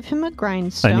I give him a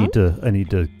grindstone. I need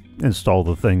to install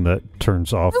the thing that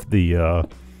turns off the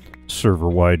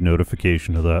server-wide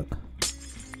notification of that.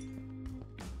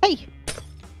 Hey!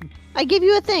 I give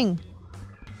you a thing!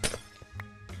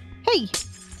 Hey!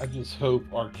 I just hope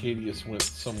Arcadius went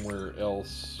somewhere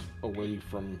else away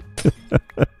from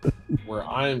where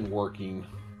I'm working.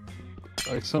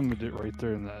 I summoned it right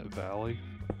there in that valley.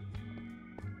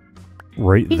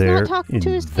 Right He's there not talking in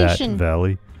to his that station.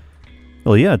 valley.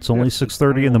 Well, yeah, it's only Yes,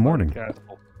 6:30 in the morning.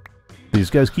 Castle.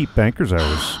 These guys keep bankers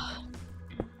hours.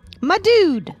 My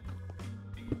dude!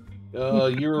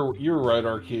 You're right,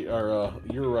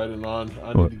 you're right, and on.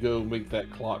 I need to go make that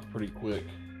clock pretty quick.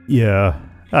 Yeah,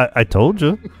 I told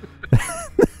you.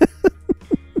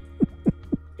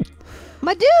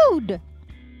 My dude!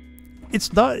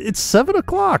 It's not. It's 7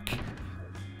 o'clock.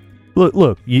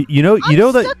 Look. You know I'm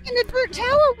that. stuck in a dirt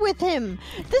tower with him.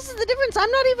 This is the difference.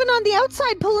 I'm not even on the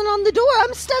outside pulling on the door.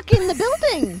 I'm stuck in the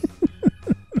building.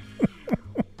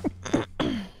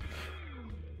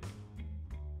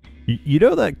 You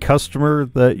know that customer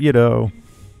that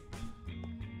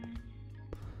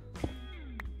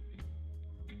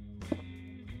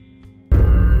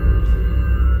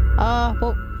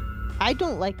Well, I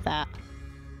don't like that.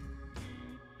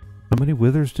 How many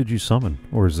withers did you summon?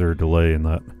 Or is there a delay in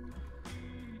that?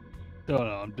 Oh no,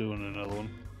 I'm doing another one.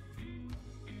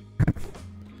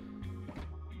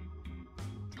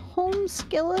 Home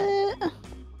skillet.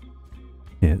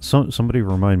 Yeah, somebody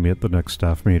remind me at the next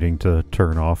staff meeting to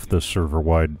turn off the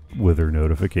server-wide wither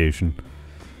notification.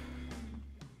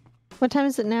 What time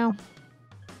is it now?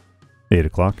 8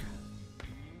 o'clock.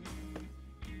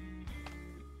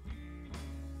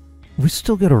 We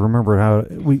still got to remember how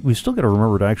we still got to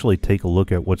remember to actually take a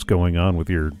look at what's going on with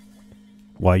your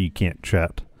why you can't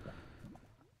chat.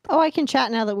 Oh, I can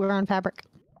chat now that we're on Fabric.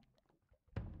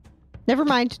 Never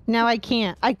mind. Now I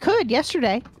can't. I could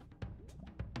yesterday.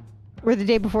 Or the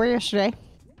day before yesterday.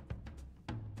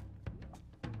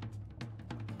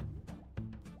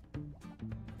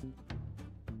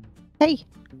 Hey,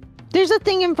 there's a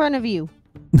thing in front of you.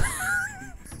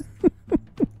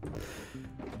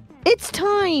 It's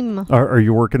time. Are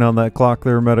you working on that clock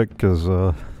there, Medic? Because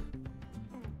No,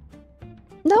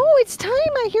 it's time.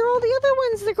 I hear all the other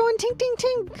ones. They're going tink, tink,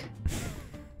 tink.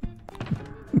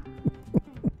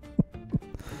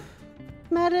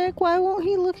 Medic, why won't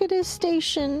he look at his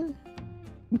station?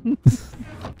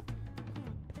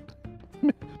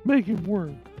 Make him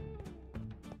work.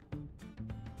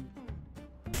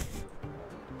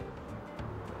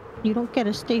 You don't get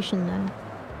a station then.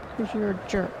 Because you're a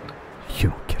jerk. you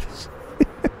don't get us.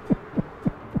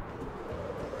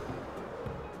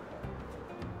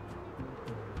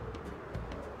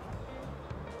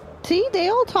 See, they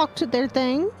all talk to their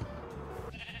thing.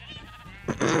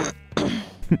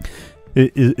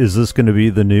 Is this going to be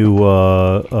the new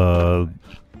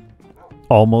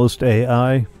almost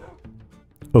AI?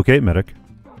 Okay, Medic.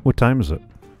 What time is it?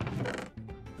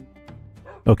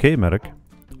 Okay, Medic.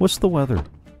 What's the weather?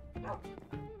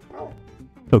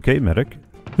 Okay, Medic.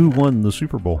 Who won the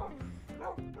Super Bowl?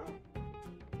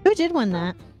 Who did win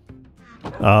that?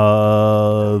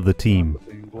 The team.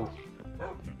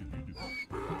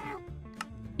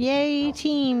 Yay,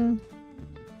 team.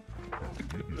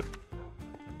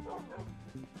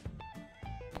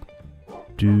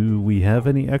 Do we have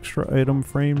any extra item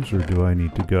frames, or do I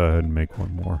need to go ahead and make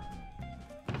one more?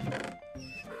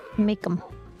 Make them.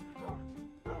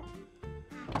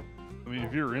 I mean,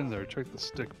 if you're in there, check the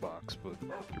stick box, but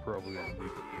you're probably gonna need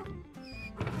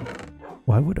it.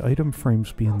 Why would item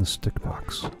frames be in the stick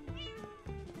box?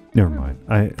 Never mind.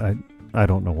 I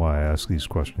don't know why I ask these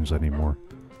questions anymore.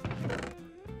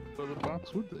 What other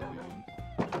box would they be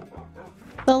in?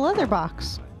 The leather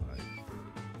box.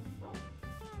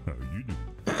 How you do?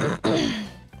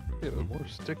 Yeah, but more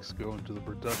sticks go into the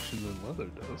production than leather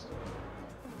does.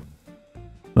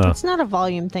 It's not a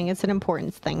volume thing, it's an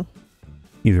importance thing.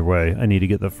 Either way, I need to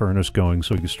get the furnace going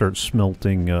so we can start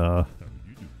smelting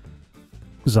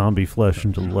zombie flesh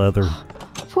into leather.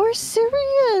 For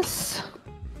serious?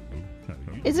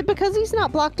 Is it because he's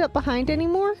not blocked up behind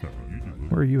anymore?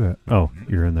 Where are you at? Oh,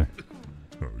 you're in there.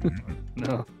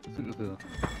 No, the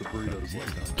burrito's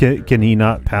like Can he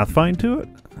not pathfind to it?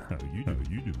 How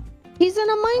you do? He's in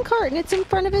a minecart and it's in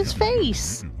front of his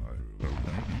face.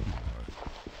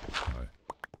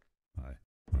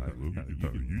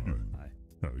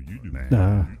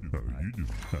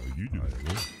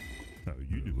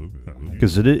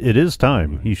 Because it is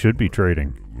time. He should be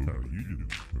trading.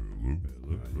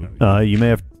 You may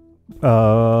have...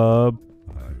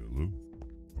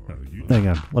 hang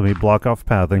on. Let me block off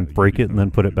pathing, break it, and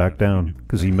then put it back down.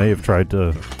 Because he may have tried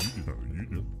to...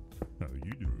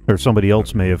 Or somebody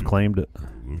else may have claimed it.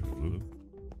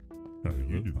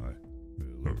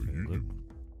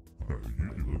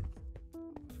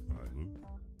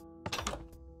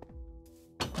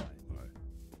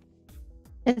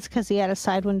 It's because he had a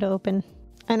side window open.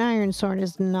 An iron sword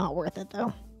is not worth it,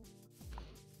 though.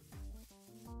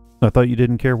 I thought you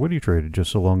didn't care what he traded,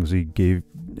 just so long as he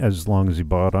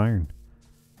bought iron.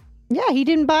 Yeah, he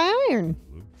didn't buy iron.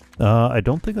 I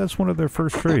don't think that's one of their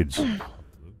first trades.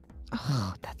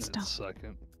 Oh, that's dumb.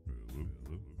 second.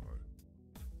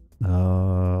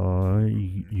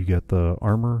 You got the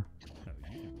armor?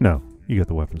 No, you got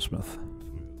the weaponsmith.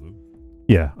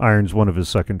 Yeah, iron's one of his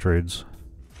second trades.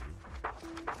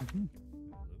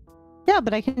 Yeah,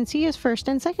 but I can see his first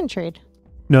and second trade.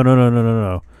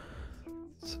 No.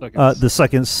 Second. The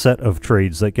second set of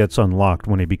trades that gets unlocked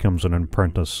when he becomes an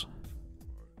apprentice.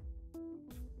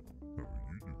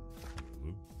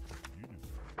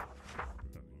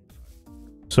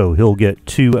 So he'll get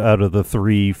 2 out of the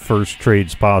 3 first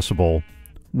trades possible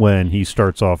when he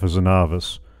starts off as a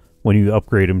novice. When you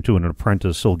upgrade him to an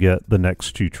apprentice, he'll get the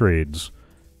next 2 trades.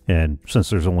 And since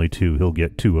there's only 2, he'll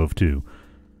get 2 of 2.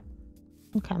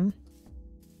 Okay.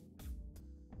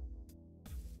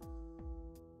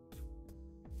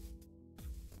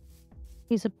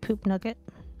 He's a poop nugget.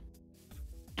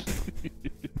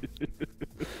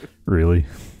 Really?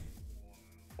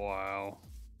 Wow.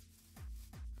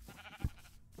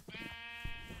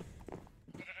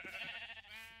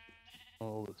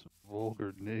 All this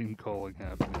vulgar name calling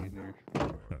happening here.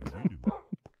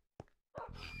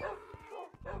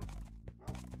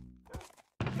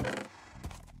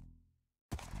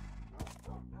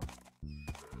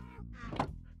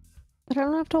 But I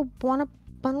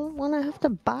don't want to have to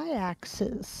buy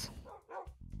axes.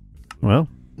 Well,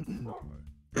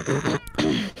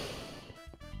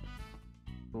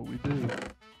 What we do.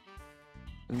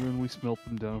 And then we smelt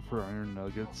them down for iron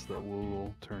nuggets that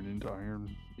will turn into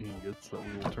iron ingots that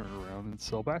we will turn around and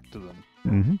sell back to them.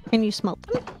 mm-hmm. Can you smelt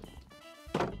them?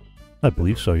 I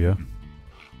believe so, yeah.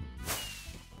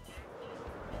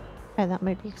 Yeah, that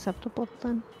might be acceptable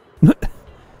then.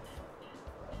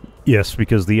 Yes,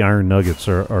 because the iron nuggets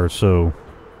are so...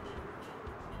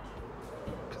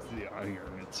 Because the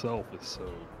iron itself is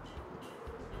so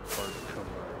hard to come by.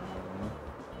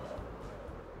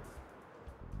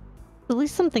 At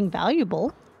least something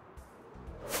valuable.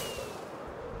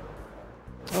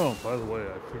 Oh, by the way,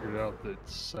 I figured out that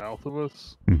south of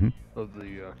us, Mm-hmm. of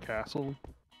the castle,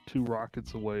 2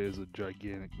 rockets away is a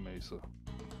gigantic mesa.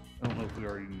 I don't know if we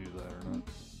already knew that or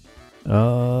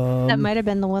not. That might have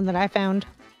been the one that I found.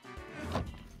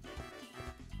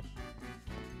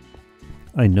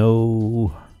 I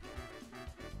know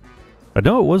it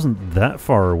wasn't that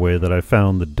far away that I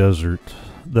found the desert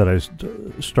that I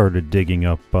started digging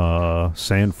up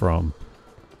sand from.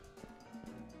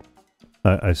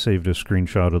 I saved a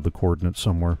screenshot of the coordinates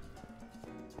somewhere.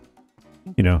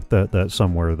 You know, that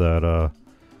somewhere that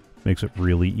makes it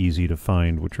really easy to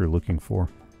find what you're looking for.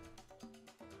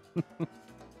 As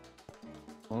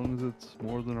long as it's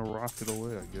more than a rocket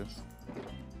away, I guess.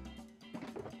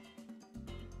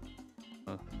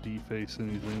 Deface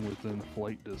anything within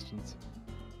flight distance.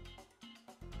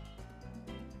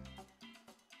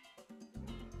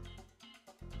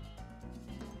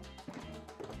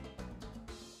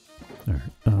 Alright,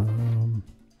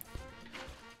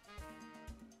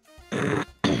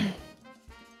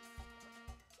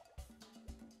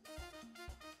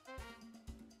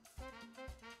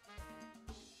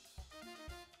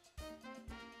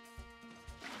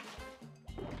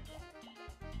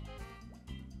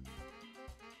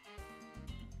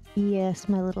 Yes,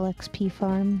 my little XP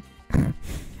farm.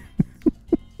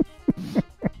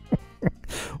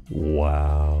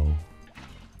 wow.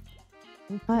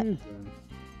 What?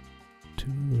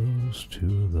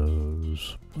 Two of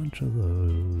those, bunch of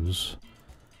those.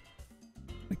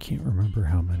 I can't remember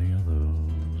how many of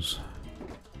those.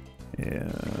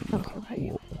 And Okay.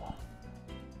 whoa.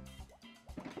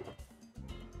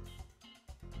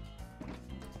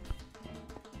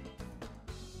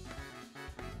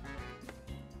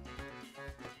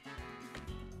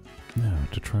 Now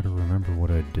to try to remember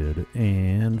what I did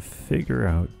and figure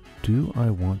out, do I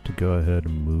want to go ahead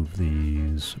and move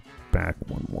these back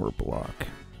one more block?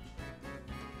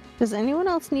 Does anyone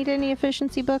else need any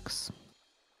efficiency books?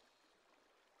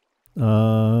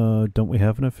 Don't we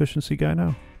have an efficiency guy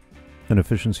now? An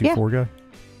efficiency 4 guy?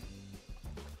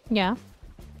 Yeah.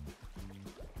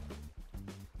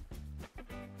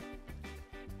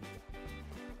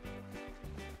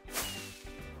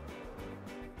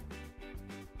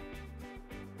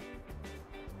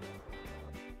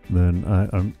 Then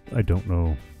I don't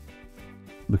know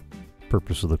the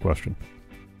purpose of the question.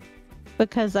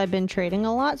 Because I've been trading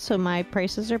a lot, so my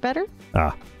prices are better.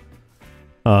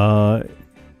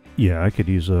 Yeah, I could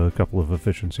use a couple of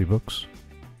efficiency books.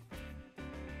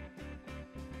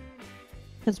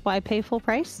 Because why pay full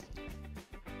price?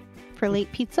 For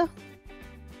late pizza?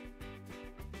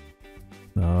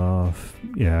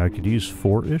 Yeah, I could use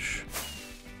 4-ish.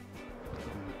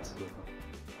 It's,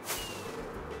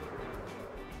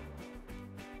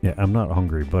 Yeah, I'm not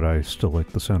hungry, but I still like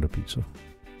the sound of pizza.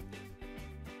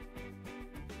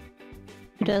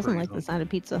 Who doesn't pretty like the hungry. sound of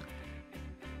pizza?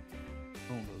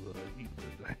 I don't know that I eat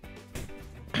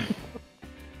today.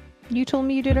 You told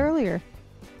me you did earlier.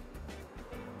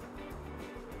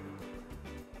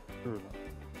 Sure enough.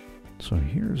 So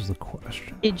here's the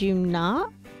question. Did you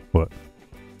not? What?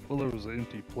 Well, there was an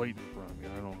empty plate in front of me.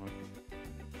 I don't know.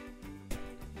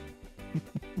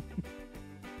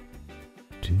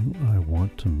 Do I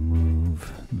want to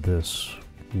move this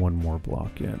one more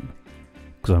block in?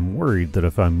 Because I'm worried that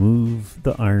if I move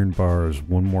the iron bars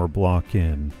one more block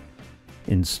in,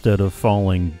 instead of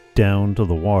falling down to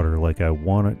the water like I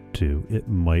want it to, it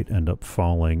might end up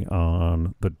falling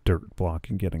on the dirt block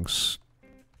and getting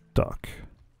stuck.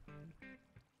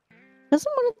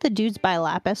 Doesn't one of the dudes buy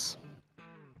lapis?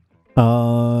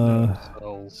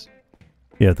 Cells.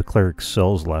 Yeah, the cleric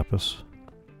sells lapis.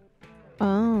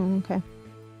 Oh, okay.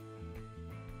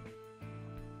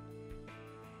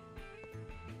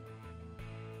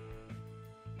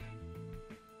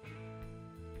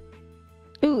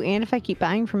 Ooh, and if I keep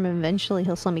buying from him, eventually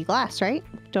he'll sell me glass, right?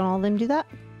 Don't all of them do that?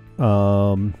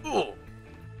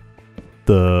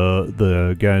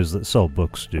 The guys that sell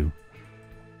books do.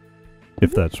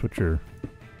 If that's what you're...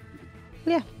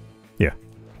 Yeah. Yeah.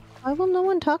 Why will no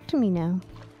one talk to me now?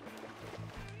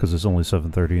 Because it's only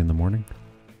 7:30 in the morning.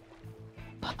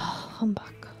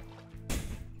 Humbug.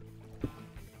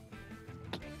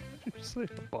 Did you say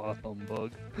a bot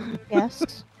humbug?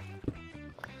 Yes.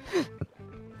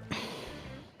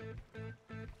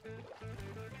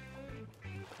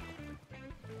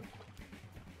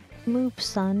 Move,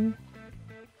 son.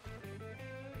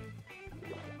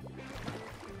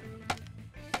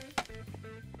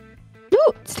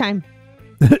 Ooh, it's time.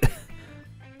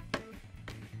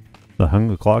 I hung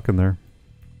the clock in there.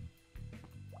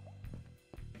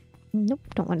 Nope,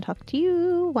 don't want to talk to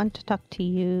you. Want to talk to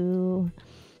you.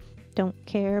 Don't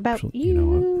care about Actually, you. you know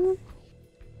what?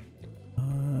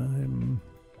 I'm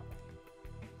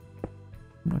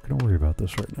not going to worry about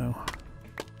this right now.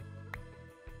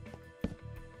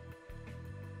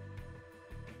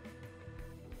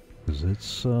 Because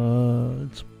it's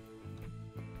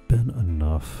been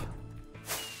enough.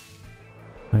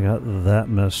 I got that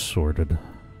mess sorted.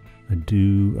 I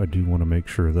do want to make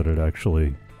sure that it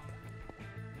actually...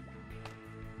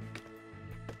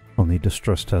 I'll need to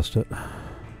stress test it.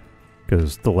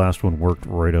 Because the last one worked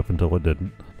right up until it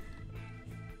didn't.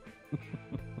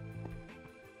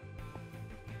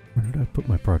 Where did I put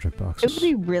my project boxes? It would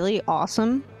be really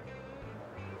awesome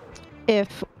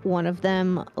if one of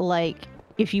them, like,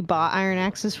 if you bought iron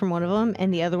axes from one of them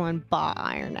and the other one bought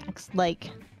iron axe.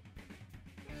 Like,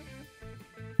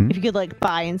 if you could, like,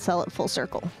 buy and sell it full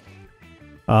circle.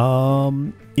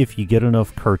 If you get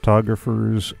enough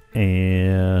cartographers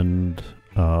and,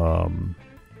 Oh,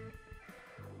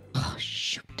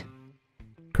 shoot.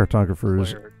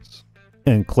 cartographers Clerics.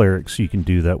 and clerics, you can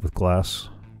do that with glass.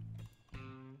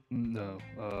 No.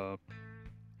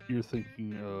 You're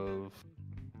thinking of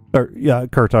Or, yeah,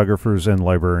 cartographers and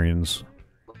librarians.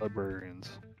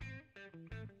 librarians.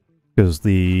 Because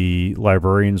the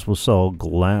librarians will sell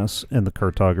glass and the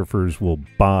cartographers will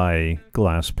buy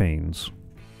glass panes.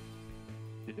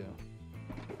 Yeah.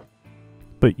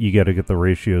 But you got to get the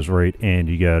ratios right, and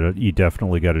you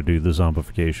definitely got to do the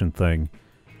zombification thing,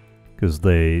 because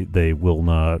that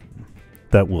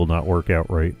will not work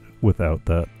out right without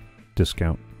that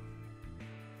discount.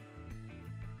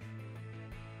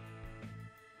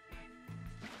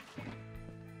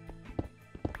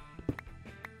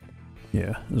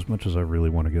 Yeah, as much as I really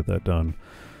want to get that done,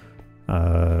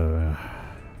 I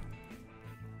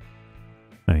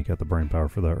ain't got the brain power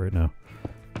for that right now.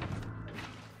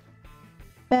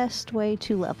 Best way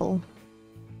to level.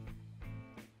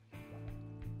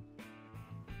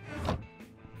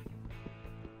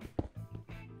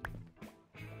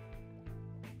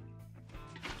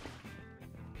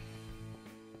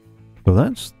 So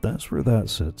that's where that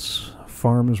sits.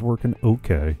 Farm is working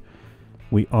okay.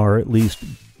 We are at least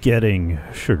getting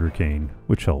sugarcane,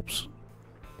 which helps.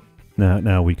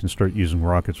 Now we can start using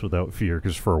rockets without fear,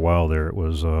 because for a while there it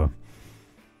was a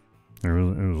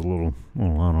little,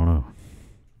 well, I don't know.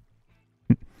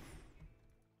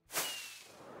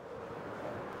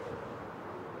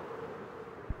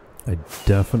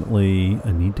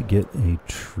 I need to get a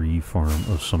tree farm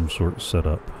of some sort set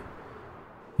up.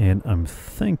 And I'm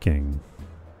thinking,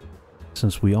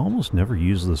 since we almost never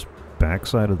use this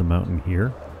backside of the mountain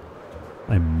here,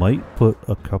 I might put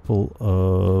a couple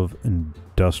of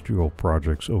industrial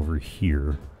projects over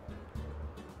here.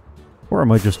 Or I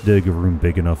might just dig a room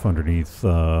big enough underneath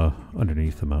the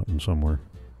mountain somewhere.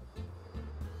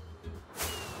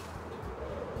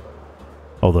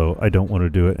 Although I don't want to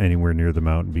do it anywhere near the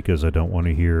mountain, because I don't want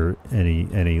to hear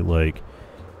any like,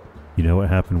 you know what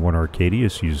happened when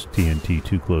Arcadius used TNT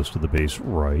too close to the base,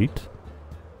 right?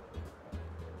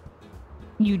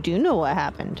 You do know what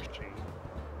happened.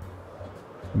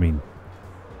 I mean,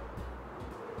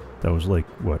 that was like,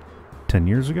 what, 10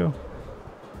 years ago?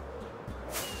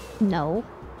 No.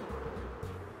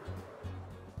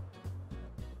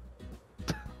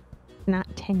 Not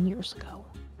 10 years ago.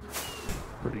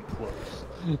 Pretty close.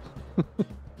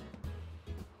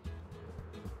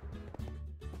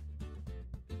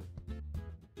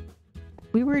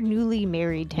 We were newly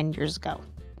married 10 years ago.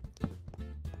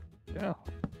 Yeah.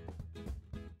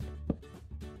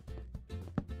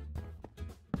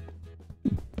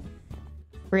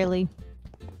 Really?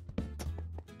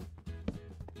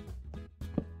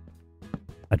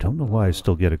 don't know why I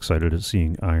still get excited at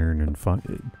seeing iron and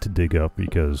to dig up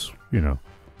because, you know,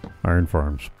 iron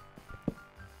farms.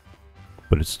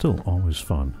 But it's still always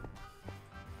fun.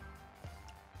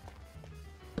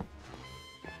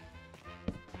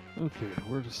 Okay,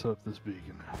 where to set up this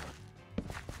beacon?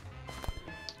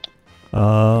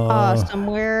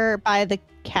 Somewhere by the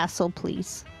castle,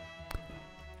 please.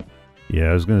 Yeah,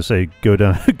 I was gonna say go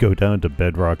down go down to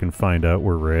bedrock and find out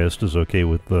where Rest is okay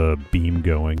with the beam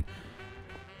going.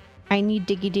 I need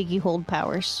diggy hold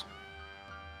powers.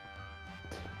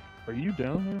 Are you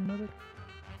down there, Medic?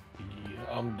 Yeah,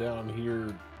 I'm down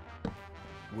here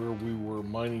where we were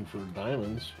mining for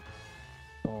diamonds.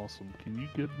 Awesome. Can you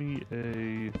give me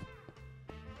an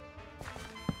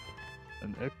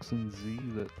X and Z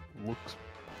that looks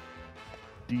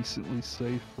decently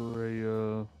safe for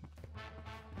a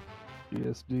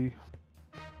ESD?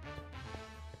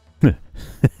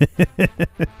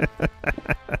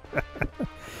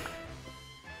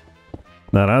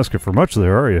 Not asking for much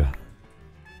there, are you?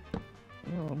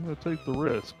 Well, I'm gonna take the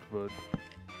risk, but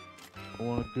I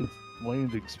want a good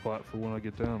landing spot for when I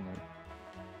get down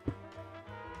there.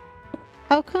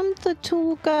 How come the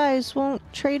tool guys won't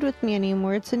trade with me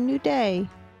anymore? It's a new day.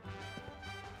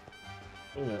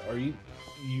 Wait a minute, are you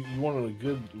wanted a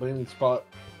good landing spot?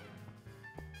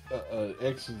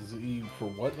 X and Z for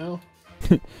what now?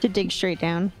 To dig straight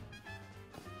down.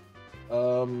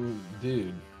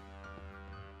 Dude.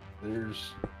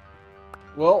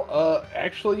 Well,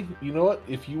 actually, you know what?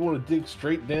 If you want to dig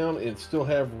straight down and still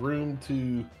have room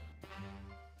to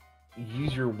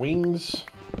use your wings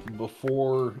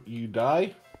before you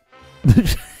die.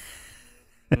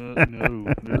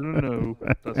 No.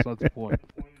 That's not the point.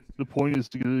 The point is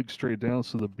to dig straight down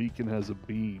so the beacon has a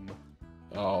beam.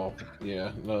 Oh,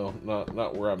 yeah. No,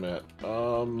 not where I'm at.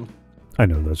 I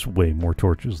know that's way more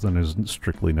torches than is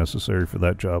strictly necessary for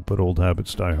that job, but old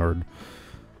habits die hard.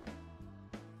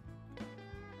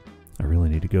 I really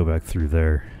need to go back through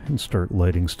there and start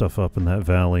lighting stuff up in that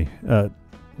valley.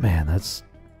 Man, that's...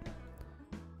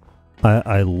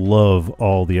 I love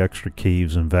all the extra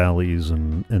caves and valleys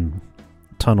and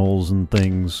tunnels and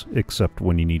things, except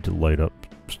when you need to light up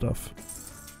stuff.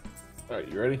 Alright,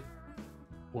 you ready?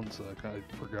 One sec, I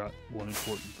forgot one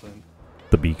important thing.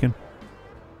 The beacon?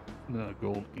 No,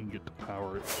 gold ingot to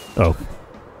power it. Oh.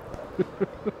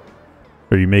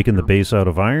 Are you making the base out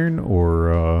of iron,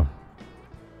 or...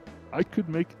 I could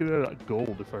make it out of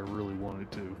gold if I really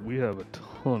wanted to. We have a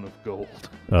ton of gold.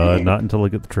 Not until I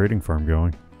get the trading farm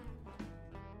going.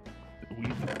 We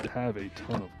have a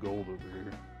ton of gold over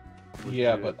here.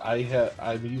 Yeah, but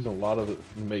I'm using a lot of it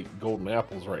to make golden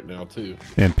apples right now too.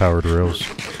 And powered rails.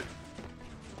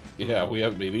 Yeah, we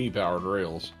haven't made any powered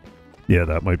rails. Yeah,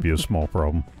 that might be a small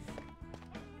problem.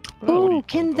 Oh,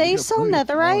 can they sell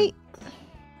netherite?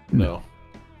 No.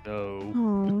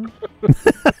 No.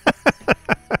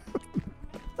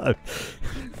 Oh.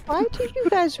 Why did you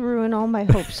guys ruin all my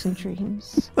hopes and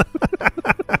dreams?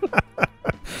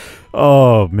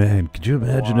 Oh man, could you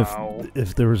imagine Wow.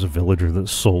 if there was a villager that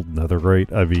sold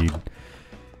netherite? I mean,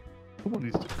 Someone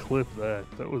needs to clip that.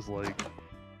 That was like...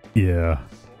 yeah.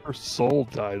 Her soul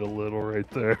died a little right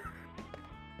there.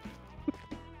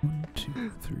 1,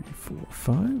 2, 3, 4,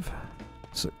 5,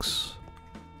 6.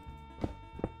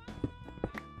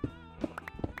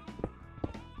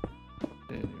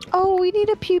 Anyway. Oh, we need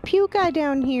a pew guy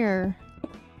down here.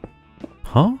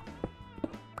 Huh?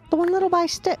 The one little by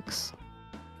sticks.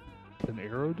 An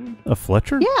arrow dude? A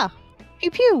Fletcher? Yeah.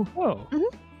 Pew. Oh.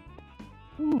 Mhm.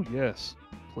 Ooh, yes.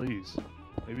 Please.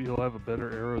 Maybe he'll have a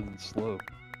better arrow than Slow.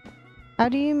 How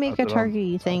do you make a Not that I'm-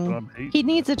 targety not that thing? I'm hating He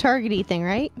needs it. a targety thing,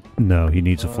 right? No, he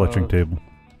needs a fletching table.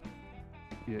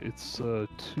 Yeah, it's 2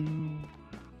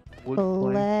 wood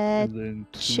planks and then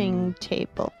 2... Fletching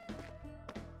table.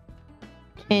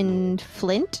 two- And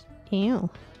flint? Ew.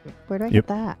 Where do I Yep. get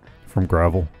that? From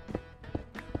gravel.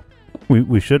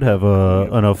 We should have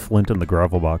enough flint in the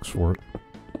gravel box for it.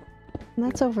 And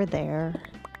that's over there.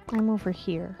 I'm over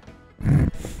here.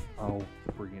 I'll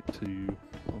bring it to you.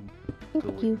 I'm Thank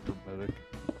still you. waiting for medic.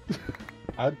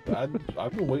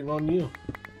 I've been waiting on you.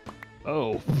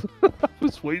 Oh, I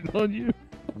was waiting on you.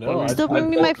 No, I Still bring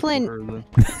me my flint. Her then.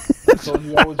 I told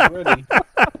you I was ready.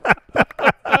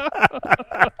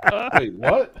 Wait,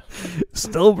 what?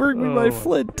 Still bring me Oh my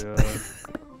flint. God.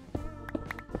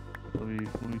 Let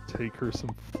me take her some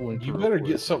flint. You real better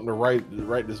quick. get something to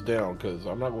write this down, because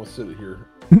I'm not going to sit it here.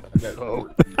 I got Oh.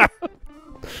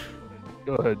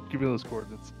 Go ahead, give me those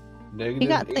coordinates. negative You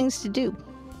got eight- things to do.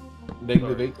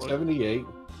 negative Sorry, 878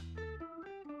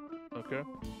 Okay,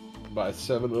 by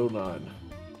 709.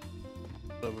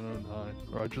 709.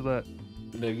 Roger that.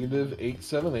 Negative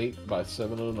 878 by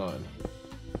 709.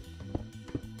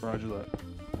 Roger that.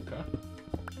 Okay.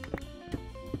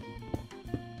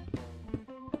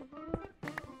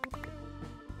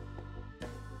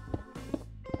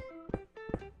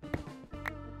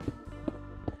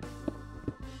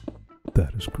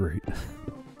 That is great.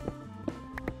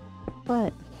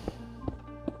 What?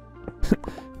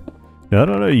 No,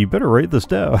 no, no. You better write this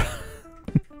down.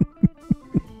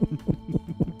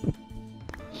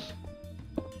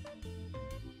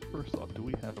 First off, do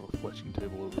we have a fletching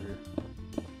table over here?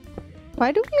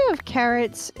 Why do we have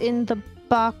carrots in the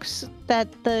box that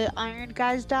the iron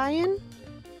guys die in?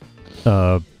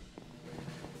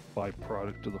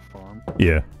 Byproduct of the farm.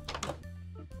 Yeah.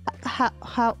 How?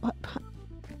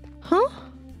 Huh?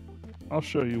 I'll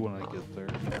show you when I get there.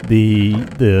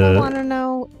 I want to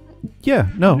know. Yeah,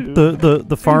 no.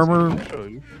 The farmer I'll show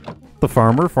you. the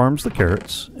farmer farms the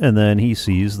carrots, and then he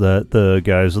sees that the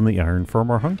guys in the iron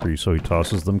farm are hungry, so he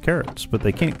tosses them carrots, but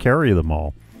they can't carry them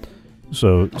all.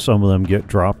 So some of them get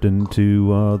dropped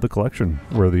into the collection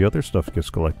where the other stuff gets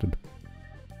collected.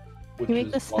 Which You make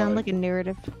is this sound why- like a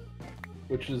narrative.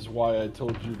 Which is why I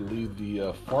told you to leave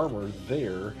the farmer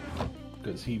there,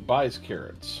 because he buys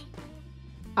carrots.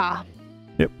 Ah,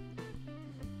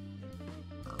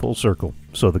 Full circle.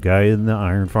 So the guy in the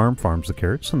iron farm farms the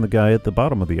carrots, and the guy at the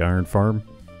bottom of the iron farm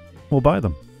will buy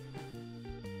them.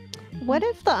 what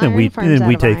if the iron And we farm's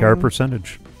out of take our iron?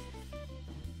 percentage.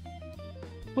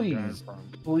 Please, Iron farm.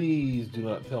 please do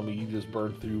not tell me you just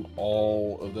burned through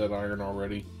all of that iron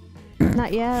already.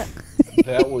 Not yet.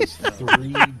 That was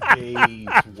 3 days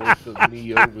worth of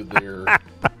me over there.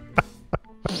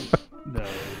 No,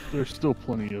 there's still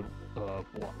plenty of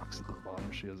blocks at the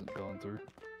bottom she hasn't gone through.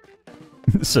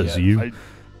 Says Yeah, you.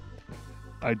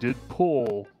 I did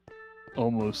pull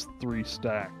almost 3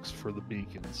 stacks for the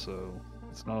beacon, so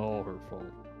it's not all her fault.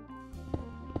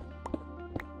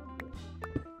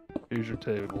 Here's your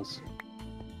tables.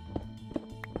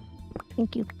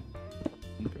 Thank you.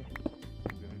 Okay.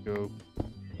 I'm gonna go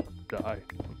die,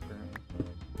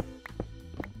 apparently.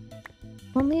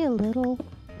 Only a little.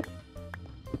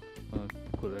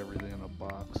 Put everything in a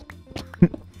box.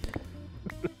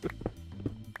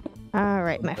 All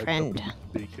right, my Back up friend. in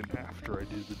the beacon after I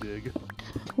do the dig.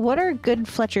 What are good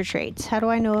Fletcher traits? How do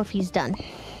I know if he's done?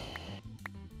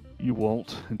 You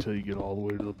won't until you get all the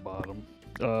way to the bottom.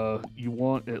 You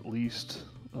want at least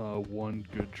 1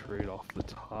 good trade off the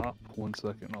top. 1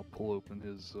 second, I'll pull open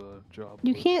his job.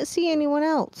 You list. can't see anyone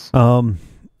else.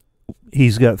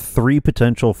 He's got 3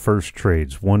 potential first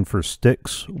trades. 1 for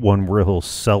sticks, 1 where he'll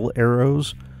sell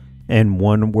arrows, and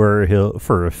 1 where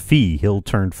for a fee, he'll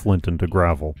turn flint into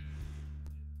gravel.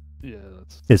 Yeah,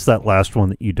 that's. It's that last one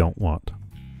that you don't want.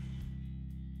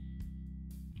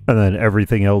 And then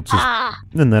everything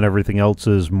else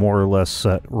is more or less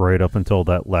set right up until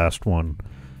that last one.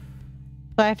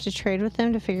 Do I have to trade with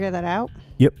him to figure that out?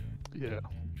 Yeah,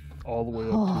 all the way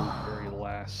up to the very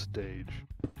last stage.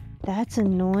 That's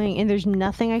annoying. And there's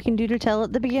nothing I can do to tell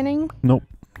at the beginning? Nope.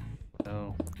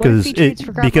 No. What if Because he trades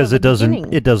for gravel because at it the doesn't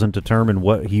beginning? determine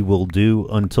what he will do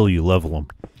until you level him.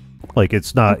 Like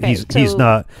it's not Okay, he's so-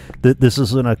 not this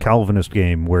isn't a Calvinist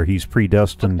game where he's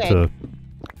predestined Okay. to.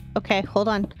 Okay, hold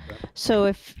on. So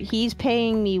if he's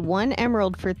paying me 1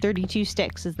 emerald for 32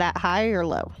 sticks, is that high or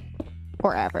low?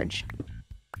 Or average?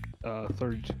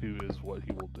 32 is what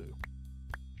he will do.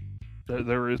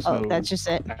 There is Oh, no that's just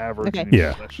it. average. Okay.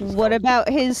 Yeah. That's just What how- about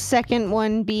his second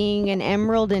one being an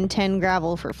emerald and 10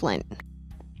 gravel for flint?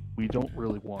 We don't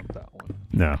really want that one.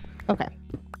 No. Okay.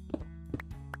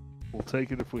 We'll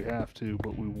take it if we have to,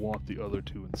 but we want the other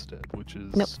 2 instead, which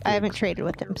is. Nope, I haven't sticks traded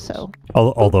with and him, so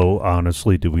Although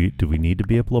honestly, do we need to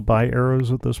be able to buy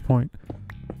arrows at this point?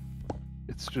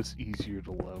 It's just easier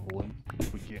to level him.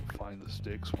 If we can't find the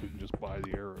sticks, we can just buy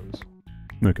the arrows.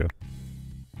 Okay.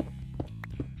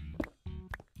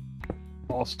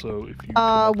 Also, if you. come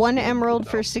up 1 with emerald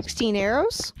for without- 16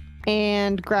 arrows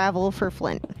and gravel for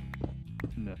flint.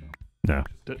 No. No.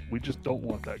 We just don't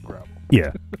want that gravel.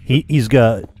 Yeah. He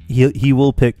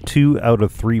will pick 2 out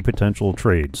of 3 potential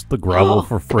trades. The gravel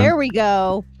for There friend. we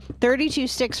go. 32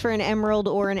 sticks for an emerald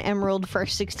or an emerald for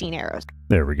 16 arrows.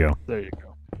 There we go. There you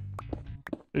go.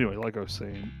 Anyway, like I was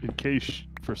saying, in case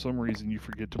for some reason you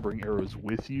forget to bring arrows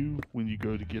with you when you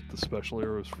go to get the special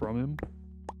arrows from him,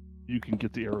 you can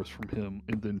get the arrows from him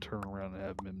and then turn around and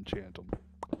have him enchant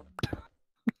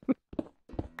them.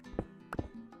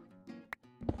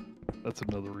 That's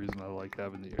another reason I like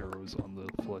having the arrows on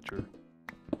the Fletcher.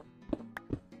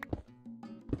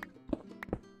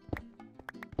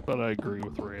 But I agree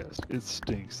with Reyes. It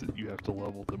stinks that you have to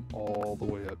level them all the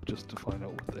way up just to find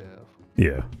out what they have.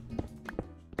 Yeah.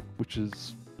 which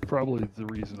is probably the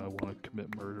reason I want to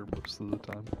commit murder most of the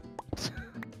time.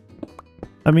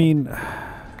 I mean,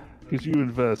 because you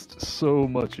invest so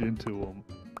much into them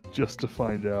just to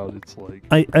find out it's like...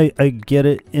 I get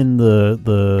it in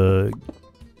the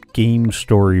game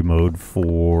story mode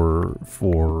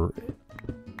for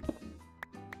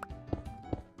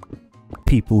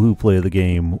people who play the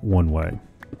game one way.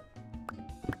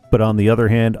 But on the other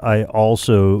hand, I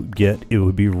also get it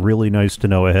would be really nice to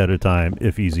know ahead of time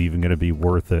if he's even going to be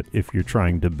worth it if you're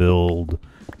trying to build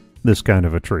this kind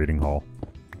of a trading hall,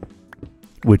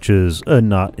 which is a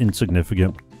not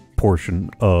insignificant portion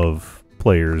of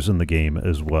players in the game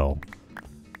as well.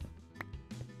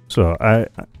 So I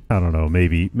don't know,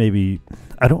 maybe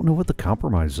I don't know what the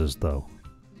compromise is though.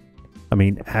 I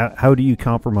mean, how do you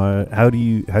compromise? How do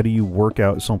you work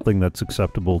out something that's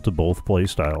acceptable to both play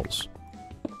styles?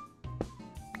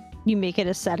 You make it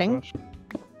a setting.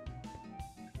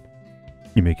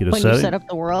 You make it a When setting? you set up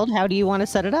the world, how do you want to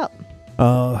set it up?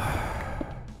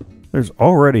 There's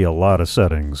already a lot of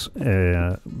settings.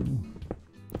 You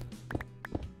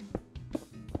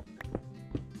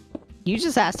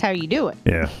just asked how you do it.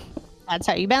 Yeah. That's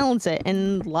how you balance it.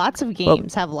 And lots of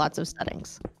games have lots of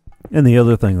settings. And the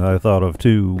other thing that I thought of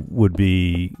too would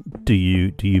be, do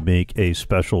you make a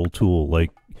special tool like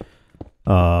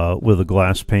with a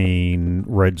glass pane,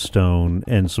 redstone,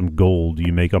 and some gold?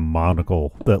 You make a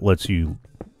monocle that lets you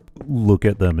look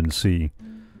at them and see.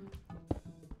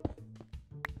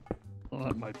 Well,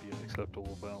 that might be an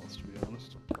acceptable balance, to be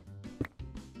honest.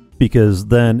 Because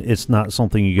then it's not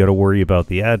something you got to worry about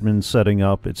the admin setting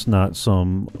up. It's not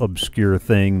some obscure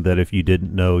thing that if you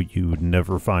didn't know, you would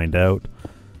never find out.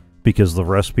 Because the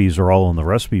recipes are all in the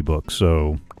recipe book,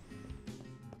 so...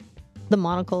 The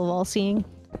monocle of all-seeing?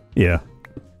 Yeah.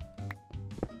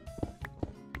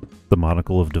 The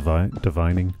monocle of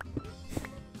divining.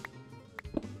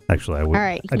 Actually, I would...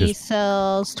 Alright, he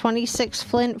sells 26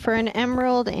 flint for an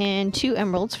emerald and 2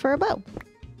 emeralds for a bow.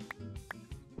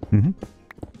 Mm-hmm.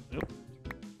 Yep.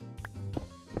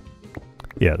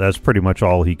 Yeah, that's pretty much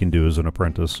all he can do as an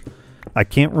apprentice. I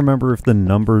can't remember if the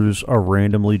numbers are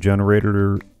randomly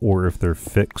generated or if they're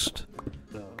fixed.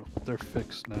 No, they're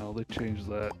fixed now. They changed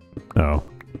that Oh.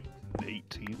 in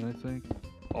 18, I think.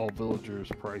 All villagers'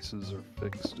 prices are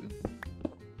fixed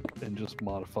and just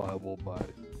modifiable by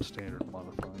standard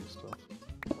modifying stuff.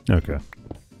 Okay.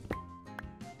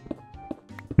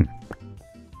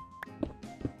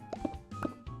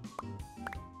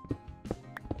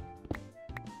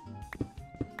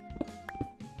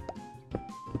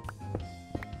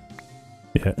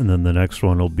 Yeah, and then the next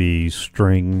one will be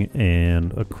string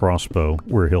and a crossbow,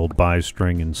 where he'll buy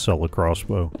string and sell a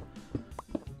crossbow.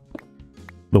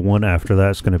 The one after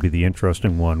that's going to be the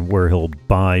interesting one, where he'll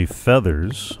buy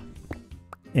feathers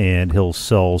and he'll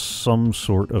sell some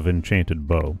sort of enchanted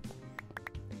bow.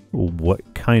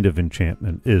 What kind of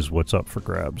enchantment is what's up for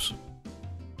grabs?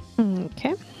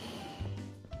 Okay.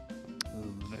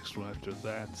 And the next one after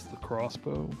that's the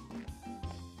crossbow,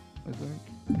 I think.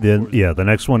 Then, yeah, the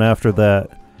next one after that,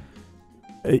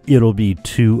 it'll be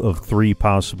 2 of 3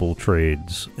 possible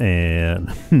trades,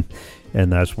 and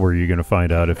and that's where you're going to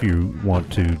find out if you want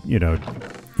to, you know,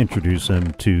 introduce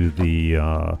him to the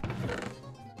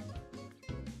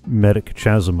medic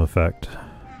chasm effect,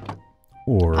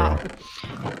 or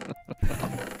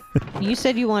You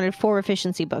said you wanted 4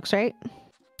 efficiency books, right?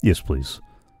 yes, please.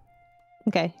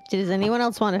 Okay. Does anyone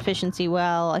else want efficiency?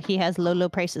 Well, he has low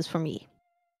prices for me.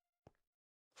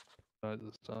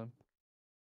 This time.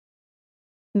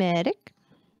 Medic?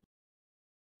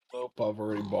 Nope, I've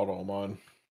already bought all mine.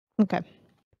 Okay.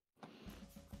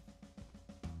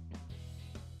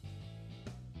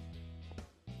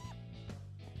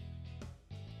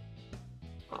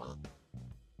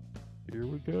 Here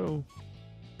we go.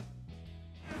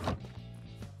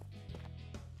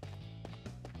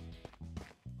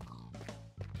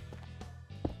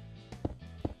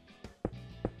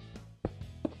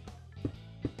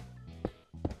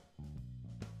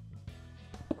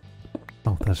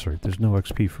 Oh, that's right. There's no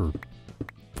XP for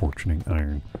fortuning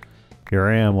iron. Here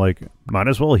I am, like, might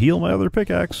as well heal my other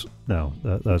pickaxe. No,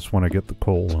 that's when I get the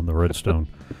coal and the redstone.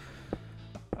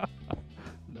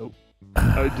 Nope.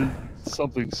 I did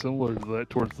something similar to that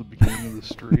towards the beginning of the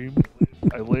stream.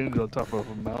 I landed on top of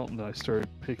a mountain and I started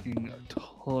picking a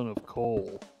ton of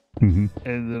coal. Mm-hmm.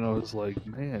 And then I was like,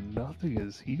 man, nothing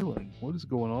is healing. What is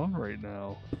going on right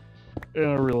now? And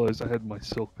I realized I had my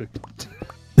silk pick.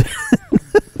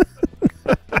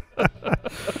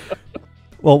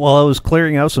 Well, while I was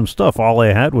clearing out some stuff, all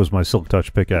I had was my silk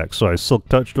touch pickaxe, so I silk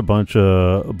touched a bunch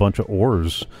of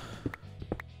ores.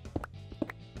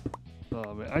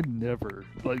 Man, I never,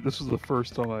 like, this was the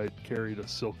first time I carried a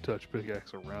Silk Touch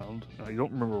pickaxe around. And I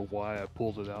don't remember why I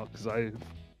pulled it out, because I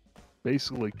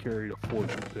basically carried a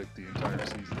fortune pick the entire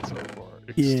season so far.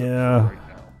 Except for Yeah. right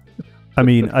now. I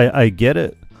mean, I get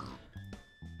it,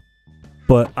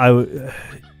 but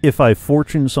if I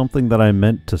fortune something that I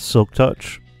meant to Silk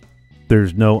Touch,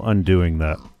 there's no undoing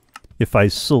that. If I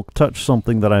Silk Touch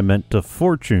something that I meant to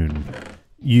fortune,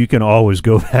 you can always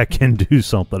go back and do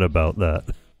something about that.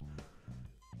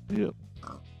 Yep.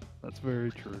 That's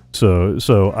very true.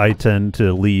 So I tend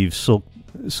to leave Silk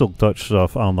Touch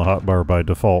stuff on the hotbar by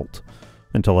default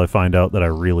until I find out that I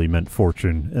really meant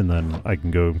fortune, and then I can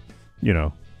go, you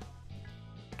know,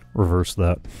 reverse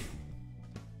that.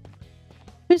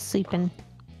 Who's sleeping?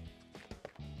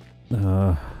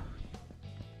 I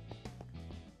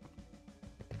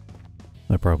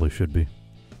probably should be.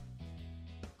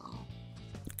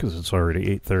 Because it's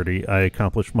already 8:30. I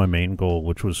accomplished my main goal,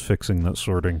 which was fixing that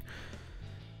sorting.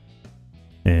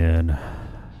 And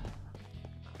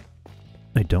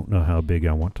I don't know how big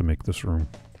I want to make this room.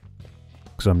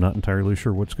 Because I'm not entirely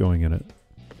sure what's going in it.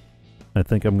 I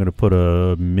think I'm going to put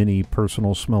a mini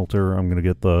personal smelter. I'm going to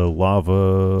get the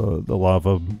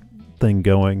lava thing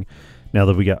going. Now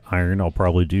that we got iron, I'll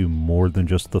probably do more than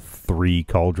just the 3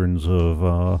 cauldrons of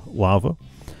lava.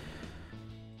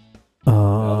 We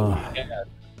had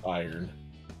iron.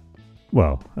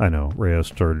 Well, I know Reyes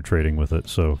started trading with it,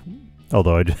 so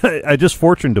although I just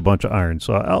fortuned a bunch of iron,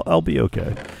 so I'll be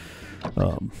okay.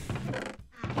 I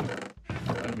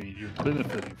mean, you're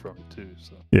benefiting from it too,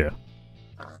 so. Yeah.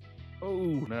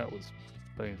 Oh, that was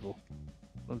painful.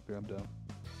 Okay, I'm down.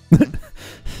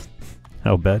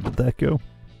 How bad did that go?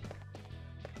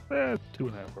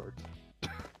 2.5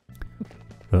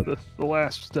 hearts. The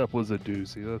last step was a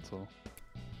doozy, that's all.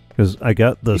 Because I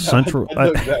got the central. I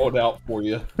dug that one out for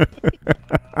you.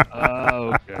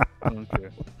 Okay. Okay.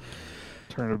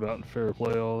 Turnabout and fair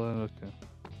play, all that. Okay.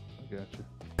 I got you.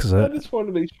 Because I just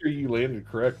wanted to make sure you landed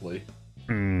correctly.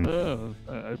 Oh,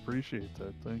 I appreciate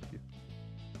that. Thank you.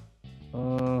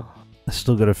 I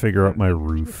still got to figure out my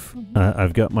roof.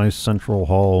 I've got my central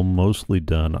hall mostly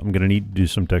done. I'm going to need to do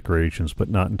some decorations, but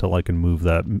not until I can move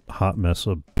that hot mess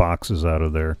of boxes out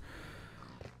of there.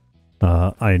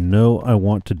 I know I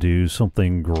want to do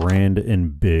something grand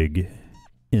and big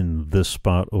in this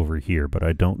spot over here, but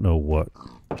I don't know what.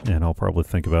 And I'll probably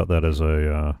think about that as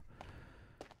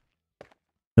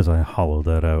I hollow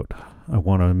that out. I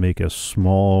want to make a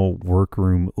small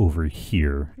workroom over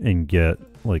here and get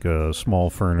like a small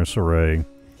furnace array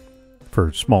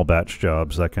for small batch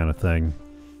jobs, that kind of thing.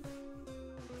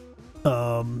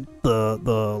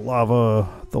 The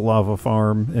lava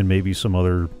farm, and maybe some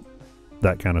other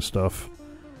that kind of stuff.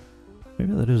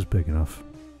 Maybe that is big enough.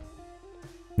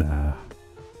 Nah.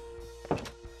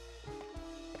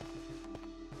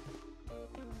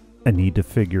 I need to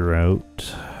figure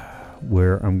out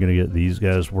where I'm going to get these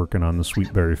guys working on the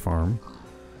sweetberry farm.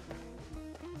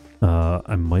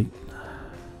 I might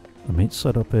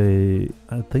set up I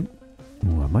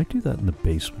might do that in the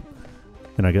basement.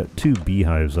 And I got 2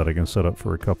 beehives that I can set up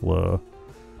for a couple of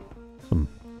some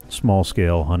small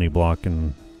scale honey block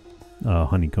and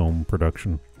honeycomb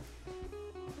production.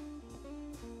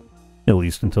 At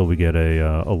least until we get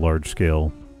a large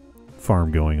scale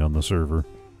farm going on the server.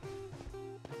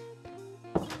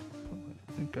 I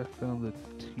think I found the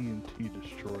TNT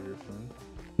destroyer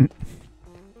thing.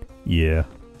 Yeah.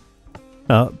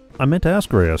 I meant to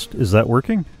ask Rest, is that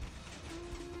working?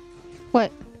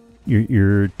 What?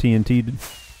 Your TNT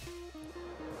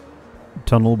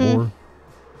tunnel bore?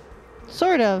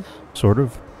 Sort of. Sort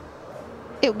of?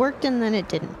 It worked and then it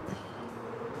didn't.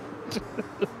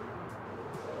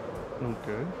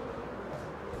 Okay.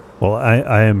 Well,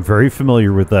 I am very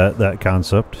familiar with that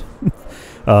concept.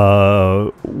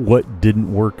 What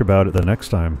didn't work about it the next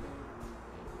time?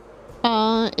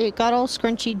 It got all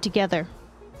scrunchied together.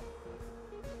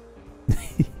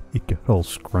 It got all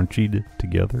scrunchied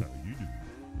together? How you do?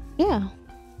 Yeah.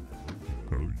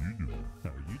 How you do?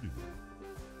 How you do?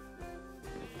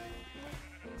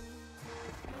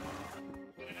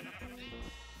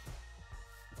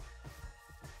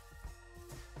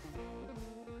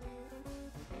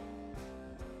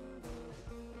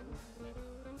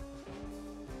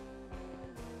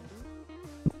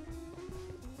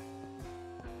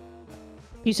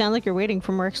 You sound like you're waiting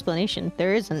for more explanation.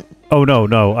 There isn't. Oh,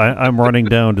 no. I'm running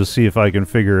down to see if I can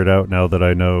figure it out now that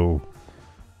I know.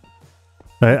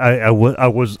 I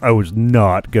was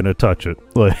not gonna touch it.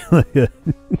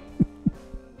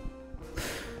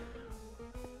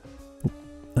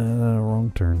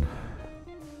 Wrong turn.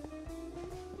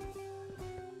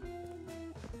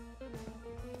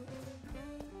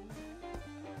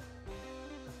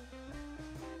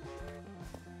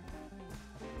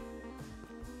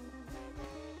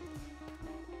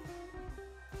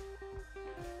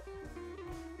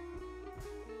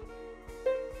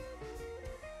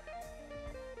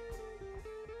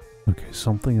 Okay,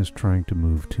 something is trying to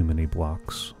move too many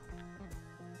blocks.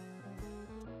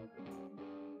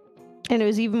 And it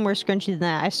was even more scrunchy than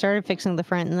that. I started fixing the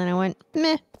front, and then I went,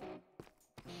 meh.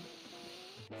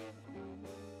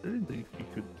 I didn't think you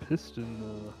could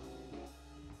piston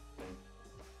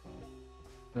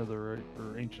netherite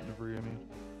or ancient debris. I mean,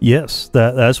 Yes,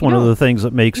 that's one of know, the things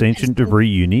that makes you ancient piston- debris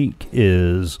unique.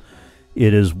 Is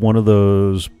it is one of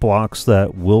those blocks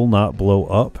that will not blow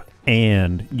up,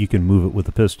 and you can move it with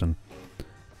a piston.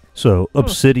 So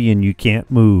obsidian you can't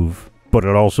move, but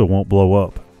it also won't blow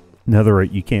up.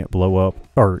 Netherite you can't blow up,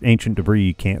 or ancient debris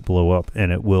you can't blow up,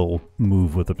 and it will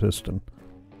move with a piston.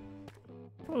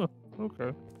 oh,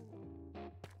 okay.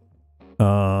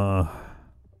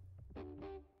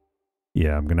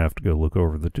 Yeah, I'm gonna have to go look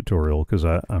over the tutorial because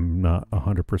I'm not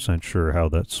 100% sure how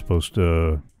that's supposed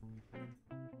to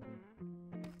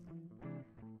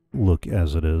look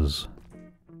as it is.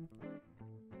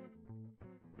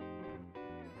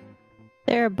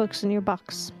 There are books in your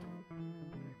box.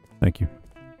 Thank you.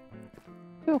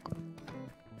 You're welcome.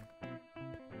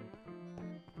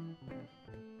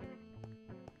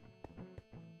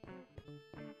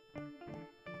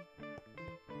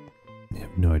 I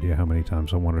have no idea how many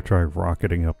times I want to try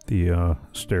rocketing up the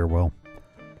stairwell.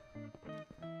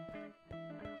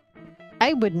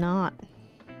 I would not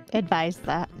advise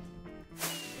that.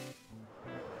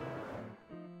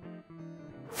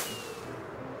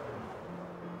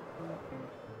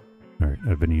 Alright,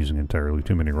 I've been using entirely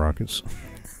too many rockets.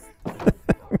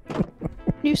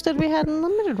 You said we had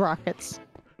unlimited rockets.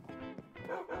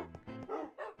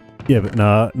 Yeah, but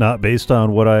not based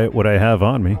on what I have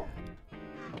on me.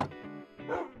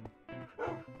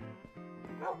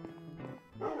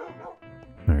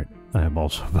 Alright, I am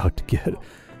also about to get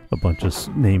a bunch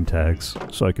of name tags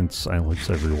so I can silence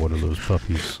every one of those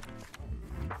puppies.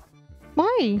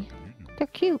 Why? They're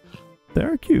cute.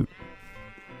 They're cute.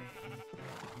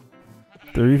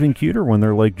 They're even cuter when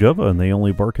they're like Java and they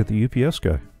only bark at the UPS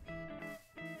guy.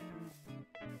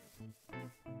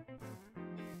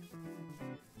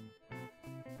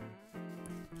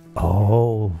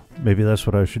 Oh, maybe that's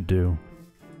what I should do.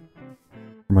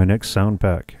 For my next sound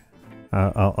pack,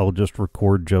 I'll just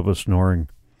record Java snoring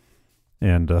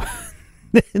and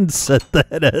and set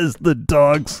that as the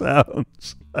dog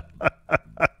sounds.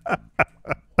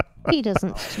 He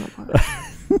doesn't snore.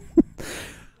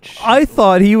 I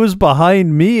thought he was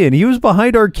behind me, and he was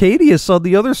behind Arcadius on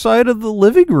the other side of the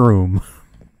living room.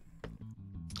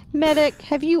 Medic,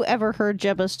 have you ever heard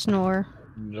Jebba snore?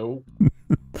 Nope.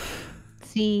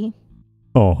 See?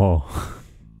 Oh.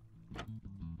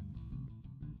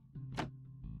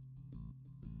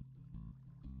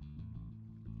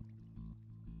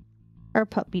 Our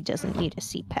puppy doesn't need a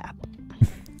CPAP.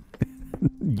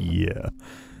 Yeah.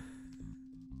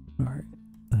 All right.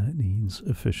 That needs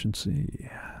efficiency.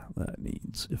 That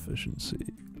needs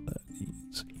efficiency. That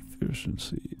needs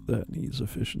efficiency. That needs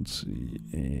efficiency.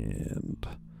 And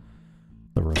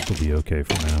the rest will be okay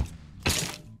for now.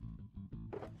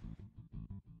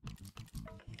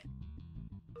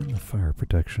 And the fire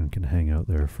protection can hang out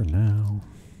there for now.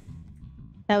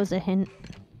 That was a hint.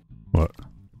 What?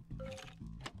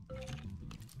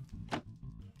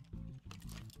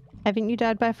 Haven't you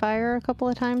died by fire a couple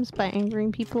of times by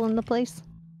angering people in the place?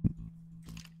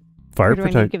 Fire Or do I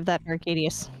need to protection? give that to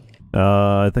Arcadius?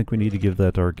 I think we need to give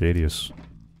that to Arcadius.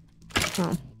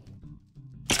 Oh.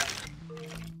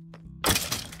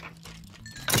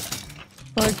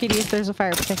 Well, Arcadius, there's a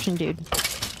fire protection dude.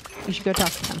 You should go talk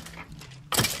to him.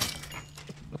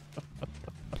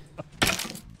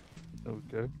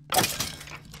 Okay.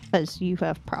 Because you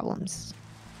have problems.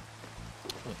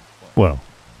 Well.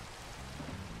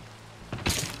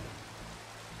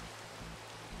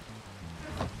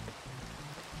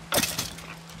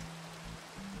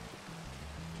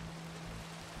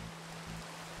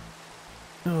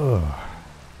 Ugh.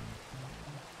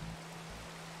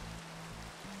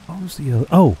 What was the other?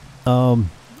 Oh,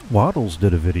 Waddles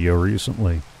did a video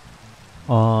recently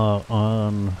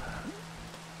on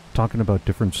talking about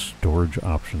different storage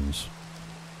options.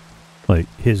 Like,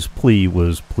 his plea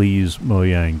was, please,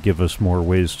 Mojang, give us more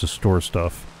ways to store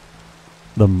stuff.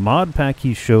 The mod pack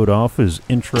he showed off is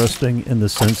interesting in the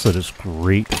sense that it's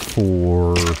great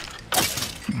for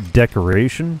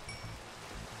decoration,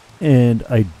 and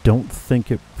I don't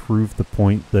think it proved the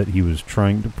point that he was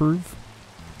trying to prove.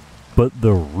 But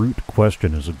the root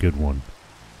question is a good one.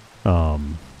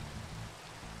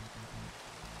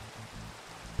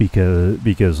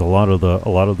 Because a lot of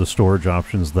the storage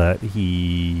options that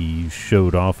he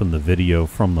showed off in the video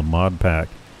from the mod pack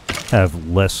have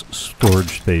less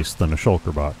storage space than a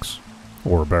shulker box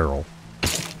or a barrel.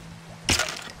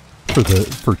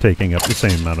 for taking up the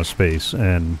same amount of space.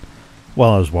 And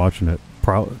while I was watching it,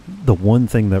 the one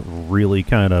thing that really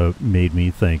kind of made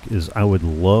me think is I would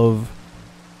love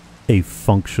a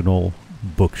functional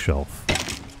bookshelf,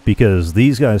 because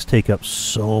these guys take up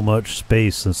so much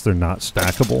space since they're not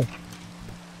stackable.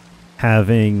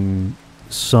 Having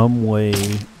some way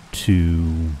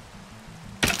to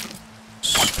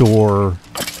store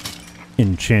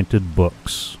enchanted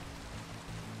books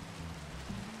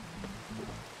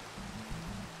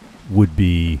would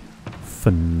be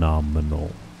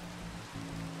phenomenal.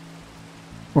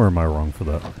 Or am I wrong for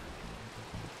that?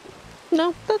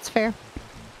 No, that's fair.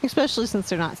 Especially since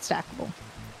they're not stackable.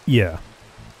 Yeah.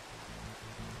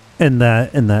 And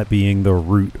that being the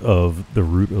root of the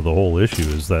whole issue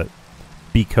is that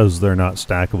because they're not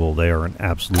stackable, they are an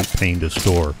absolute pain to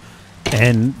store.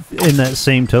 And in that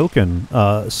same token,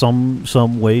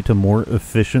 some way to more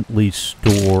efficiently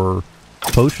store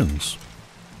potions.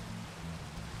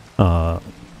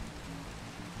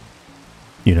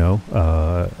 You know,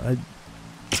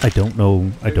 I don't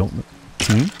know. I don't.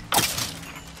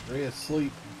 Ray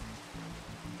asleep.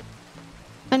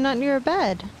 And not near a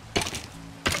bed.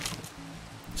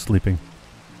 Sleeping.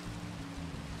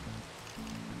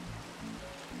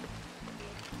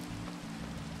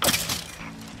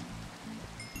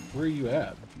 Where are you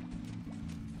at?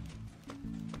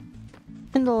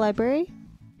 In the library?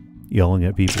 Yelling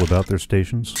at people about their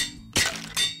stations.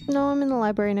 No, I'm in the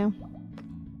library now.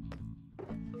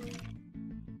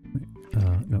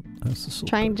 Nope, that's the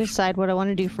Trying to decide what I want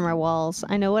to do for my walls.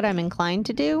 I know what I'm inclined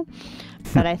to do,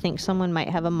 but I think someone might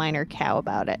have a minor cow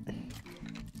about it.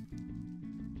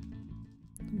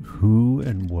 Who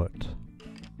and what?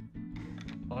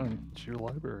 Fine, it's your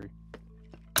library.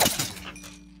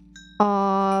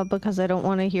 Because I don't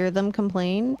want to hear them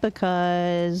complain,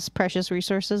 because precious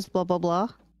resources, blah, blah, blah.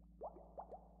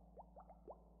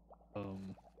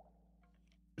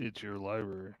 It's your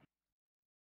library.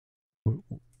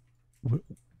 What?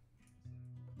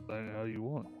 Sign it how you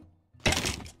want.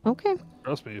 Okay.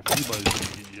 Trust me, if anybody's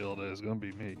gonna get yelled at, it's gonna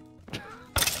be me.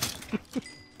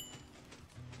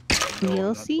 No, I'm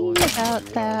You'll not see telling you about what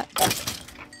you that.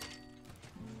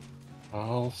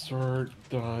 I'll start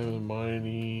diamond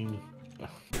mining.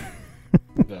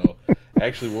 No,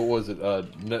 actually, what was it?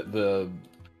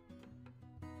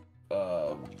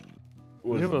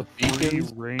 We have a free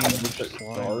range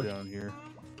slime down here.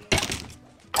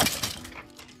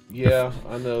 Yeah,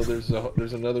 I know. There's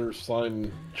another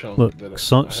slime chunk. Look, that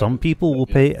some people will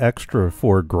pay extra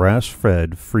for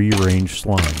grass-fed, free-range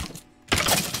slime.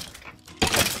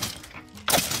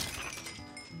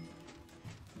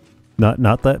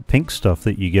 Not that pink stuff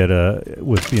that you get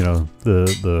with, you know,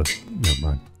 the never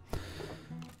mind.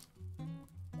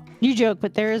 You joke,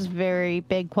 but there is very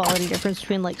big quality difference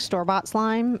between like store-bought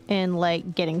slime and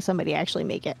like getting somebody to actually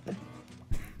make it.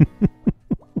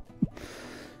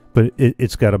 But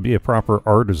it's got to be a proper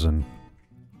artisan.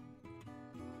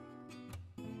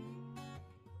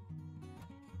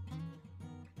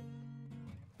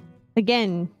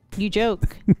 Again, you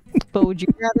joke, but would you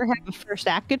rather have a first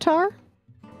act guitar?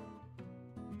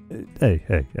 Hey.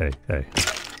 Okay.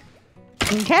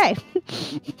 I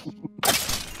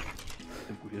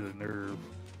think we hit a nerve.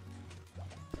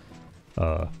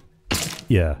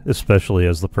 Yeah, especially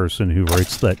as the person who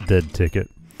writes that dead ticket.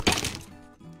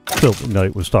 Phil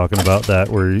Knight was talking about that,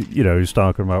 where, you know, he's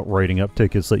talking about writing up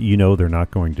tickets that you know they're not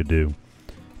going to do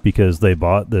because they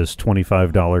bought this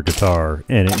 $25 guitar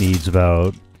and it needs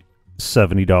about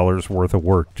 $70 worth of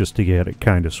work just to get it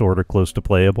kind of sort of close to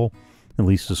playable, at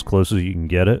least as close as you can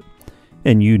get it.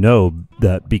 And you know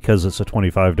that because it's a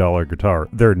 $25 guitar,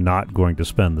 they're not going to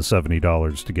spend the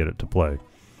 $70 to get it to play.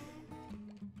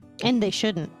 And they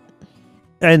shouldn't.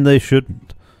 And they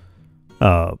shouldn't.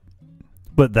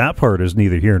 But that part is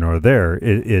neither here nor there.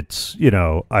 It's, you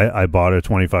know, I bought a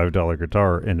 $25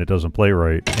 guitar and it doesn't play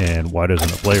right. And why doesn't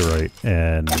it play right?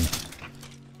 And,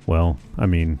 well, I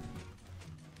mean,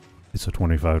 it's a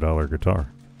 $25 guitar.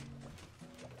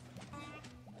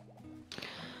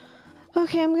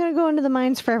 Okay, I'm gonna go into the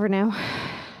mines forever now.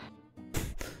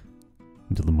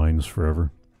 Into the mines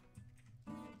forever.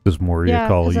 Does Moria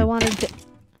call you? I wanted to...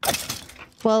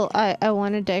 Well, I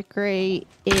want to decorate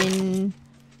in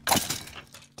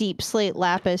deep slate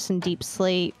lapis and deep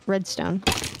slate redstone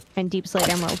and deep slate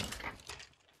emerald.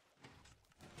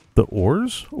 The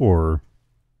ores, or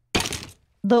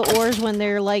The ores when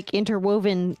they're like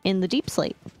interwoven in the deep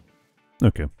slate.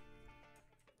 okay.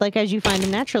 Like as you find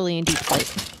them naturally in deep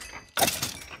slate.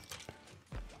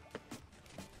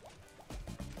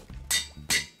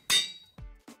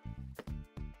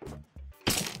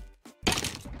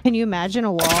 Can you imagine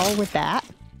a wall with that?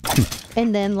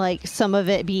 And then like some of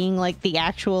it being like the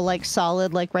actual like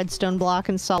solid like redstone block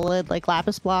and solid like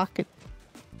lapis block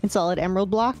and solid emerald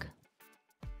block.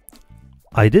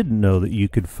 I didn't know that you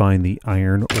could find the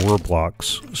iron ore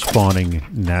blocks spawning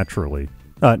naturally.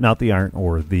 Not the iron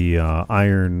ore, the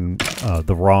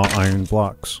the raw iron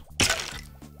blocks.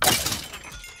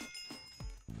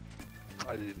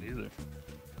 I didn't either.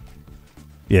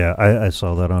 Yeah, I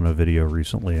saw that on a video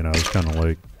recently, and I was kind of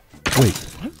like, wait,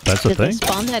 that's a Did they thing?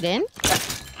 spawn that in?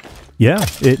 Yeah,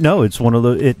 it's one of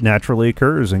the, it naturally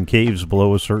occurs in caves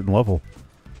below a certain level.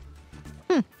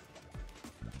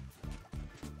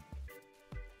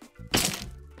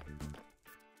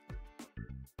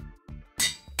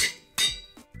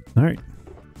 Alright.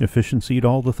 Efficiency'd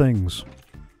all the things.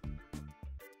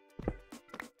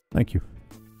 Thank you.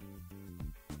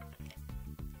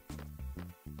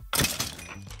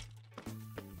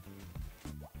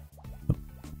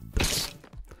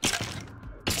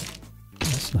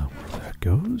 That's not where that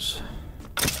goes.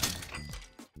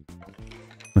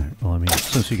 Alright, well, I mean,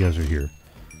 since you guys are here.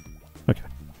 Okay.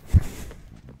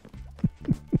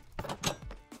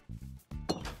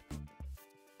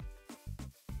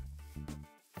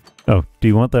 Oh, do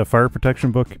you want that fire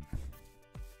protection book?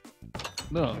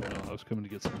 No, I was coming to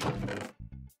get some bamboo.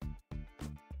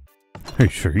 Are you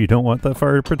sure you don't want that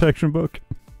fire protection book?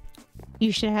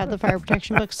 You should have the fire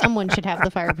protection book. Someone should have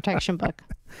the fire protection book.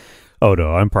 Oh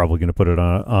no, I'm probably going to put it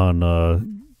on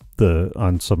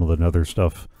some of the nether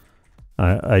stuff.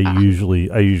 I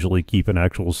usually keep an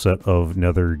actual set of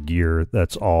nether gear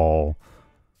that's all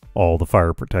the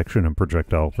fire protection and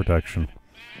projectile protection.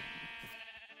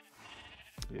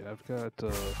 Yeah, I've got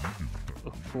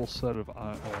a full set of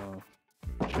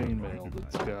chainmail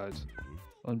that's got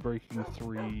unbreaking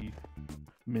 3,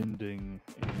 mending,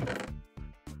 and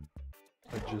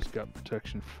I just got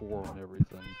protection 4 on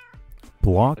everything.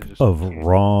 Block of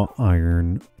raw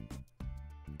iron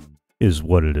is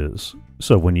what it is.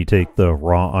 So when you take the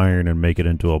raw iron and make it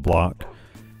into a block,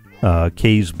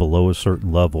 caves below a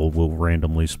certain level will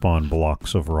randomly spawn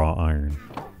blocks of raw iron.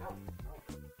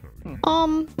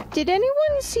 Did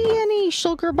anyone see any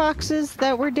shulker boxes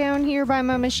that were down here by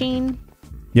my machine?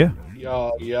 Yeah,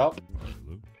 Yep.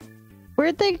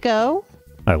 Where'd they go?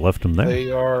 I left them there.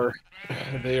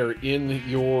 They are in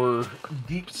your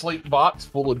deep slate box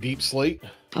full of deep slate.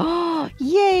 Oh,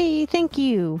 yay! Thank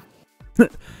you.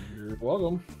 You're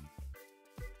welcome.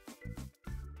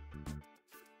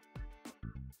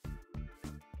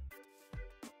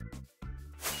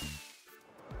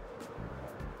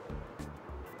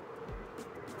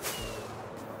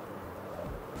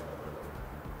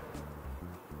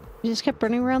 I just kept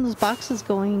running around those boxes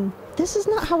going, this is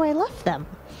not how I left them.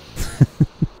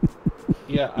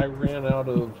 Yeah, I ran out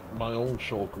of my own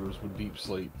shulkers with deep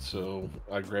slate, so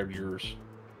I grabbed yours.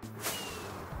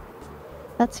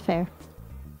 That's fair.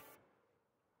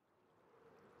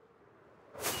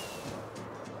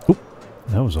 Oop,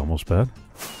 that was almost bad.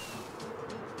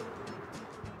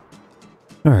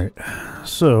 Alright,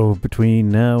 so between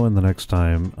now and the next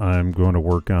time, I'm going to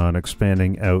work on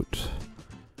expanding out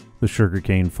the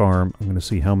sugarcane farm. I'm going to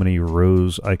see how many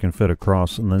rows I can fit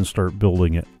across and then start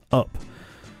building it up.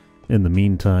 In the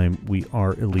meantime, we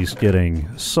are at least getting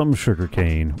some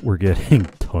sugarcane. We're getting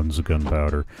tons of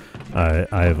gunpowder. I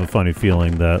have a funny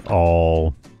feeling that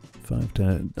all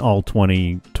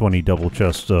 20 double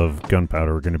chests of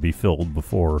gunpowder are going to be filled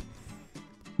before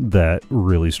that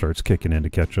really starts kicking in to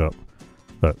catch up.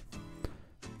 But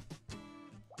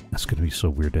that's going to be so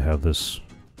weird to have this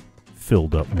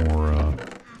filled up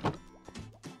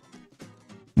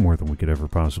more than we could ever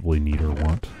possibly need or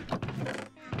want.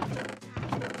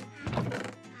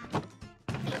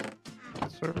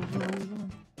 What server are we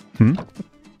on? Hmm?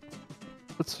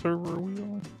 What server are we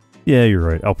on? Yeah, you're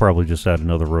right. I'll probably just add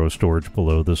another row of storage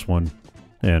below this one.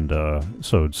 And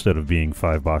so instead of being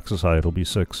 5 boxes high, it'll be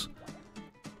 6.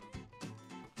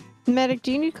 Medic,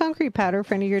 do you need concrete powder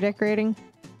for any of your decorating?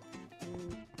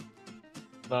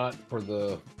 Not for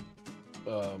the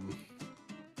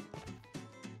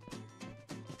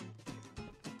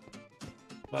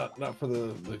not for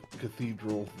the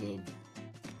cathedral, the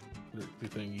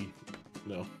thingy.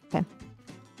 No. Okay.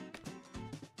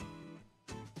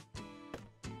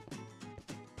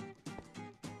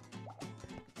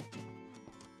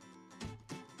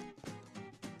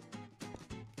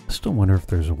 I still wonder if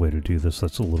there's a way to do this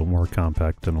that's a little more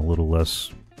compact and a little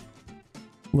less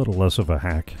of a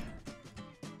hack.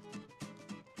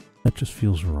 That just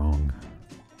feels wrong.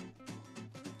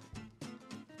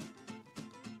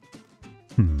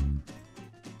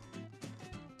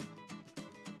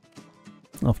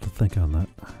 I'll have to think on that.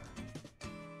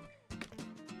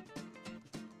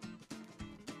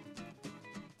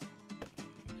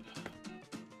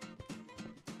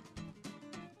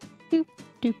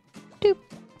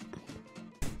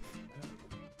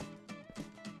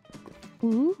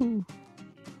 Ooh.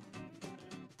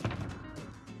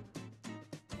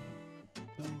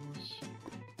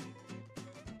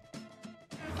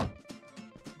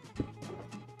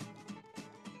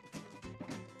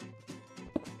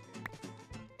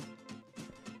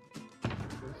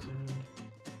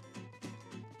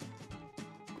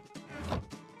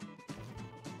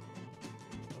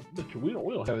 We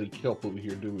don't have any kelp over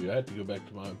here, do we? I had to go back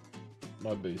to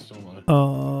my base, don't I?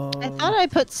 I thought I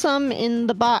put some in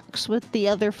the box with the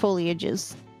other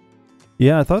foliages.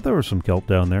 Yeah, I thought there was some kelp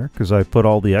down there because I put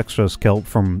all the excess kelp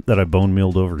from that I bone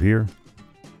mealed over here.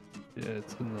 Yeah,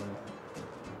 it's in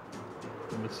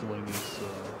the miscellaneous.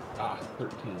 13.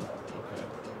 Okay.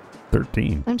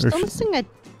 13. I'm There still should- missing a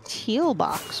teal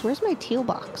box. Where's my teal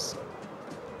box?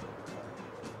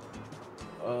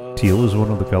 Teal is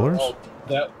one of the colors? Oh,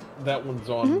 that one's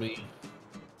on me.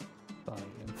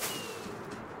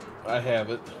 I have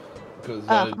it because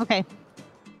Oh, okay.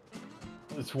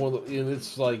 it's one of the, and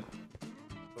it's like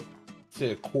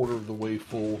say a quarter of the way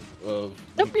full of.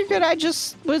 Nope, you're good. I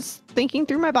just was thinking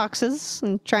through my boxes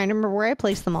and trying to remember where I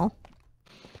placed them all.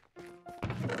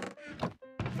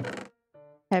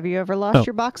 Have you ever lost Oh.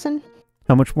 your boxing?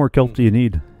 How much more kelp do you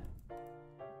need?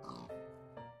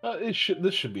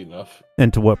 This should be enough.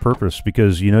 And to what purpose?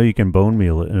 Because you know you can bone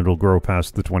meal it and it'll grow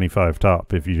past the 25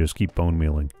 top if you just keep bone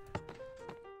mealing.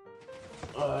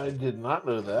 I did not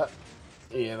know that,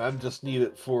 and I just need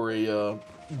it for a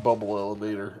bubble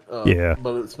elevator. Yeah.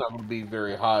 But it's not going to be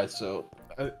very high, so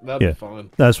that'll Yeah. be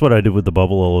fine. That's what I did with the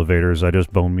bubble elevators. I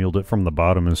just bone mealed it from the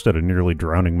bottom instead of nearly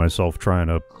drowning myself trying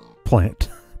to plant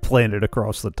it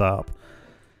across the top.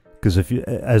 Because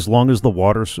as long as the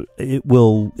water, it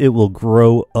will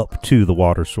grow up to the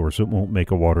water source. It won't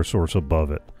make a water source above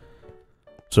it.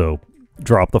 So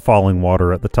drop the falling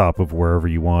water at the top of wherever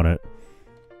you want it,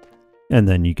 and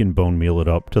then you can bone meal it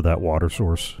up to that water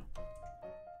source.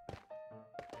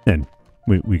 And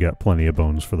we got plenty of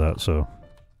bones for that. So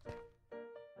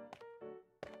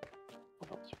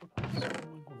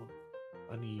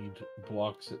I need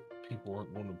blocks that people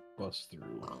aren't going to bust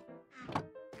through.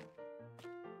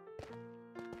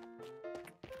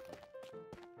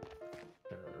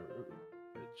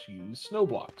 Let's use snow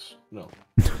blocks. No.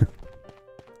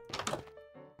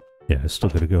 yeah, I still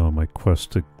got to go on my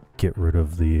quest to get rid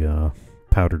of the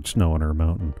powdered snow on our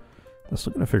mountain. I'm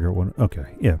still gonna figure out what. Okay,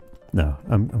 yeah. No,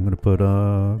 I'm gonna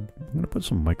put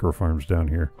some micro farms down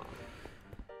here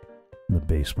in the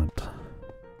basement.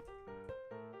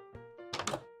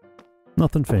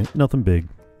 Nothing big,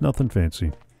 nothing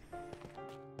fancy.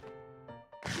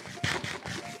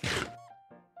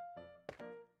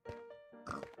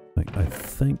 Like, I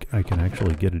think I can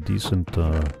actually get a decent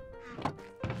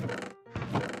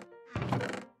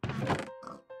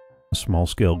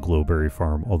small-scale glowberry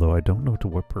farm, although I don't know to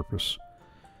what purpose.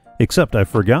 Except I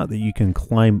forgot that you can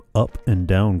climb up and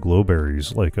down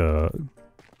glowberries like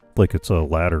it's a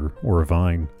ladder or a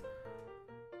vine.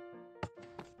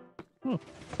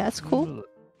 That's cool.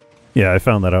 Yeah, I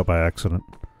found that out by accident.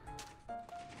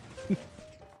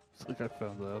 It's like I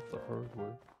found that out the hard way.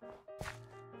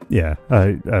 Yeah,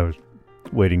 I was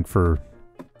waiting for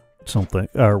something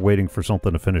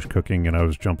to finish cooking, and I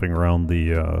was jumping around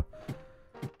the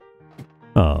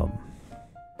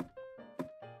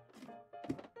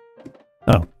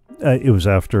it was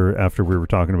after we were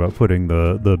talking about putting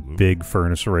the big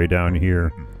furnace array down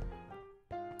here,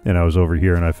 and I was over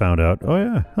here and I found out, oh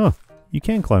yeah, huh, you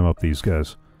can climb up these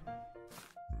guys.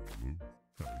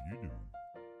 How you doing?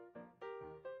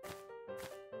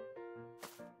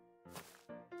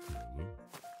 Hello.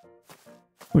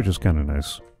 Which is kind of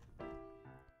nice.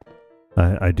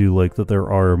 I do like that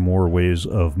there are more ways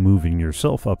of moving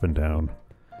yourself up and down.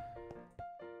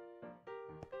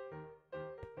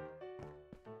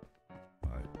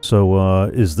 So,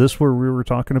 is this where we were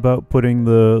talking about putting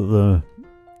the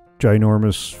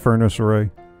ginormous furnace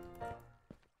array?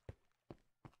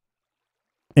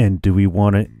 And do we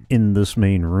want it in this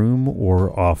main room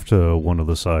or off to one of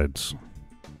the sides?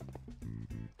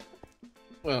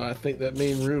 Well, I think that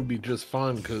main room would be just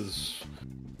fine because,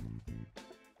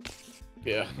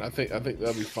 yeah, I think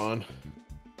that'll be fine. How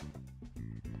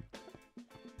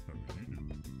you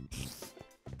doing?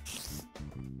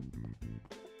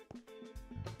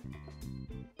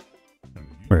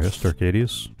 How you Rest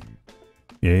Arcadius?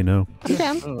 Yay, no? I'm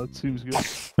down. Oh, that seems good.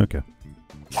 Okay.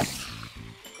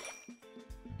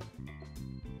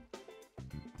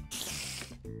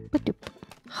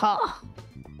 Ha.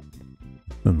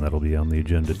 Then that'll be on the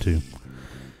agenda too.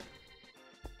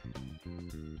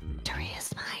 Victory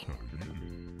is mine.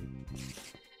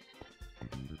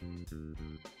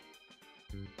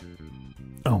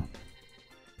 Oh.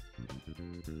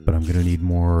 But I'm gonna need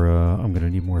more. I'm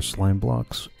gonna need more slime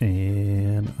blocks,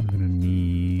 and I'm gonna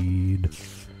need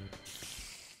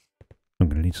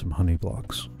some honey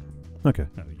blocks. Okay.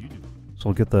 How you doing? So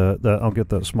I'll get I'll get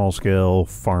that small scale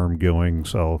farm going.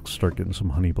 So I'll start getting some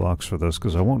honey blocks for this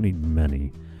because I won't need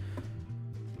many.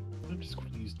 I'm just going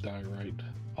to use diorite,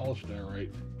 polished diorite.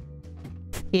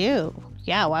 Ew.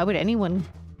 Yeah, why would anyone?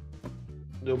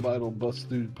 Nobody will bust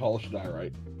through polished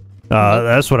diorite.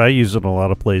 That's what I use in a lot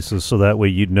of places, so that way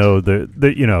you'd know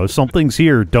that you know something's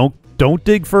here. Don't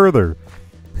dig further.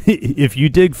 If you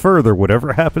dig further,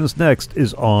 whatever happens next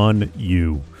is on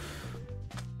you.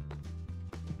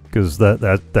 Because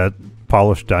that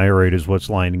polished diorite is what's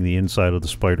lining the inside of the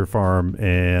spider farm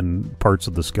and parts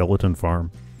of the skeleton farm.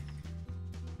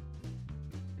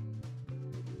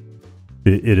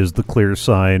 It is the clear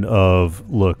sign of,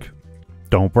 look,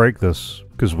 don't break this,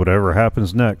 because whatever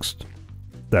happens next,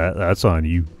 that's on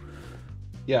you.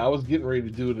 Yeah, I was getting ready to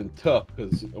do it in tough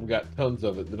because I've got tons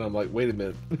of it. Then I'm like, wait a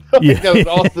minute. Yeah. I got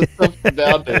all this stuff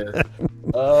down there.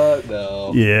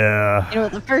 No. Yeah. You know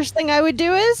what the first thing I would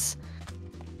do is?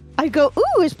 I'd go,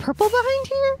 ooh, is purple behind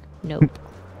here? Nope.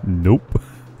 Nope.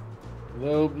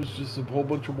 Nope, it's just a whole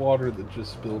bunch of water that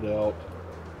just spilled out.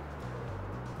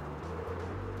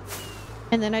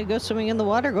 And then I'd go swimming in the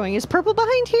water going, is purple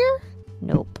behind here?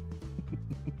 Nope.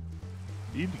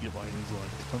 You need to get my hands on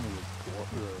a ton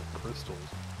of the crystals.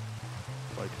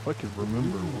 Like, if I could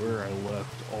remember where I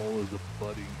left all of the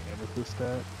budding amethyst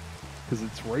at, because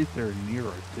it's right there near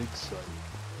our dig site.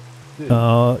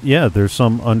 Yeah, there's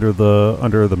some under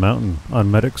the mountain on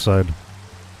Medic's side.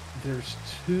 There's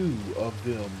 2 of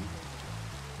them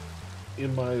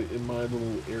in my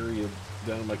little area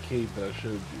down in my cave that I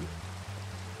showed you.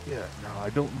 Yeah, no,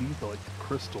 I don't need like the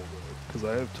crystal though, because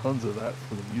I have tons of that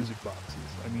for the music boxes.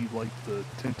 I need like the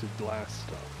tinted glass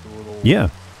stuff, the little. Yeah.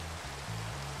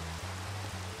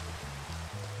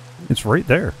 It's right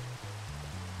there.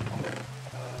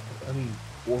 I need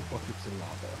 4 buckets of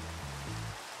lava.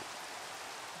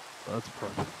 That's a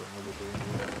project for another day. I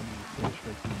need to finish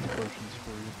making the potions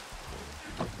for you.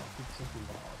 Buckets of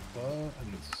lava. I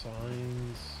need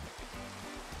signs.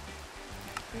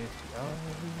 Fancy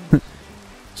eyes.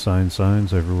 Signs,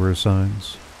 everywhere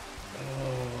signs. Oh,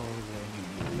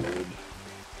 I need wood.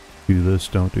 Do this,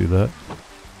 don't do that.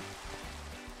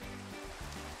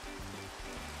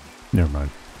 Never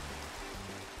mind.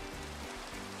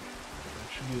 That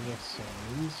should be enough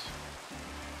signs.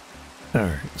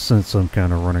 Alright, since I'm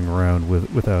kind of running around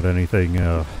without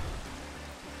anything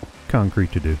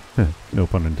concrete to do. No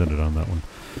pun intended on that one.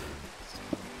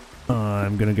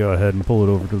 I'm going to go ahead and pull it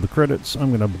over to the credits. I'm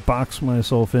going to box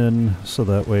myself in so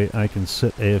that way I can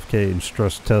sit AFK and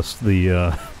stress test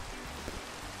the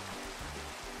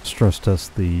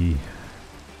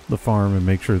farm and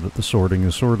make sure that the sorting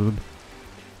is sorted.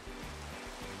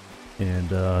 And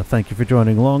thank you for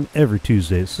joining along every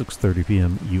Tuesday at 6:30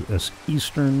 p.m. U.S.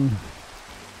 Eastern.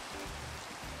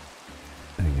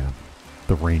 Hang on.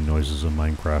 The rain noises in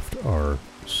Minecraft are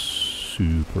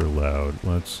super loud.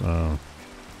 Let's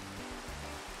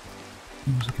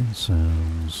music and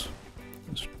sounds.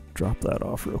 Let's drop that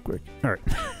off real quick. All right.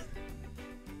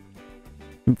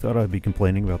 Who thought I'd be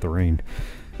complaining about the rain?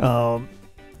 In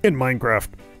Minecraft.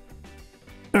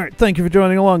 All right. Thank you for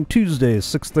joining along. Tuesdays,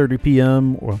 6:30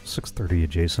 p.m. or 6:30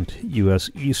 adjacent U.S.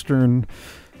 Eastern.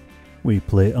 We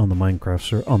play on the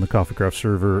on the CoffeeCraft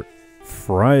server.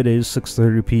 Fridays,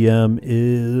 6:30 p.m.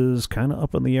 is kind of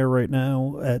up in the air right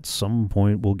now. At some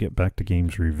point, we'll get back to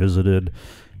Games Revisited.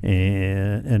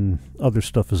 And other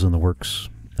stuff is in the works.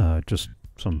 Just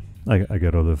some, I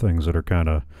got other things that are kind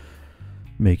of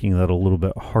making that a little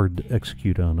bit hard to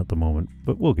execute on at the moment,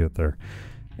 but we'll get there.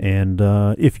 And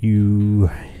if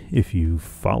you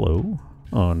follow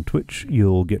on Twitch,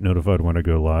 you'll get notified when I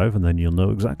go live, and then you'll know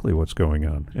exactly what's going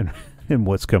on and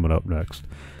what's coming up next.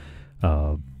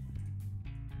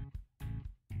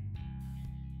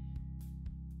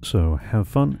 So have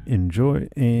fun, enjoy,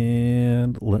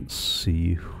 and let's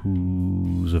see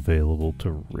who's available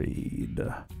to raid.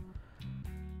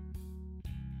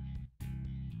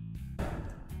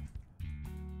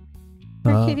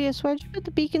 Arcadius, why'd you put the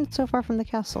beacon so far from the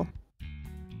castle?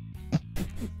 I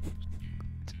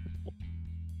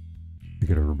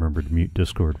gotta remember to mute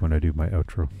Discord when I do my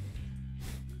outro.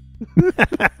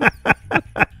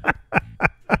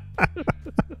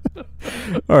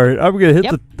 All right, I'm gonna hit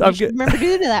Yep, the. you should remember to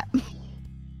do that.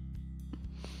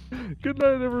 Good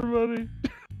night, everybody.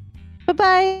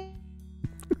 Bye-bye.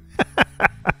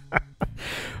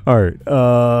 All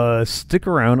right, stick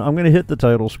around. I'm gonna hit the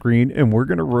title screen, and we're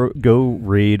gonna go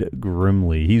raid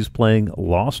Grimly. He's playing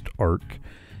Lost Ark,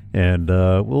 and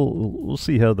we'll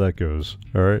see how that goes.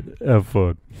 All right, have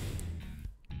fun.